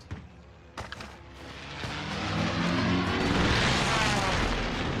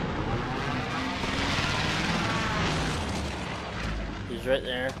 He's right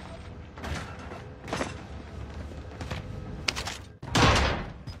there.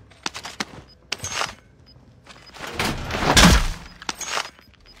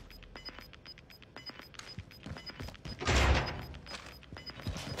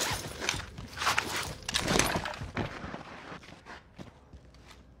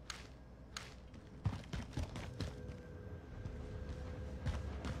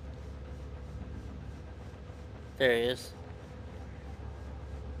 There he is.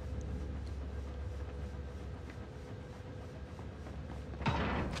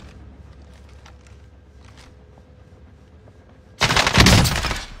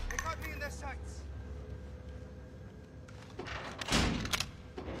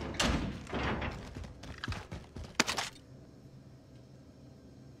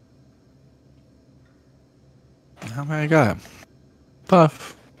 How many I got?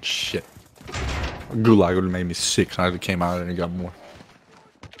 Puff. Shit. Gulag would have made me sick. I came out and got more.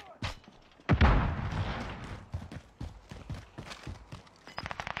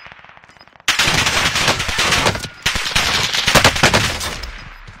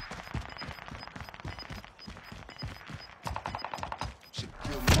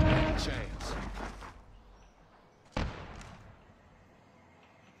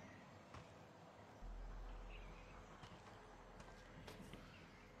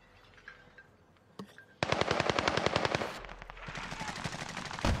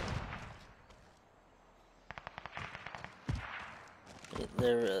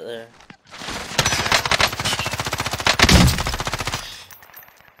 They're.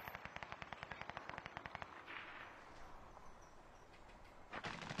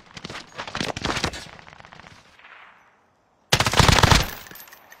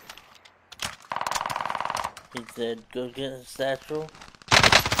 He said, go get a satchel.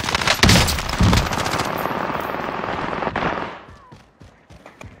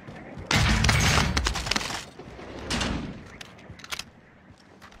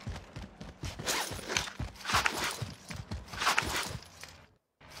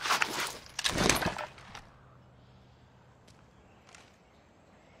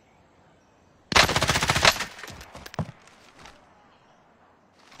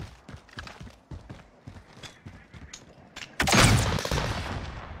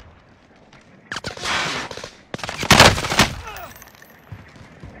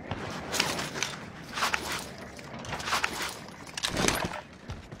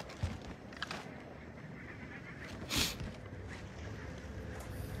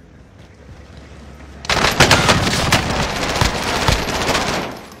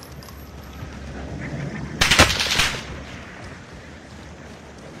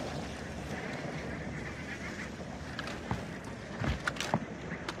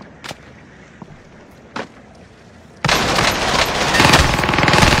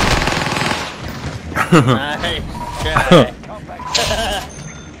 Nice try.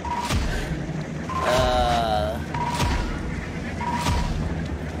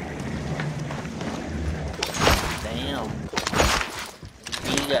 Damn.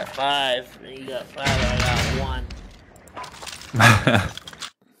 You got 5. You got 5. I got 1.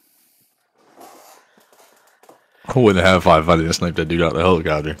 I wouldn't have 5 if I didn't snipe that dude out the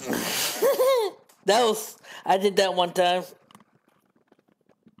helicopter. I did that one time.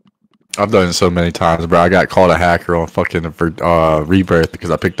 I've done it so many times, bro. I got called a hacker on fucking Rebirth because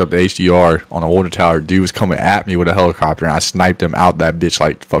I picked up the HDR on a water tower. Dude was coming at me with a helicopter, and I sniped him out that bitch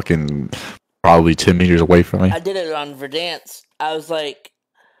like fucking probably 10 meters away from me. I did it on Verdansk. I was like,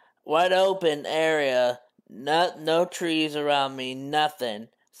 wide open area, no trees around me, nothing.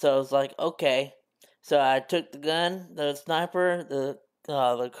 So I was like, okay. So I took the gun, the sniper, the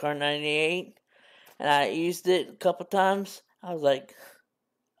Kar 98, and I used it a couple times. I was like,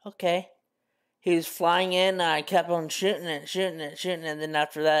 okay. He was flying in, and I kept on shooting it, and then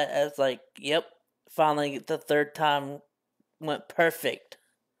after that, I was like, yep. Finally, the third time went perfect.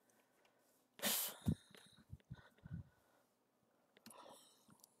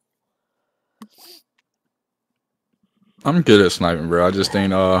 I'm good at sniping, bro. I just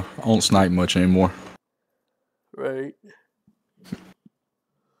ain't I don't snipe much anymore. Right.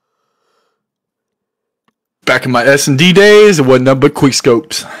 Back in my S&D days, it wasn't nothing but quick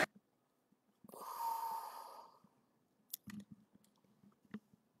scopes.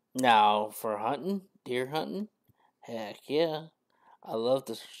 Now, for hunting, deer hunting, heck yeah. I love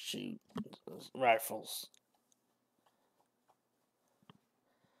to shoot rifles.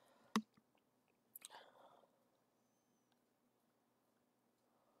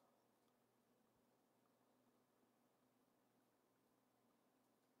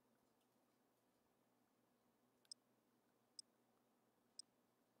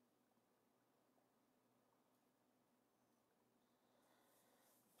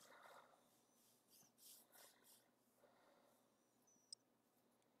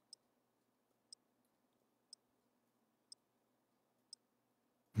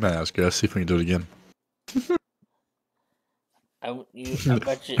 Man, that's good. Let's see if we can do it again. I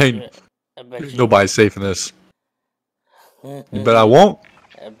bet you. Hey, I bet you. Nobody's safe in this. You bet I won't?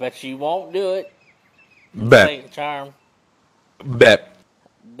 I bet you won't do it. Bet. Take the charm. Bet.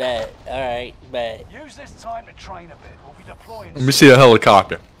 Bet. Alright, bet. Use this time to train a bit. We'll be deploying. Let me see a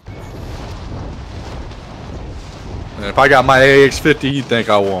helicopter. And if I got my AX-50, you think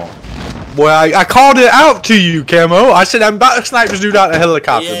I won't. Boy, I called it out to you, Camo. I said I'm about to snipe this dude out of a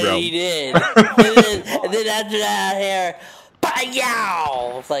helicopter, yeah, bro. Yeah, you did. and then after that, here,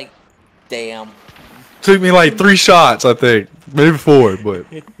 yow! It's like, damn. Took me like 3 shots, I think. Maybe 4, but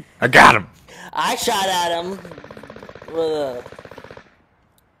I got him. I shot at him with a...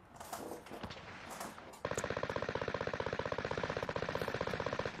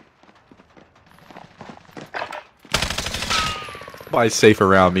 Nobody's safe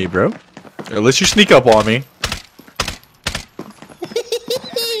around me, bro. Unless you sneak up on me.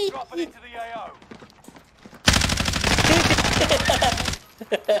 Dropping into the AO.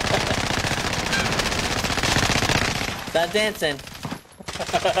 Stop dancing.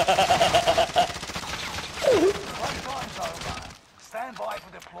 Time's over. Stand by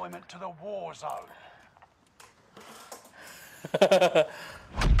for deployment to the war zone.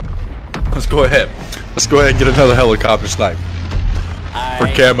 Let's go ahead. Let's go ahead and get another helicopter snipe. For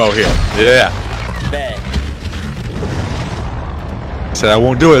camo here. Yeah. Bet. Said I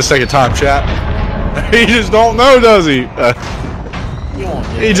won't do it a second time, chat. He just don't know, does he? He won't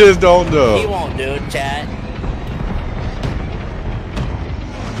do it. He just don't know. He won't do it, chat.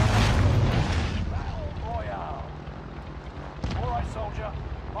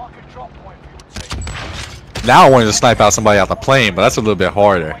 Now I wanted to snipe out somebody out the plane, but that's a little bit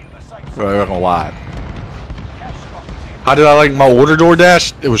harder. I'm not gonna lie. How did I like my order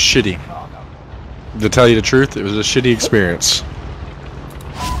DoorDash? It was shitty. To tell you the truth, it was a shitty experience.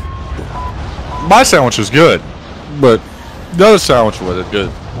 My sandwich was good, but the other sandwich wasn't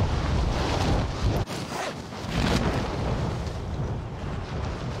good.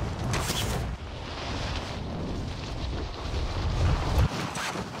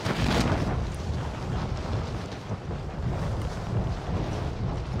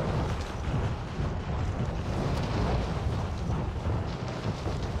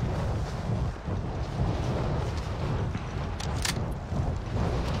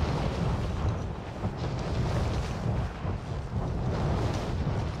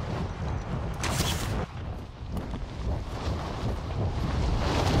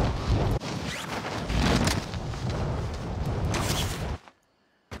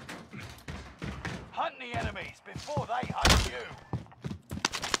 Hunt the enemies before they hunt you.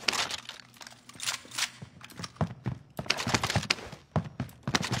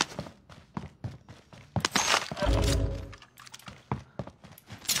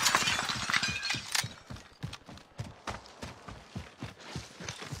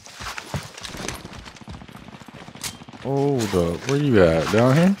 Hold up, where you at?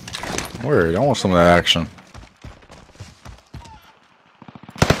 Down here? Word, I want some of that action.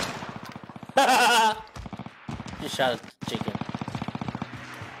 Just shot a chicken.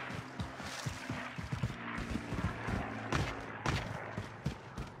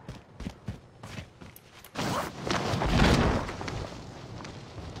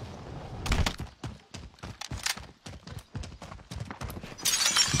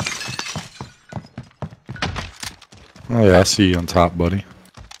 Oh yeah, I see you on top, buddy.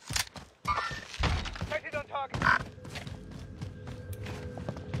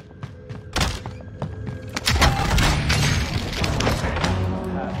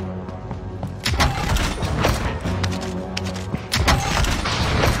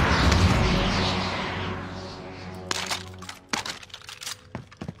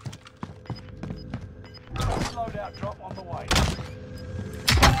 Loadout drop on the way.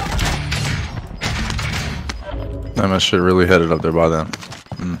 Damn, that shit really headed up there by then.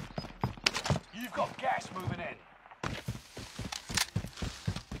 You've got gas moving in.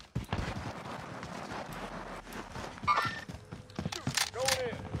 Going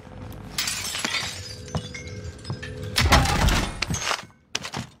in.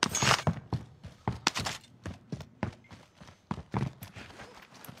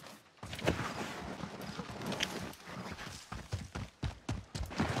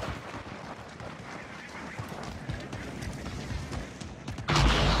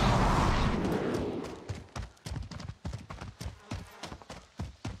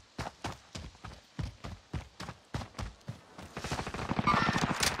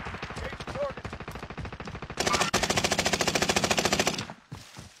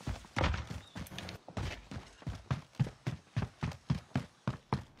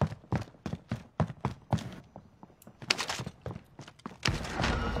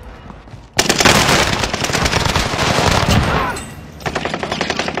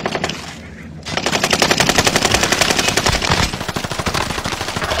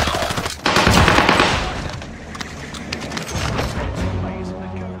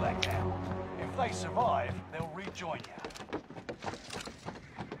 Survive, they'll rejoin you.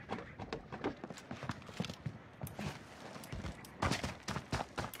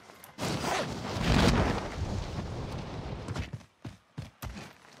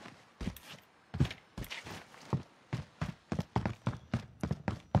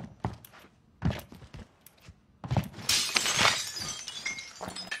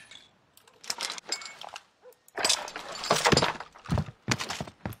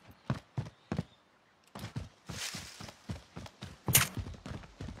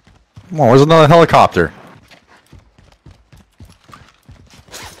 Come on, where's another helicopter?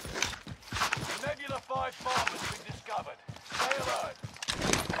 Nebula 5 bomb has been discovered. Stay alert.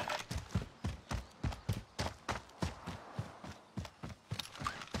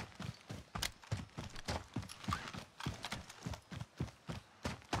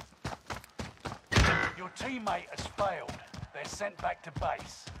 Your teammate has failed. They're they're sent back to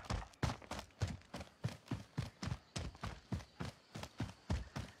base.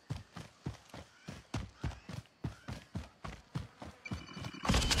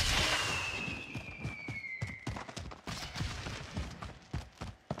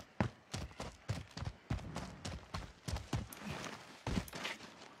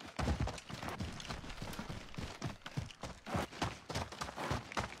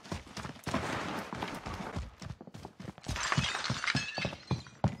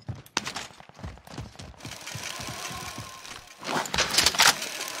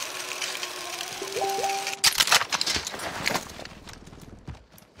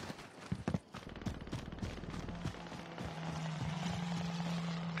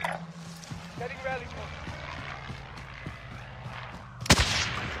 Getting rally point.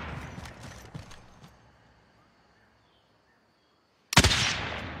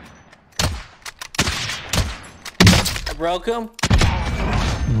 I broke him.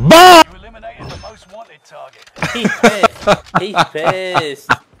 You eliminated the most wanted target. He's pissed. He's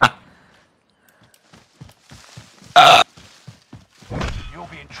pissed. You're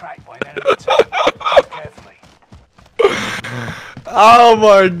being tracked by an enemy team. Move carefully. Oh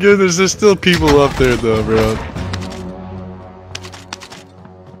my goodness, there's still people up there though, bro.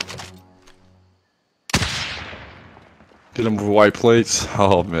 Get them with white plates.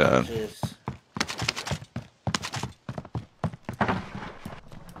 Oh man. Jeez.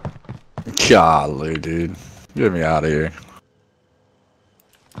 Golly, dude. Get me out of here.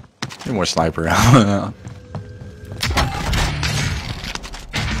 Get more sniper ammo.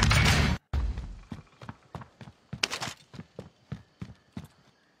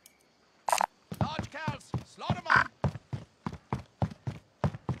 Large cows. Slaughter them up.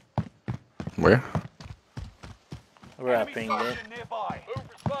 Where? We're Enemy upping soldier it. nearby. Move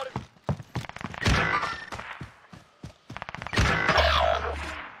spotted.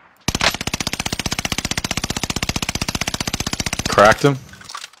 Cracked him.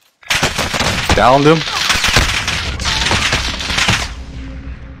 Downed him.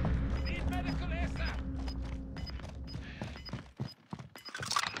 Need medical ASAP.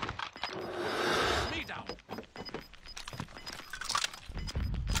 Me down.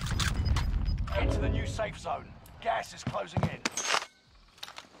 Get to the new safe zone. Gas is closing in.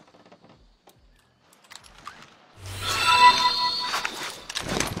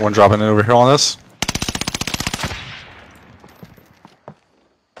 One dropping in over here on us.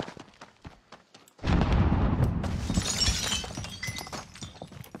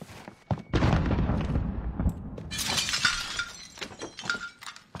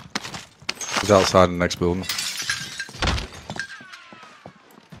 He's outside the next building.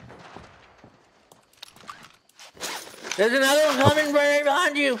 There's another one coming right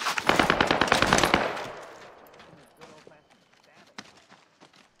behind you.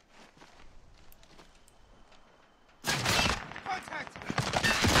 Contact.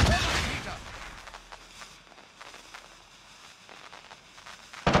 Leader.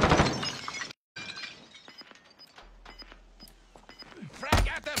 Frag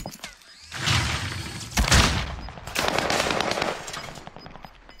at them.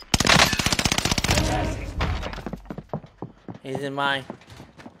 He's in mine.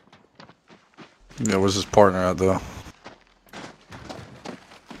 Yeah, where's his partner at though?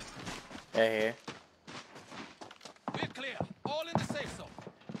 Right here. We're clear. All in the safe zone.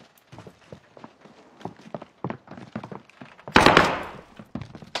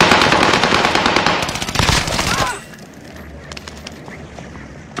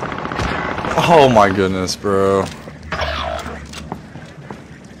 Oh my goodness, bro.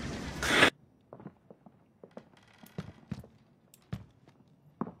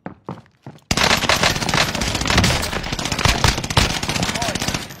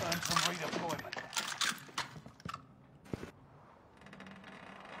 Earn some redeployment.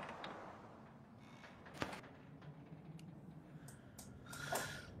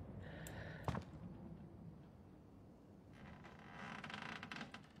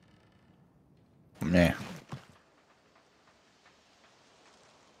 Man.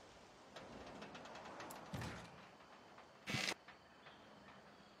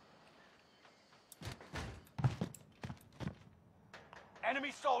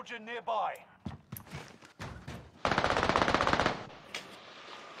 Enemy soldier nearby.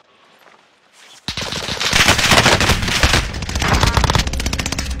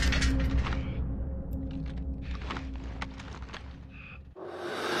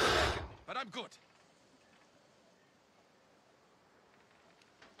 But I'm good.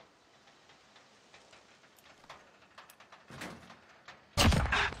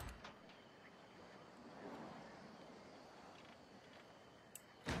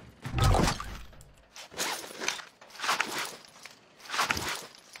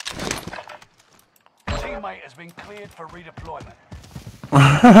 teammate has been cleared for redeployment.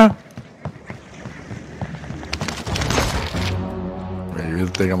 Man, you really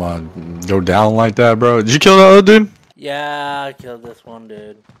think I'm gonna go down like that, bro? Did you kill that other dude? Yeah, I killed this one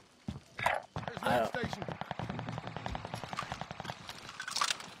dude. I don't. Station.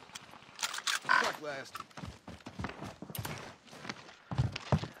 Truck last.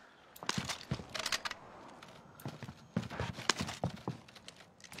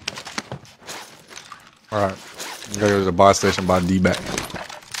 Alright. You gotta go to the buy station, buy D back.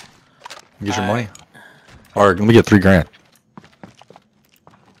 Get your money. Or let me get 3 grand.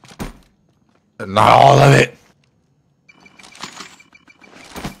 Not all of it.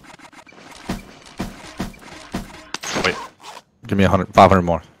 Wait. Give me 500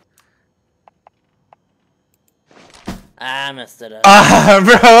 more. I messed it up.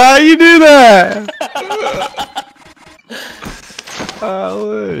 Bro, how you do that?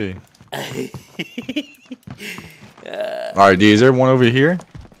 Golly. Alright, D, is there one over here?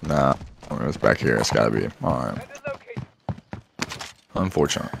 Nah. It's back here. It's gotta be. Alright.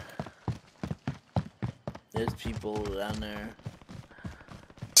 Unfortunate. There's people down there.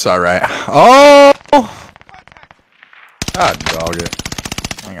 It's alright. Oh! God dog it.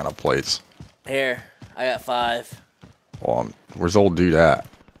 I ain't got no plates. Here, I got 5. Well, where's old dude at?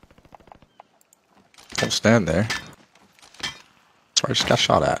 Don't stand there. Sorry, I just got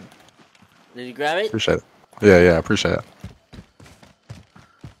shot at. Did you grab it? Appreciate it. Yeah, appreciate it.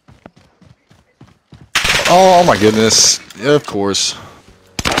 Oh my goodness. Yeah, of course.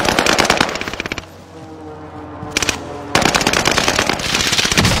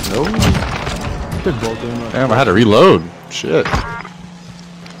 No. Damn, I had to reload. Shit.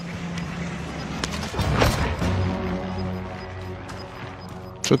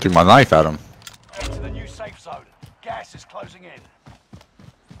 Should threw my knife at him. Head to the new safe zone. Gas is closing in.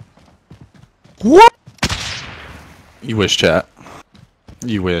 What? You wish, chat.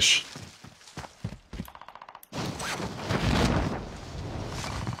 You wish.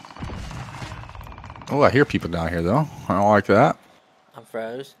 Oh, I hear people down here though. I don't like that. I'm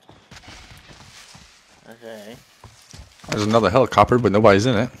froze. Okay. There's another helicopter, but nobody's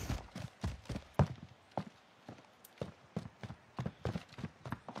in it.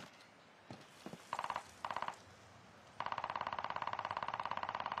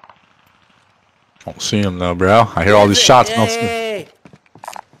 Don't see him though, bro. I hear all these shots. Yay!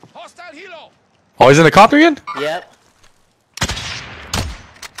 Hostile helo. Oh, he's in the copter again? Yep.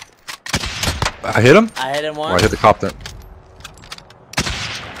 I hit him? I hit him Oh, once. I hit the copter.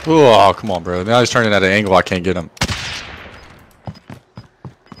 Oh, come on, bro. Now he's turning at an angle I can't get him.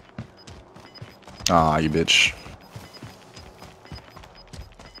 Aw, you bitch.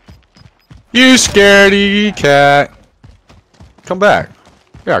 You scaredy cat. Come back.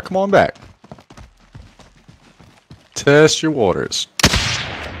 Yeah, come on back. Test your waters.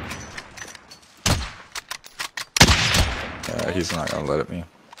 Yeah, he's not gonna let it be.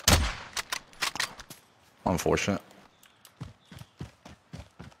 Unfortunate.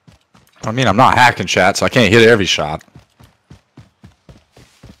 I mean, I'm not hacking chat, so I can't hit every shot.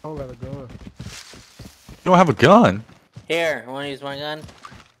 I don't got a gun. You don't have a gun? Here, I want to use my gun.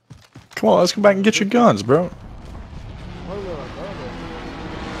 Come on, let's go back and get your guns, bro. I don't got a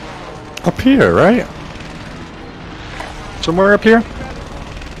gun. Up here, right? Somewhere up here?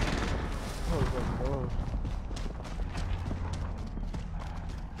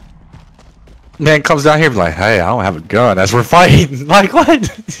 Man comes down here and be like, hey, I don't have a gun as we're fighting. Like,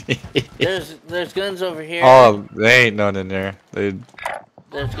 what? There's guns over here. Oh, they ain't none in there. There's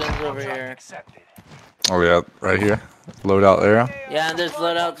guns over here. Accepted. Oh, yeah, right here. Loadout there. Yeah, there's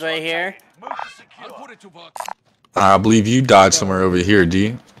loadouts right here. Move to I'll secure. put it to bucks. I believe you died somewhere over here,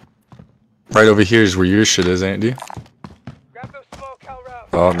 D. Right over here is where your shit is, ain't it, D? Grab those small cal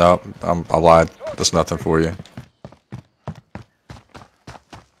rounds. Oh, no. I lied. That's nothing for you.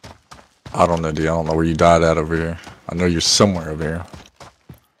 I don't know, D. I don't know where you died at over here. I know you're somewhere over here.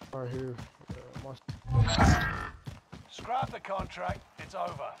 Right here. Scrap the contract. It's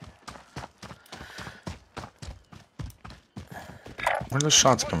over. Where are those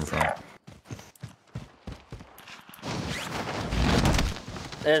shots coming from?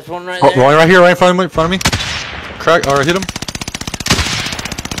 There's one right Oh, there. right here, right in front of me. Crack, or hit him.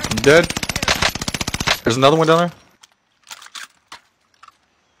 I'm dead. There's another one down there.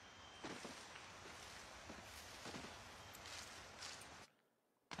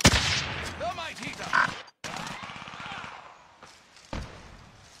 Thermite heater.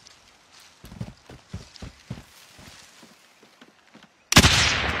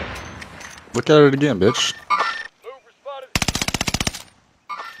 Look at it again, bitch. Move spotted.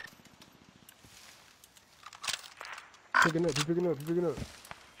 Picking up, he's picking up, he's picking up.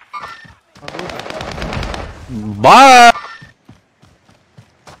 Bye!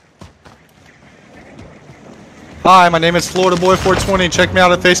 Hi, my name is Florida Boy 420. Check me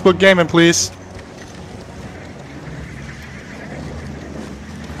out at Facebook Gaming, please.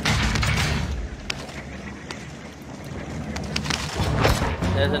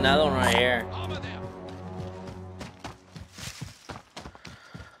 There's another one right here.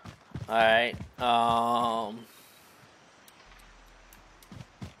 Alright,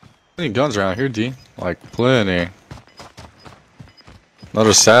 Plenty guns around here, D. Like, plenty.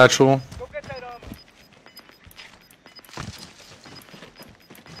 Another satchel. Go get that armor.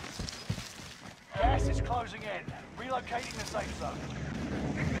 Gas is closing in. Relocating the safe zone.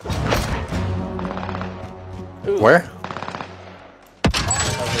 Where?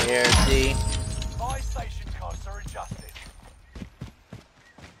 over here, D. Buy station costs are adjusted.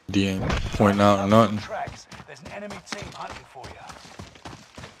 D ain't pointing out nothing. Tracks. There's an enemy team hunting for you.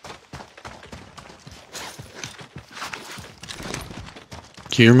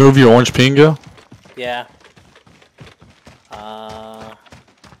 Can you remove your orange pingo? Yeah.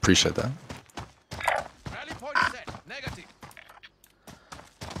 Appreciate that. Rally point set. Negative.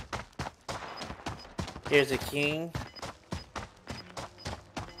 Here's a king.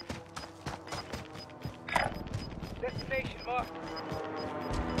 Destination marked.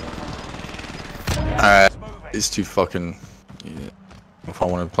 Alright. These two fucking... Yeah. If I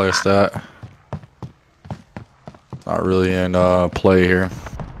want to place that. Not really in play here.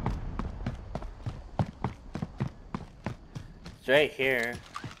 It's right here.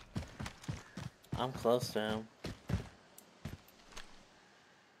 I'm close to him.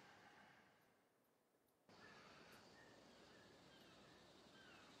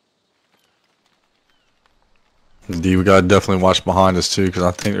 D, we gotta definitely watch behind us too, because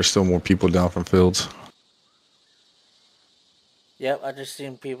I think there's still more people down from fields. Yep, I just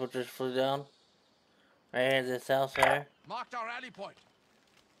seen people just flew down. Right here in this house there. Marked our rally point.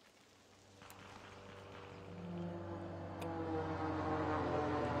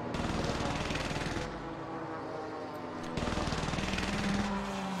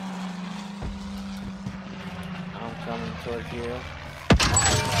 I'm coming towards you.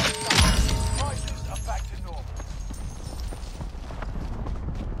 Prices are back to normal.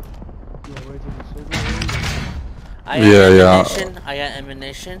 I got ammunition. I got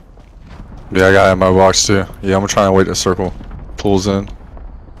ammunition. Yeah, I got it in my box too. Yeah, I'm trying to wait to circle pulls in.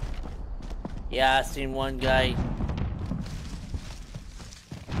 Yeah, I seen one guy.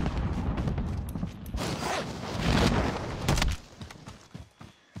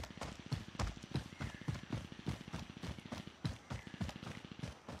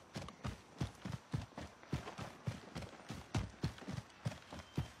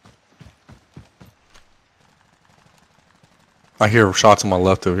 I hear shots on my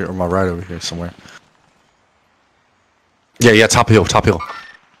left over here, or my right over here somewhere. Yeah, top hill, top hill.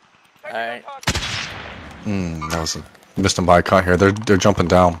 Alright, That was missed him by a cut here. They're jumping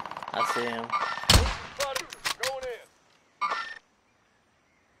down. I see him. Going in.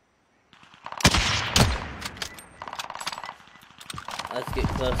 Let's get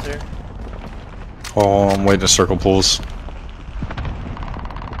closer. Oh, I'm waiting to circle pulls.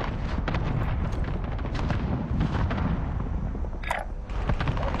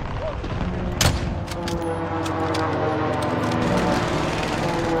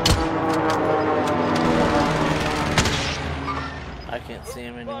 I can't see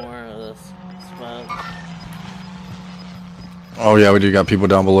him anymore with this smoke. Oh yeah, we do got people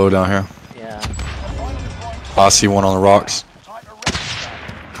down below down here. Yeah. I see one on the rocks.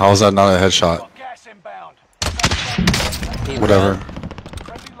 How is that not a headshot? Gas inbound. Keep Whatever. going.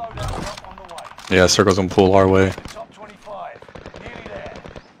 Friendly loadout on the way. Yeah, circle's gonna pull our way. Top 25. Nearly there.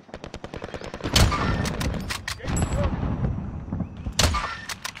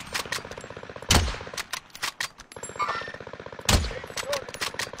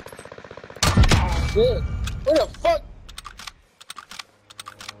 Shit. What the fuck?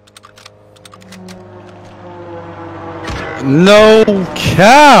 No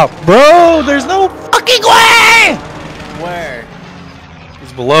cap, bro. There's no fucking way. Where?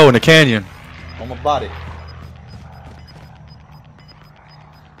 He's below in the canyon. On my body.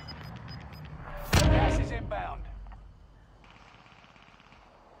 Gas is inbound.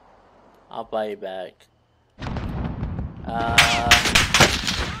 I'll buy you back.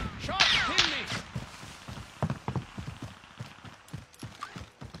 Shot. Pin me.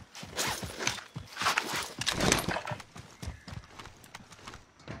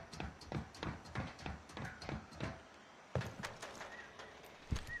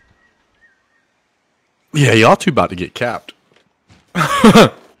 Yeah, y'all two about to get capped.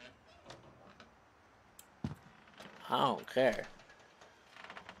 I don't care.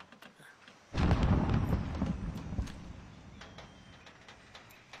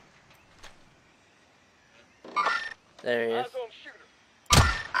 There he is.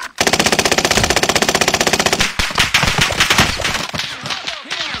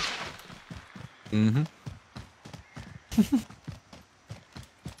 Mm-hmm.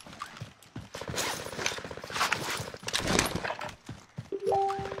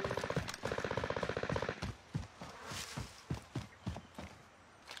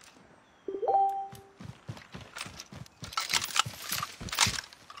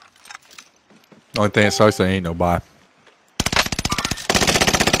 Only thing that sucks, there ain't no buy.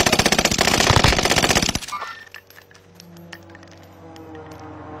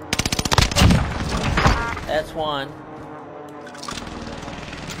 That's one.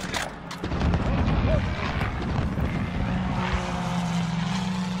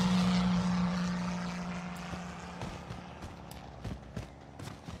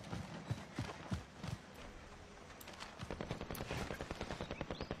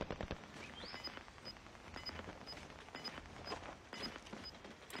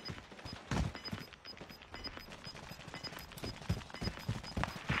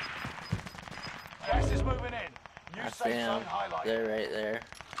 Gas is moving in. New I safe see zone him. highlighted. They're right there.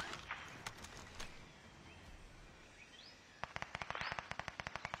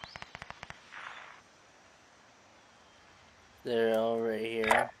 They're all right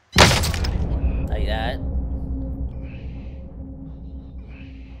here. Like that.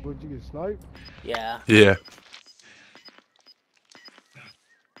 Would you get sniped? Yeah. Yeah.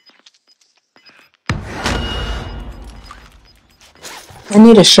 I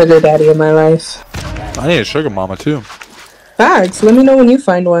need a sugar daddy in my life. I need a sugar mama too. Facts. Let me know when you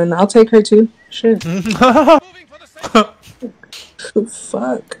find one. I'll take her too. Shit. Moving for the safe zone.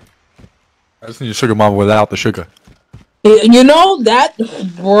 Fuck. I just need a sugar mama without the sugar. You know that,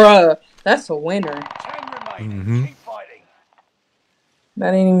 bruh. That's a winner. 10 remaining. Mm-hmm. Keep fighting.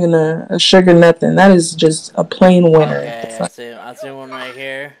 That ain't even a sugar nothing. That is just a plain winner. Okay, I see one right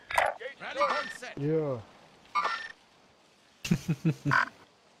here. Rally point set. Yeah.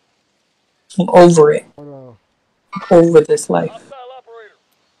 I'm over it. Hold Over this life.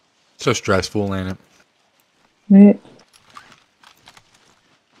 So stressful, ain't it? Right?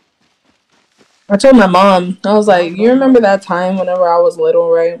 I told my mom, I was like, you remember that time whenever I was little,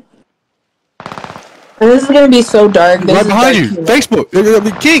 right? And this is gonna be so dark. This Right is behind dark you. humor.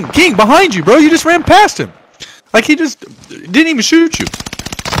 Facebook. King, behind you, bro. You just ran past him. Like he just didn't even shoot you.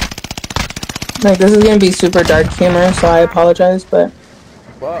 Like, this is gonna be super dark humor, so I apologize, but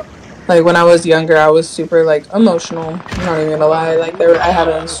like when I was younger, I was super like emotional. I'm not even gonna lie. Like I had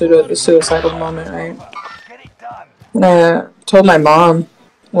a suicidal moment, right? Get it done. And I told my mom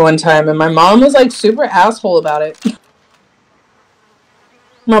one time, and my mom was like super asshole about it.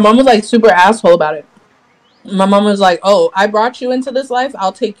 My mom was like super asshole about it. My mom was like, "Oh, I brought you into this life.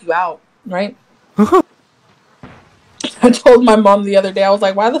 I'll take you out." Right? I told my mom the other day, I was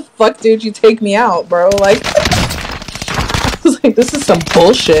like, "Why the fuck did you take me out, bro?" Like, I was like, "This is some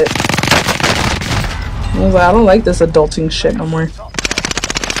bullshit." I was like, "I don't like this adulting shit no more."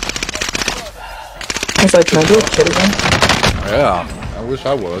 I was like, "Can I do a kid again?" Yeah, I wish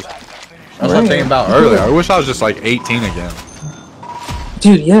I was. That's what Right. I'm thinking about earlier. I wish I was just like 18 again.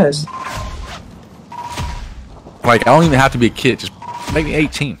 Dude, yes. Like I don't even have to be a kid. Just make me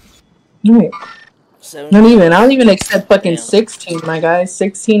 18. Right. 7 Not even. kills. I'll even accept fucking Damn. 16, my guy.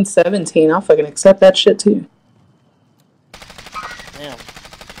 16, 17. I'll fucking accept that shit too. Damn.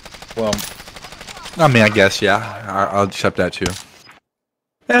 Well, I mean, I guess yeah. I'll accept that too.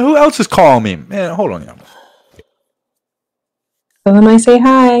 Man, who else is calling me? Man, hold on, y'all. So then I say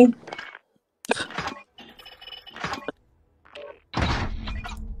hi.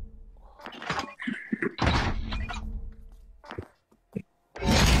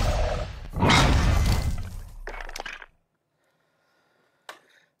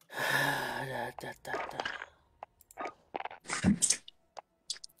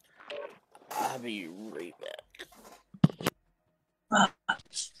 I'll be right back.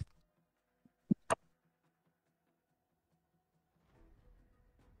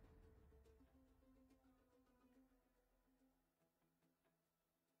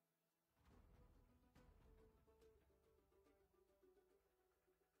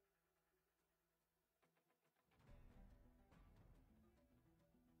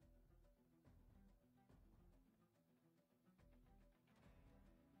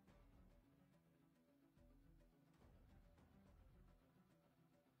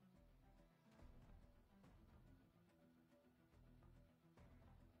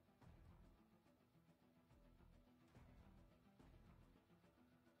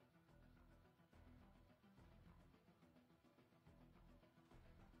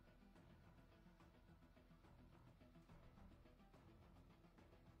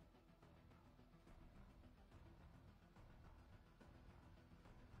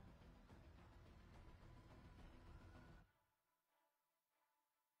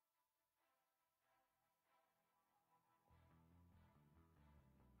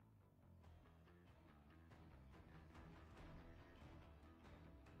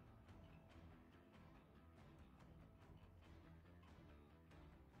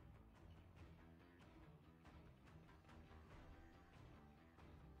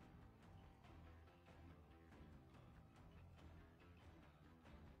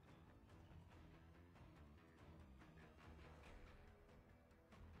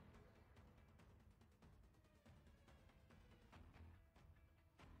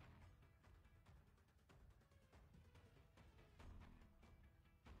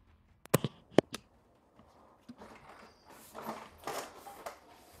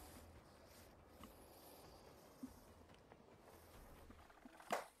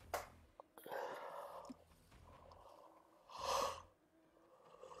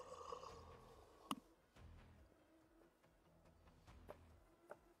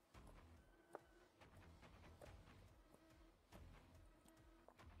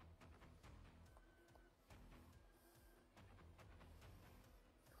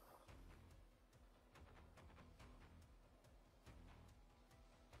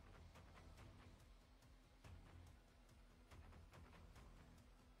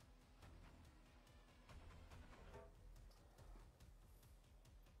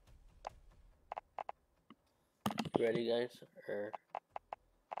 ready, guys? Or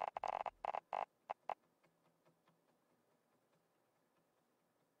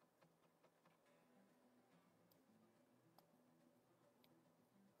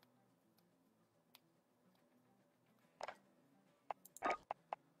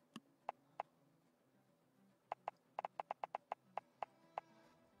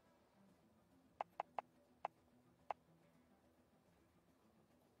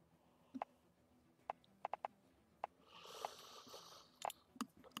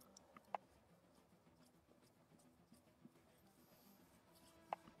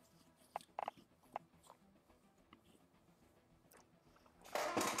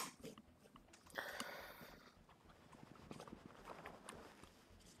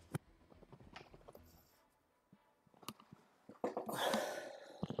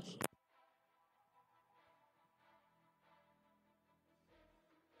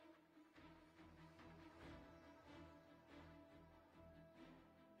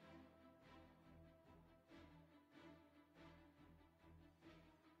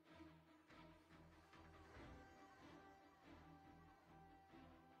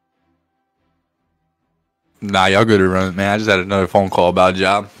Nah, y'all good to run, man. I just had another phone call about a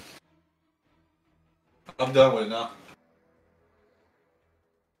job. I'm done with it now.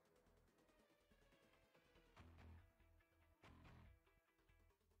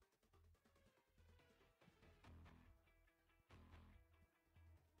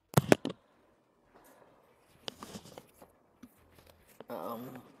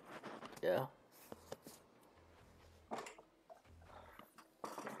 yeah.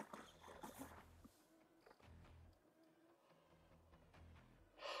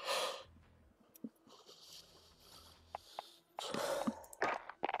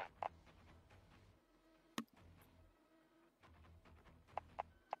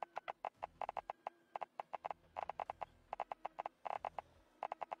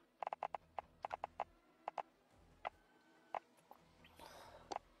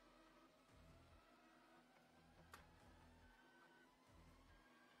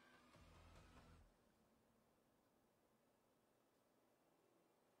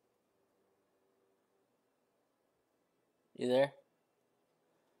 You there?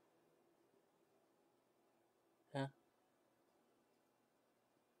 Yeah.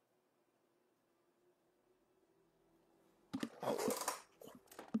 Oh.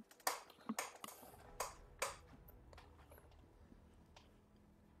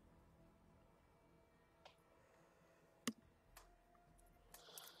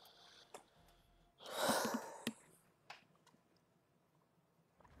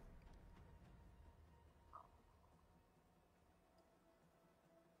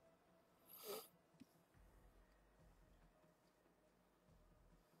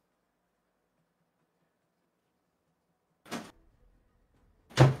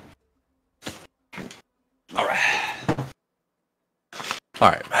 All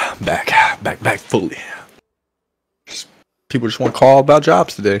right, back fully. People just want to call about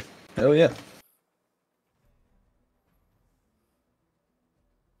jobs today. Hell yeah.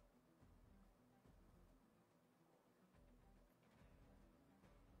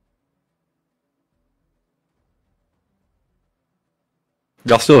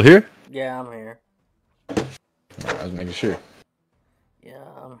 Y'all still here? Yeah, I'm here. I was making sure. Yeah,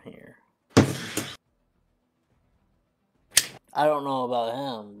 I'm here. I don't know about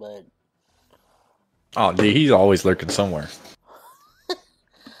him, but Oh, dude, he's always lurking somewhere.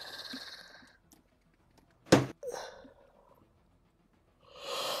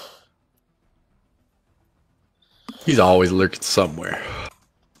 He's always lurking somewhere.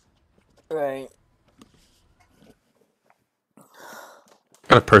 right.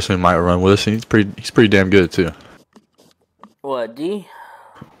 Got a person who might run with us, and he's pretty damn good too. What, D?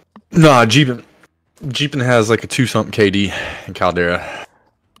 Nah, Jeepin has like a 2-something KD in Caldera.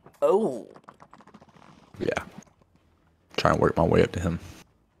 Oh. Yeah. Trying to work my way up to him.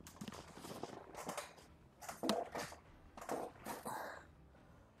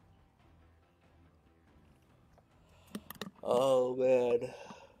 Oh, man.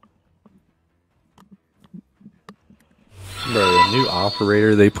 Bro, the new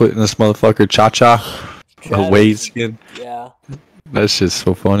operator they put in this motherfucker, Cha-Cha, the Wade skin. Yeah. That shit's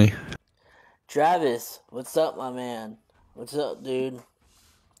so funny. Travis, what's up, my man? What's up, dude?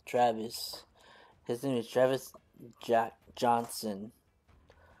 Travis. His name is Travis Jack Johnson.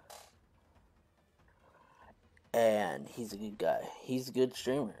 And he's a good guy. He's a good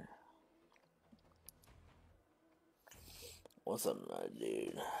streamer. What's up, my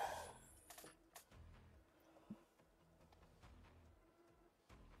dude?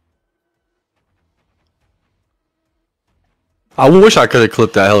 I wish I could have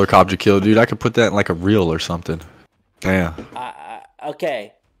clipped that helicopter kill, dude. I could put that in like a reel or something. Yeah.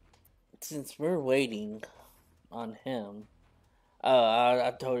 Okay. Since we're waiting on him,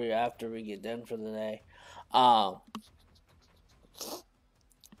 I told you after we get done for the day. I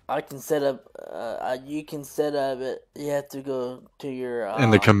can set up. You can set up it. You have to go to your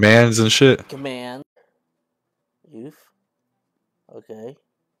And the commands and shit. Command. Youth. Okay.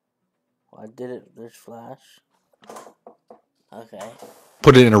 Well, I did it. There's flash. Okay.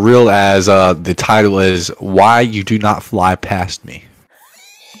 Put it in a reel as the title is "Why You Do Not Fly Past Me."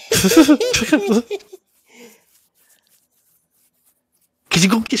 Cause you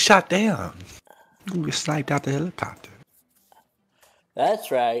gonna get shot down. You gonna get sniped out the helicopter.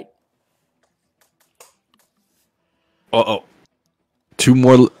 That's right. Uh-oh. 2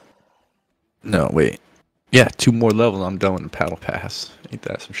 more... No, wait. Yeah, 2 more levels. I'm done with the paddle pass. Ain't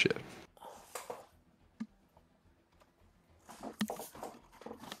that some shit?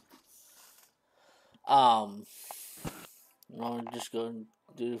 I'm just going to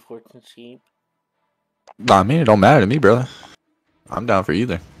do fortune sheep. I mean, it don't matter to me, brother. I'm down for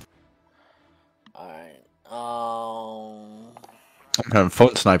either. Alright. I'm having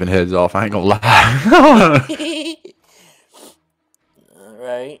fun sniping heads off. I ain't gonna lie.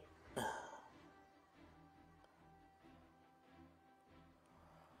 Alright.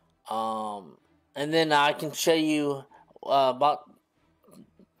 And then I can show you about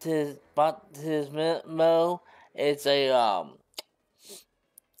his mo. It's a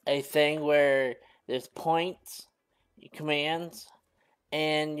thing where there's points, commands,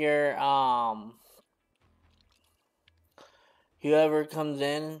 and your whoever comes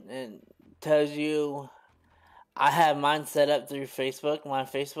in and tells you. I have mine set up through Facebook, my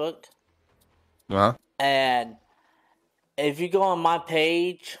Facebook. Uh-huh. And if you go on my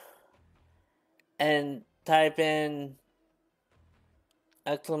page and type in !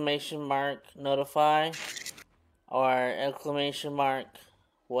 notify or !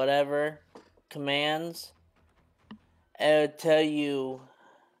 whatever commands, it'll tell you,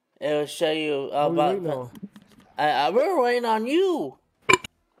 it'll show you about we're waiting on you.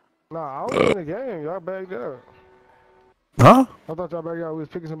 Nah, I was in the game. Y'all backed up. Huh? I thought y'all backed out. We was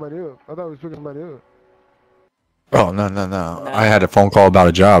picking somebody up. I thought we was picking somebody up. Oh, no. I had a phone call about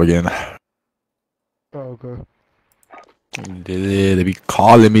a job again. Oh, okay. They be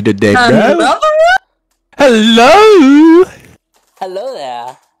calling me today, bro. Hello. Hello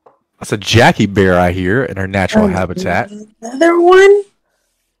there. That's a Jackie bear I hear in her natural habitat. Another one?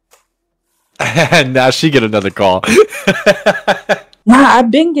 And now she get another call. Nah, I've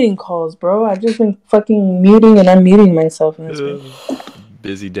been getting calls, bro. I've just been fucking muting and unmuting myself in this way.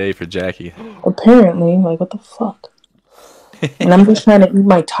 Busy day for Jackie. Apparently, like, what the fuck? And I'm just trying to eat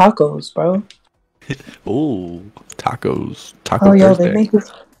my tacos, bro. Ooh, tacos. Taco Oh, yo, Thursday.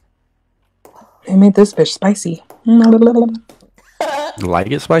 they made this bitch spicy. You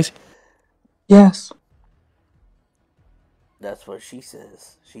like it spicy? Yes. That's what she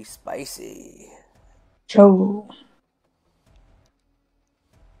says. She's spicy. Cho.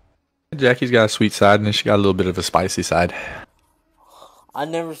 Jackie's got a sweet side, and then she got a little bit of a spicy side. I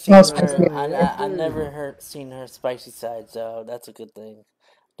never seen her. I never seen her spicy side, so that's a good thing.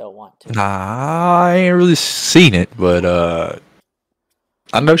 Don't want to. Nah, I ain't really seen it, but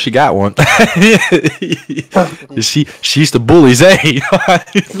I know she got one. she's the bullies, eh? I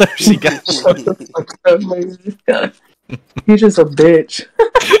know she got one. You're just a bitch.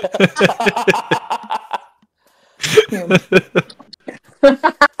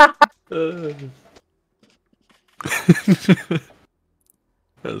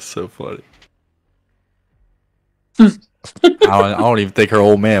 That's so funny. I don't even think her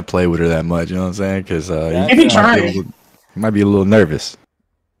old man played with her that much. You know what I'm saying? Because he might be a little nervous.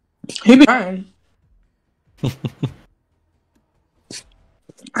 He be trying.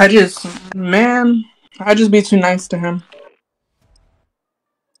 I just be too nice to him.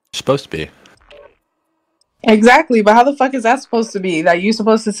 You're supposed to be. Exactly, but how the fuck is that supposed to be? That you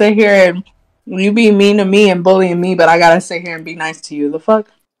supposed to sit here and you be mean to me and bullying me, but I gotta sit here and be nice to you? The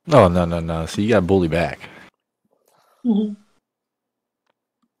fuck? Oh, no. So you got bully back. Mm-hmm.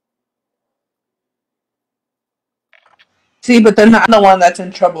 See, but then I'm the one that's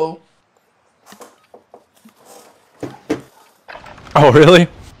in trouble. Oh, really?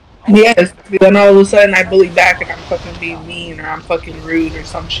 Yes. Then all of a sudden I bully back and I'm fucking being mean or I'm fucking rude or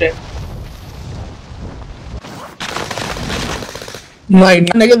some shit. Like,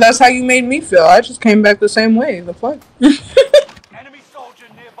 nigga, that's how you made me feel. I just came back the same way. The fuck? Enemy soldier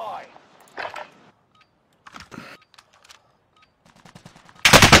nearby.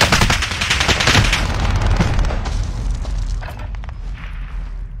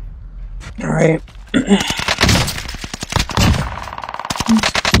 Alright.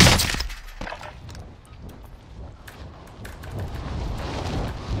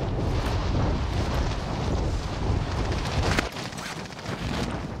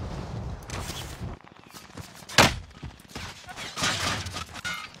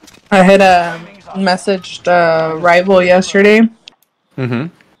 I had messaged Rival yesterday. Mm-hmm.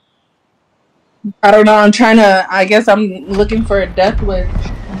 I don't know, I guess I'm looking for a death wish.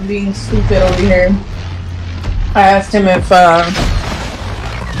 I'm being stupid over here. I asked him if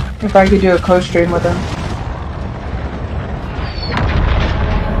I could do a co-stream with him.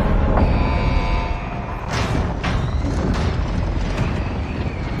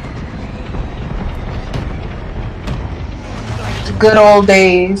 Good old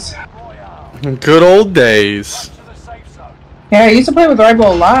days. Good old days. Yeah, I used to play with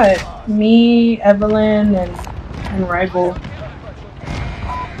Rival a lot. Me, Evelyn, and Rival.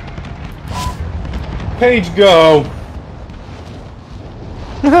 Page go.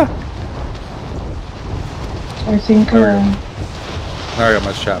 I think. I got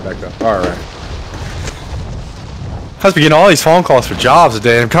my chat back up. All right. I was getting all these phone calls for jobs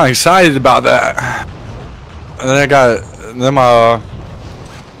today. I'm kind of excited about that. And then my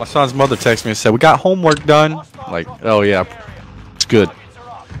son's mother texted me and said, "We got homework done." Like, oh yeah, it's good.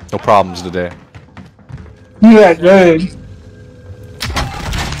 No problems today. Yeah, good.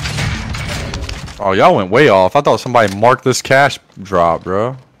 Oh, y'all went way off. I thought somebody marked this cash drop,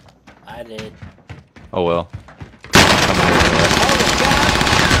 bro. I did. Oh well.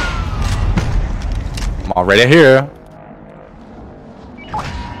 I'm already here.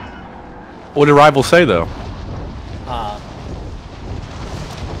 What did Rival say though?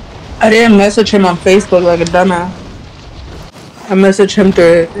 I didn't message him on Facebook like a dumbass. I messaged him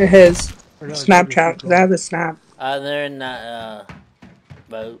through his Snapchat because I have a Snap. They're in that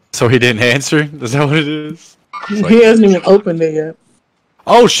boat. So he didn't answer? Is that what it is? He hasn't even opened it yet.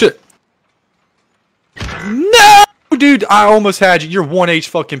 Oh shit! No, dude, I almost had you. You're 1H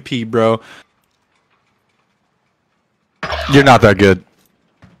fucking P, bro. You're not that good.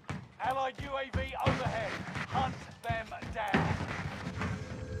 Allied UAV overhead. Hunt them down.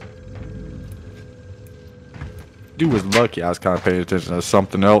 Dude was lucky. I was kind of paying attention to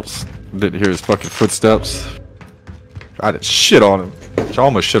something else. Didn't hear his fucking footsteps. I did shit on him. I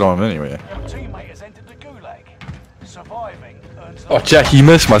almost shit on him anyway. Your teammate has entered the gulag. Surviving earns Oh, Jack, you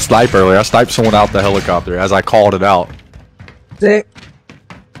missed my snipe earlier. I sniped someone out the helicopter as I called it out. Sick.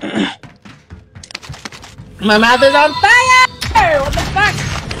 My mouth is on fire! What the fuck?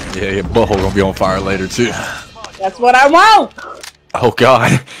 Yeah, your butthole gonna be on fire later too. That's what I want! Oh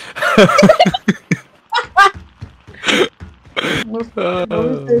god.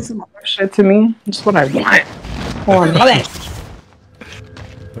 Say some other shit to me. That's what I want.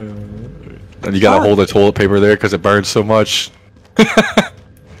 And you gotta hold the toilet paper there because it burns so much.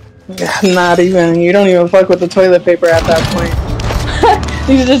 Not even. You don't even fuck with the toilet paper at that point.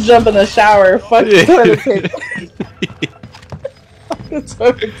 You just jump in the shower. Fuck the toilet paper. The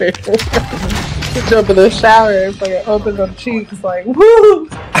toilet paper. You jump in the shower and fucking open them cheeks like woo.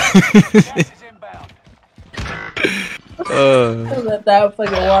 Let that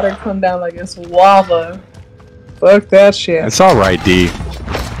fucking water come down like it's lava. Fuck that shit. It's alright, D.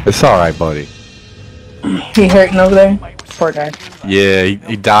 It's alright, buddy. He hurting over there? Poor guy. Yeah,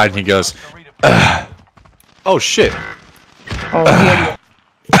 he died and he goes, ugh. Oh shit. Oh,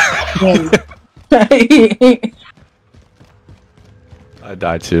 I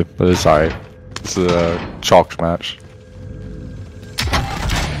died too, but it's alright. It's a chalk match.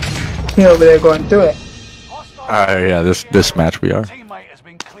 He over there going through it. Yeah, this match we are. Teammate has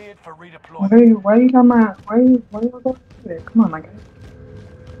been cleared for redeployment. Why you got my why you going through it? Come on, my guy.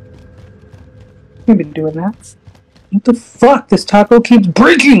 You can't be doing that. What the fuck? This taco keeps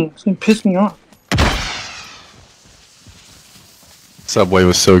breaking! It's gonna piss me off. Subway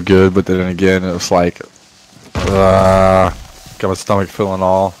was so good, but then again, it was like, got my stomach feeling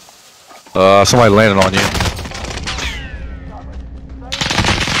all. Somebody landed on you.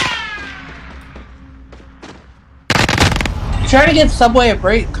 Try to get Subway a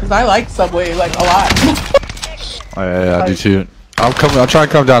break, cause I like Subway like a lot. Oh, yeah, I do too. I'm trying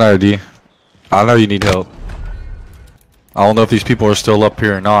to come down there, D. I know you need help. I don't know if these people are still up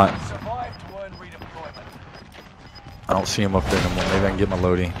here or not. I don't see them up there anymore. Maybe I can get my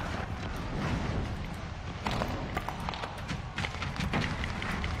loading.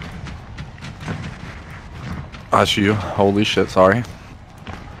 That's you. Holy shit, sorry.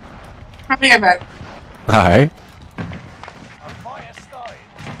 I'll be right back. Alright.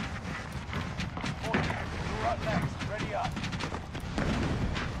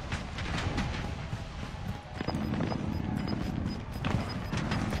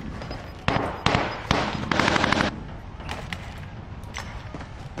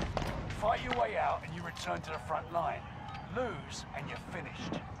 return to the front line. Lose, and you're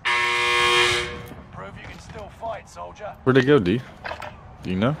finished. Prove you can still fight, soldier. Where'd they go, D? Do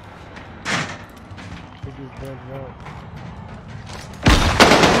you know? They just buzzed out.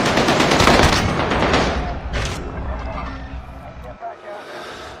 Get back out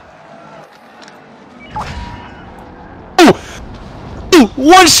there. Ooh,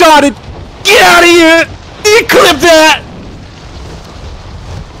 one-shotted! Get out of here! You clip that!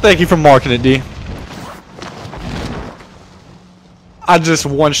 Thank you for marking it, D. I just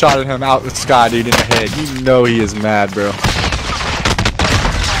one-shotted him out the sky, dude, in the head. You know he is mad, bro.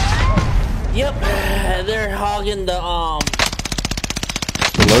 Yep, they're hogging the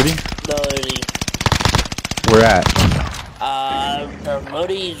The Lodi? the Lodi. Where at? The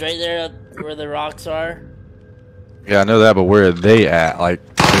Lodi's right there where the rocks are. Yeah, I know that, but where are they at? Like,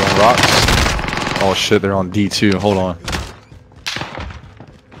 they on rocks? Oh shit, they're on D2. Hold on.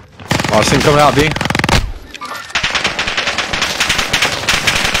 Oh, I see him coming out, D.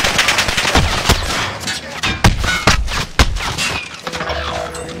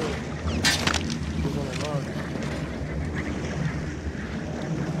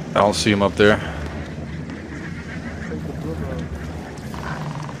 I don't see him up there. Take the blue road.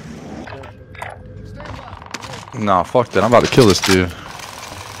 Nah, fuck that. I'm about to kill this dude.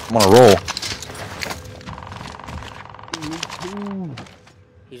 I'm on a roll.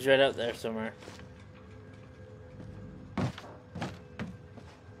 He's right up there somewhere.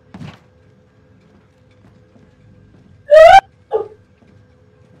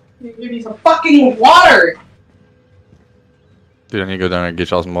 You give me some fucking water. Dude, I need to go down there and get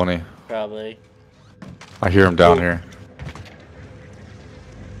y'all some money. Probably. I hear him down here.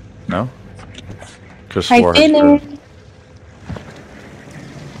 No? Chris Hi, Suarez, dinner. bro. Dude,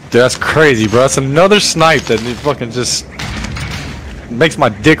 that's crazy, bro. That's another snipe that fucking just makes my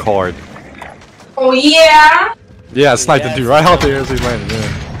dick hard. Oh yeah. Yeah, I sniped the dude right out there as he landed.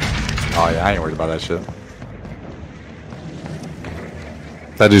 Yeah. Oh yeah, I ain't worried about that shit.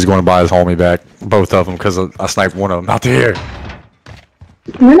 That dude's going to buy his homie back, both of them, because I sniped one of them out there.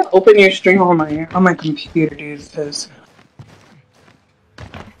 I'm gonna open your stream on my computer, dude, because.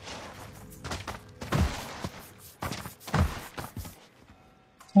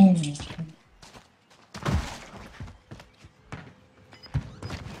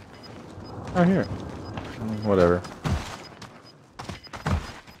 Right here. Whatever.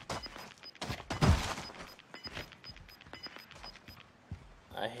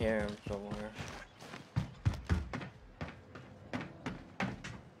 I hear him somewhere.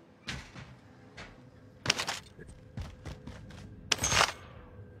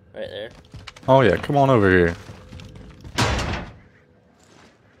 Right there. Oh yeah, come on over here.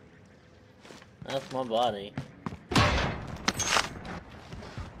 That's my body.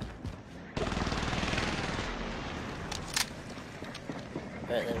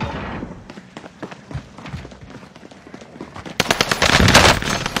 Right there.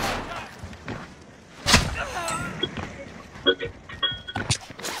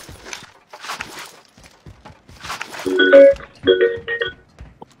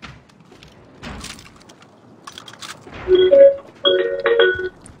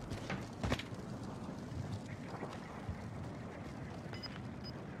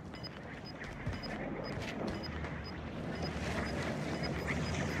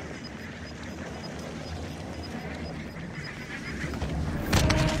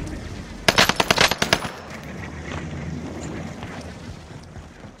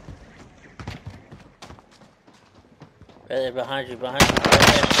 Right there, behind you, right there.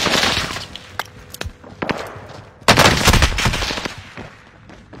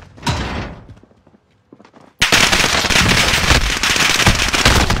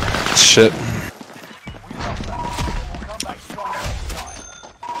 Shit.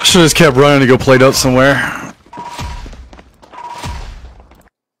 Should've just kept running to go plate up somewhere.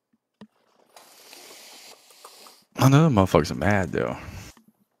 I know the motherfuckers are mad though.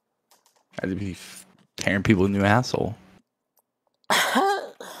 Had to be tearing people a new asshole.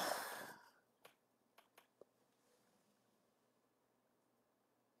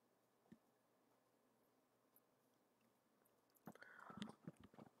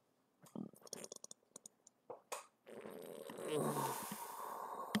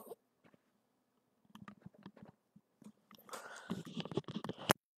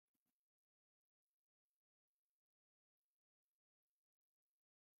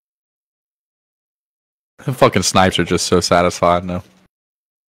 The fucking snipes are just so satisfied now.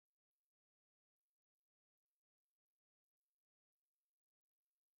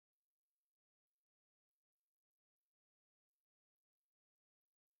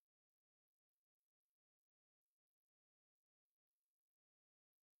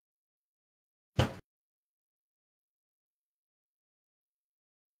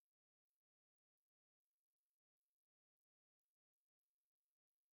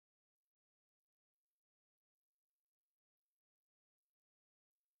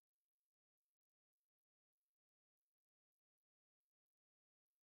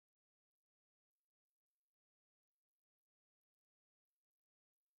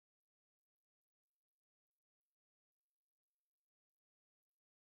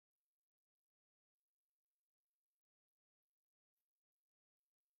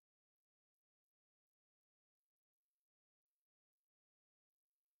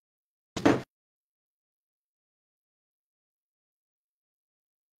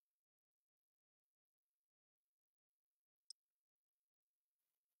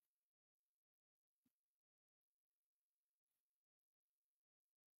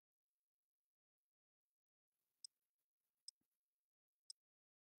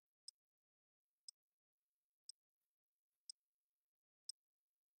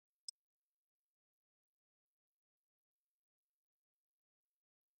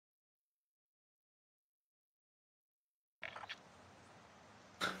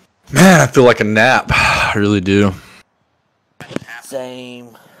 Man, I feel like a nap. I really do.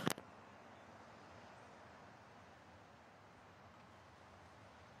 Same.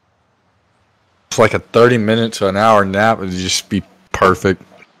 It's like a 30-minute to an hour nap would just be perfect.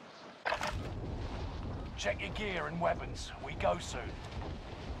 Check your gear and weapons. We go soon.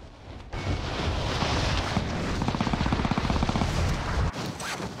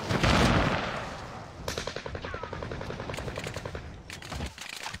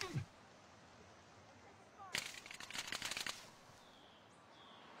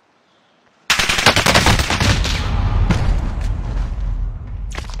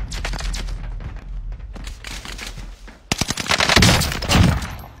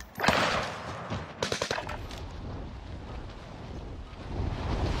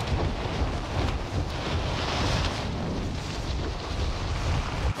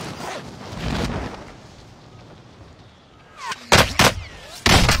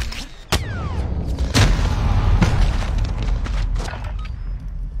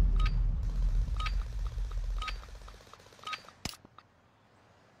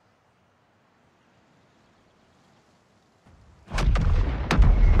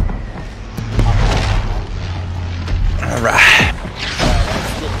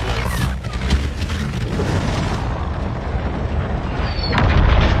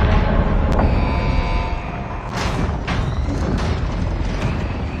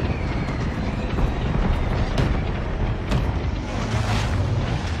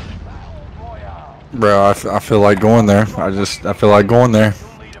 Bro, I feel like going there. I feel like going there.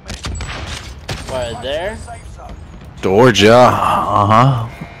 Right there? Georgia. Uh-huh.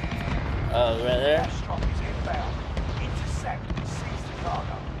 Oh, right there?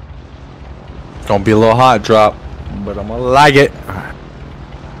 Gonna be a little hot drop, but I'm gonna like it.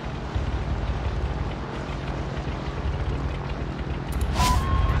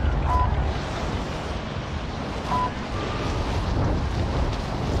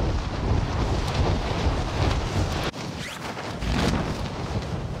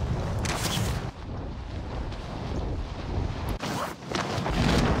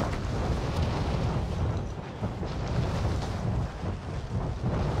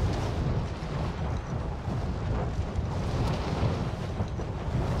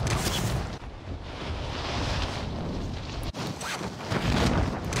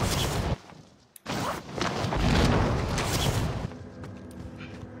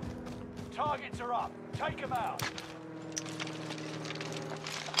 Targets are up. Take them out.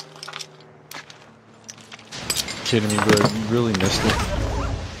 Kidding me, bro? You really missed it.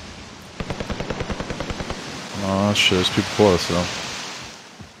 Oh shit, there's people close though.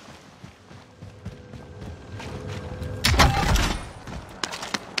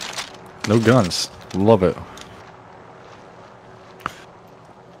 No guns. Love it.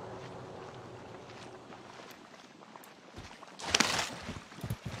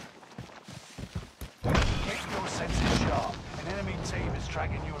 Keep your senses sharp. An enemy team is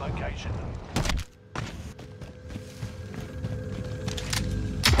tracking your location.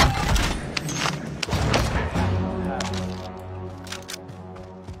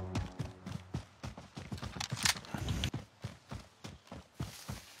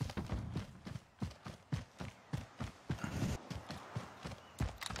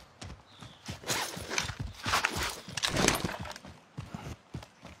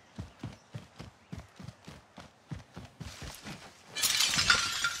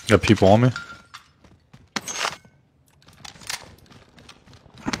 Got people on me.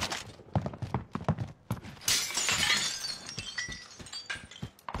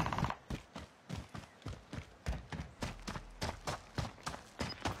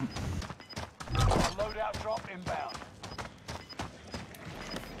 Loadout drop inbound.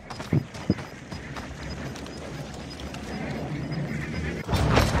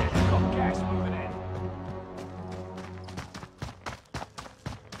 Got gas moving in.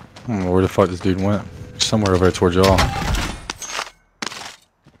 Where the fuck this dude went? Somewhere over there towards y'all.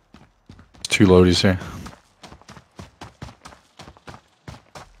 Two loadies here.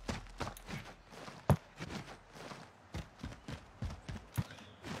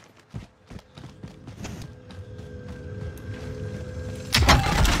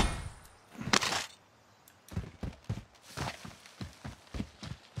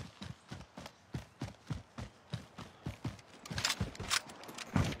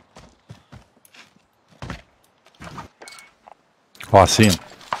 Oh, I see him.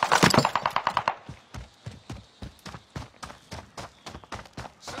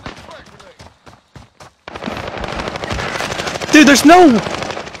 Dude, there's no...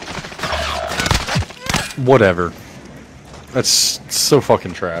 Whatever. That's so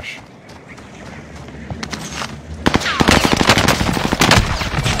fucking trash.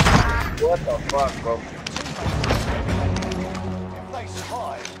 What the fuck, bro? If they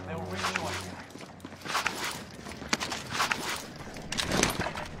survive, they'll rejoin you.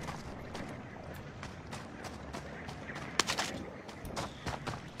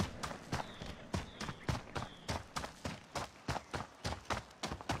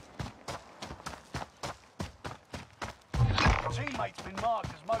 Teammate's been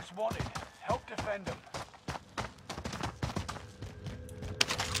marked as most wanted. Help defend them.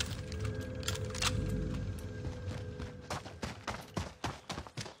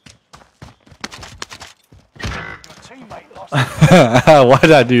 Your teammate lost. Why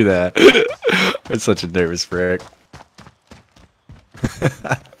did I do that? It's such a nervous wreck.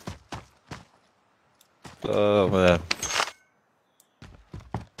 Oh man.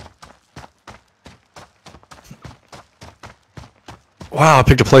 Wow, I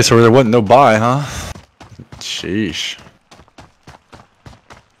picked a place where there wasn't no buy, huh? Sheesh.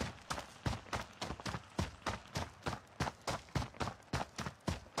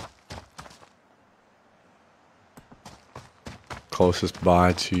 Closest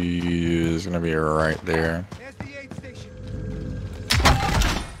buy to you is gonna be right there. There's the aid station.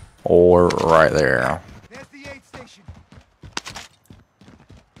 Or right there. There's the aid station.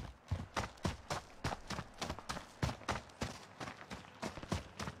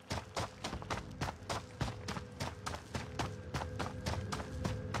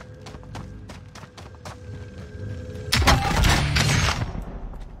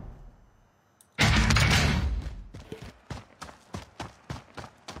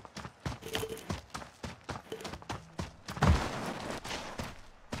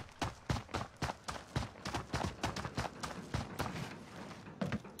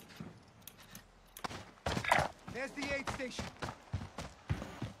 There's the aid station.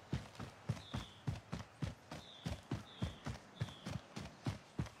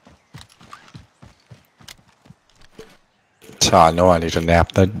 So I know I need a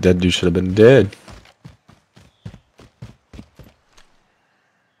nap. That dude should have been dead.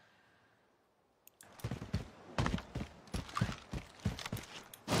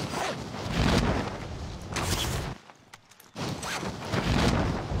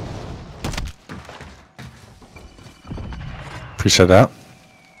 Appreciate that.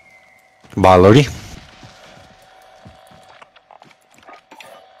 Bye, Lodi.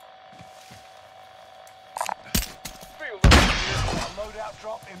 Loadout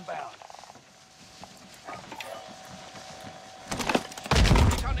drop inbound.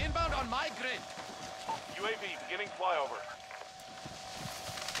 Recon inbound on my grid. UAV beginning flyover.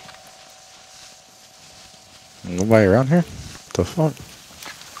 Nobody around here? What the fuck?